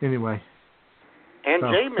 Anyway. And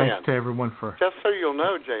J-Man. Thanks to everyone for. Just so you'll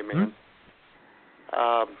know, J-Man.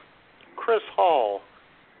 Chris Hall,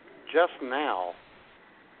 just now,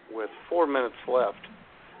 with 4 minutes left,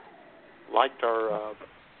 liked our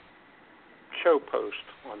show post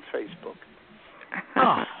on Facebook.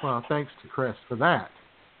 Oh, well, thanks to Chris for that.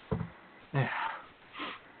 Yeah.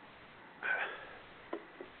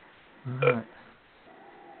 All right.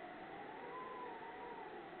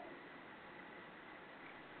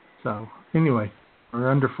 So, anyway,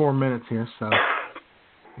 we're under 4 minutes here, so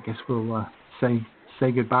I guess we'll say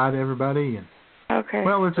goodbye to everybody. And okay.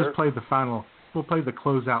 Well, let's just play the final. We'll play the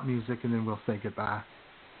closeout music, and then we'll say goodbye.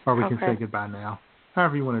 Or we can say goodbye now.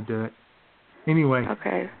 However you want to do it. Anyway.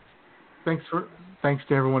 Okay. Thanks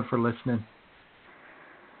to everyone for listening.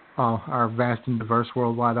 Our vast and diverse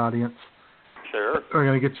worldwide audience. Sure. We're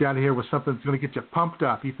going to get you out of here with something that's going to get you pumped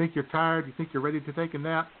up. You think you're tired? You think you're ready to take a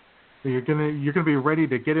nap? You're gonna be ready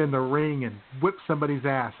to get in the ring and whip somebody's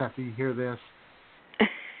ass after you hear this.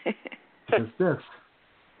 Because this is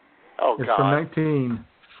from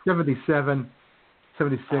 1977,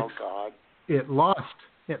 76. Oh God! It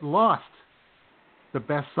lost the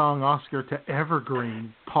best song Oscar to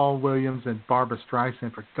Evergreen, Paul Williams and Barbra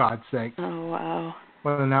Streisand. For God's sake! Oh wow!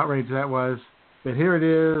 What an outrage that was. But here it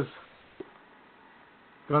is.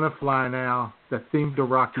 Gonna Fly Now, the theme to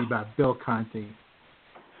Rocky by Bill Conti.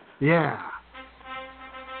 Yeah.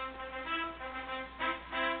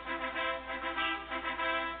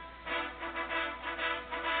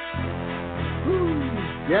 Woo.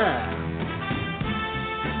 Yeah.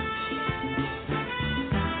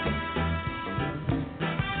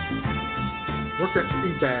 Work that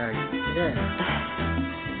speed bag. Yeah.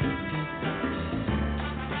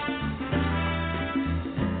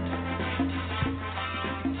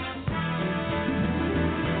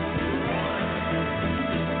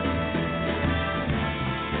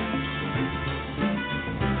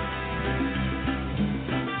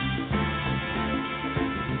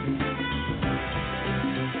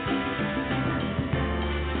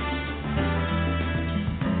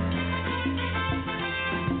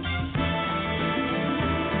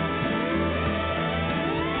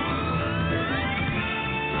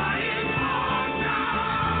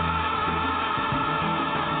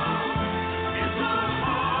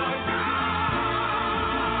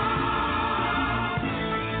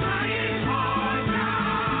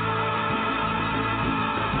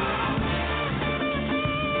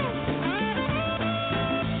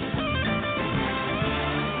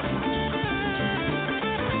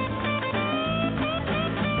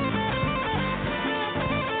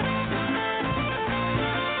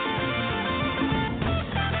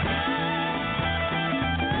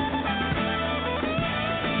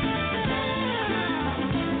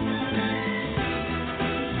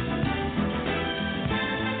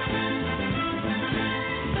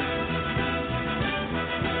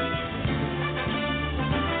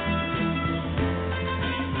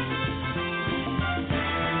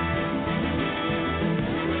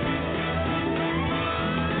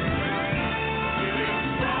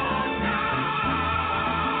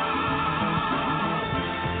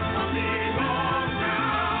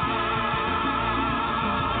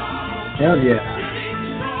 Hell yeah.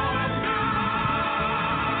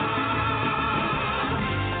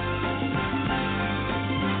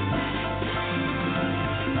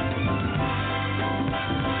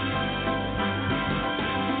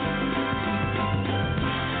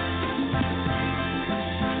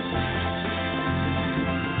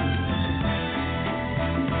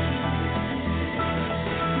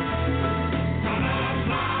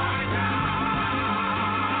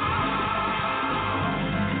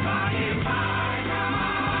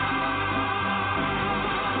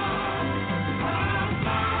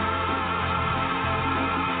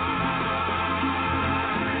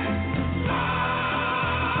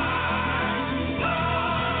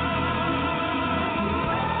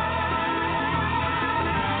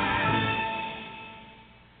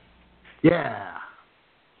 Yeah.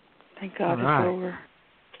 Thank God it's over.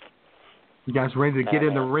 You guys ready to get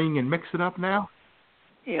in the ring and mix it up now?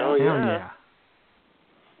 Yeah. Oh, Hell yeah. yeah.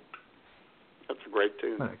 That's a great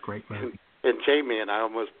tune. What a great movie. And J-Man, I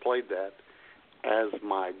almost played that as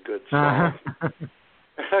my good song.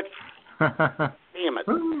 Damn it.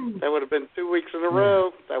 in a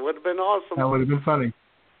row. That would have been awesome. That would have been funny.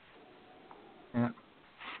 Yeah.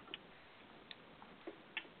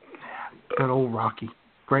 Good old Rocky.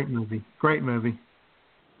 Great movie.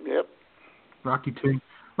 Yep. Rocky 2.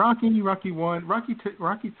 Rocky 1. Rocky 2,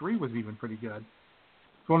 Rocky 3 was even pretty good.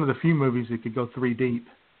 It's one of the few movies that could go 3 deep.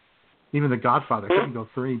 Even The Godfather couldn't go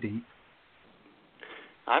 3 deep.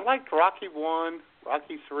 I liked Rocky 1,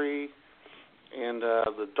 Rocky 3, and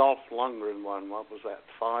the Dolph Lundgren one. What was that,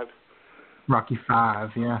 5? Rocky 5,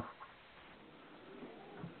 yeah.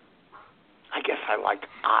 I guess I like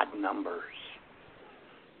odd numbers.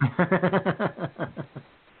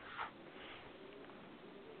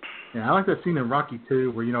 Yeah, I like that scene in Rocky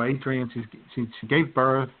 2 where, Adrian, she gave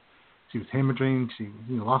birth, she was hemorrhaging, she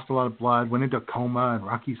lost a lot of blood, went into a coma, and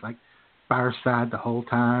Rocky's like by her side the whole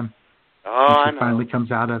time. Oh, and she finally comes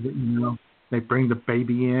out of it, They bring the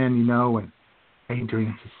baby in, and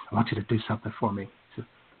Adrian says, I want you to do something for me. He says,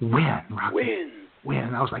 win, Rocky.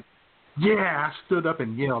 Win. I was like, yeah, I stood up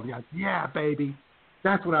and yelled, yeah, baby.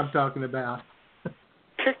 That's what I'm talking about.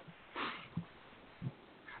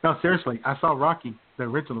 No, seriously, I saw Rocky, the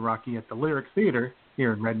original Rocky, at the Lyric Theater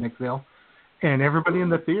here in Redneckville, and everybody in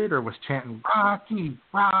the theater was chanting, Rocky,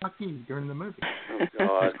 Rocky, during the movie. Oh, God. It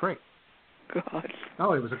was great. God.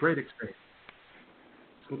 Oh, it was a great experience.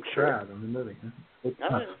 Proud of the movie.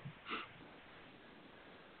 Huh?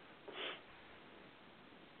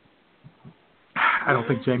 I don't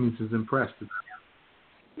think Jamie's as impressed.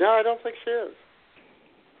 No, I don't think she is.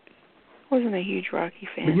 Wasn't a huge Rocky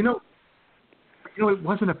fan. But it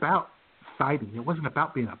wasn't about fighting. It wasn't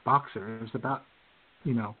about being a boxer. It was about,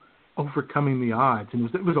 overcoming the odds. And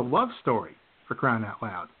it was a love story, for crying out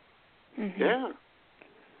loud. Mm-hmm. Yeah.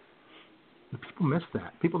 But people miss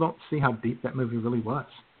that. People don't see how deep that movie really was.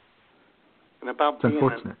 And about It's being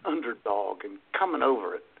unfortunate. an underdog and coming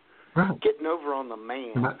over it. Right. Getting over on the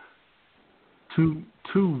man. About two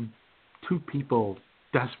people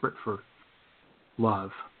desperate for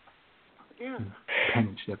love. Yeah. And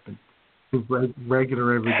companionship and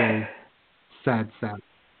regular, everyday, sad.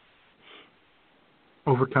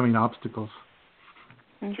 Overcoming obstacles.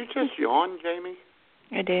 Did you just yawn, Jamie?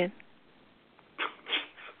 I did.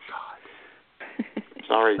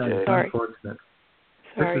 Sorry, That Jay. is unfortunate.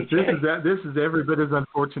 Sorry, this is every bit as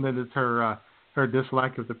unfortunate as her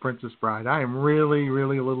dislike of The Princess Bride. I am really,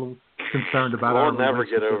 really a little concerned about our We'll never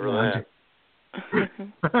get over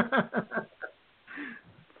that.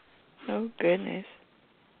 Oh, goodness.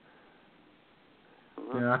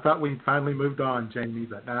 Yeah, I thought we'd finally moved on, Jamie,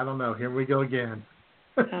 but I don't know. Here we go again.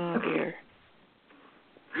 Oh, dear.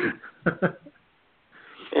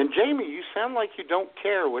 And Jamie, you sound like you don't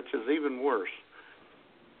care, which is even worse.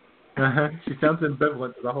 She sounds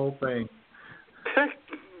ambivalent to the whole thing. I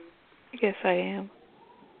guess I am.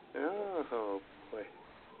 Oh, boy.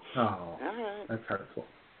 Oh, All right. that's hurtful.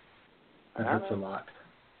 That hurts a lot.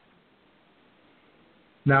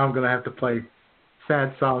 Now I'm going to have to play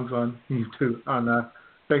sad songs on YouTube, on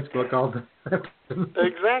Facebook all day.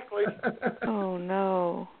 Exactly. Oh,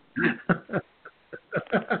 no.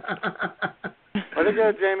 Let it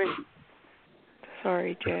go, Jamie.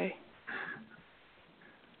 Sorry, Jay.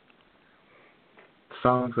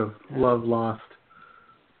 Songs of love lost.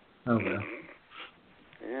 Oh, well.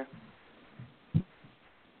 Yeah.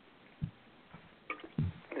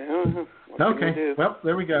 What can you do? Well,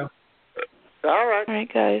 there we go. All right. All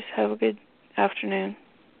right, guys. Have a good afternoon.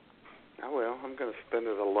 I will. I'm going to spend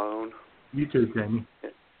it alone. You too, Jamie.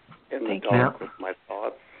 In the Thank dark you. with my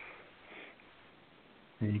thoughts.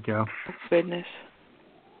 There you go. Oh, goodness.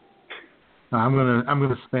 I'm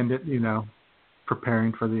gonna spend it,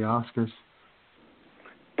 preparing for the Oscars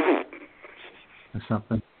or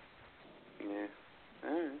something. Yeah.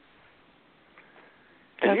 All right.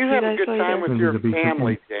 Talk And you to have you a guys good time later. with your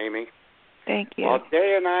family, Jamie. Thank you. While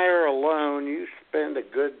Jay and I are alone, you spend a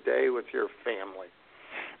good day with your family.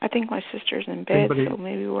 I think my sister's in bed, Anybody- so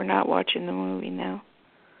maybe we're not watching the movie now.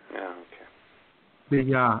 Yeah,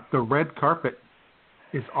 okay. The red carpet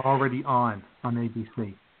is already on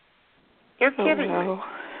ABC. You're kidding me. no.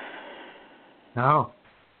 No,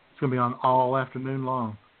 it's gonna be on all afternoon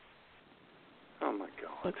long. Oh, my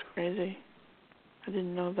God. Looks crazy. I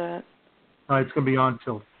didn't know that. It's gonna be on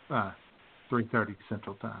till 3:30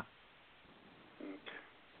 Central Time.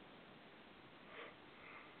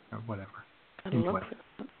 Or whatever. I'd love Anyway,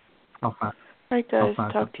 it. I'll find. All right, I'll guys.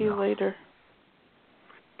 find Talk to you something else. later.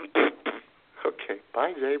 Okay.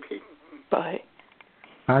 Bye, Jamie. Bye.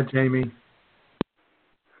 Hi, Jamie.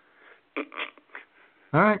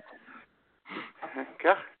 All right.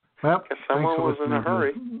 God. Well, Guess someone thanks for was in a listening to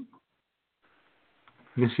hurry. us.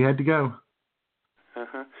 Guess you had to go.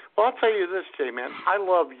 Uh-huh. Well, I'll tell you this, J-Man. I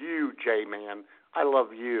love you, J-Man. I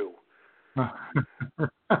love you. I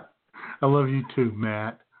love you too,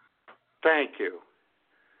 Matt. Thank you.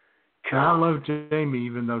 And I love Jamie,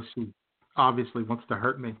 even though she obviously wants to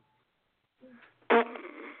hurt me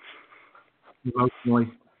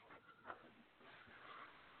emotionally.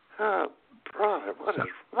 Oh, brother, what is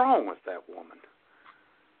wrong with that woman?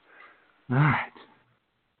 All right.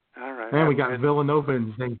 All right. And we got Villanova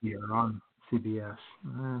and Xavier on CBS.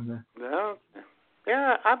 No.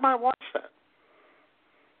 Yeah, I might watch that.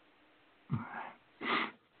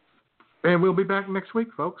 And we'll be back next week,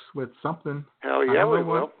 folks, with something. Hell yeah, we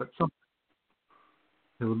will. But something.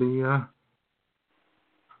 It'll be.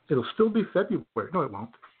 It'll still be February. No, it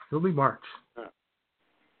won't. It'll be March.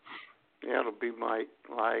 Yeah, it'll be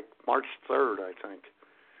like March 3rd, I think.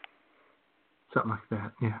 Something like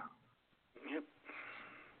that. Yeah. Yep.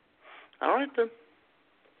 All right then.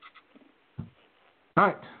 All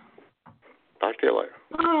right. Talk to you later.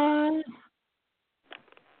 Bye.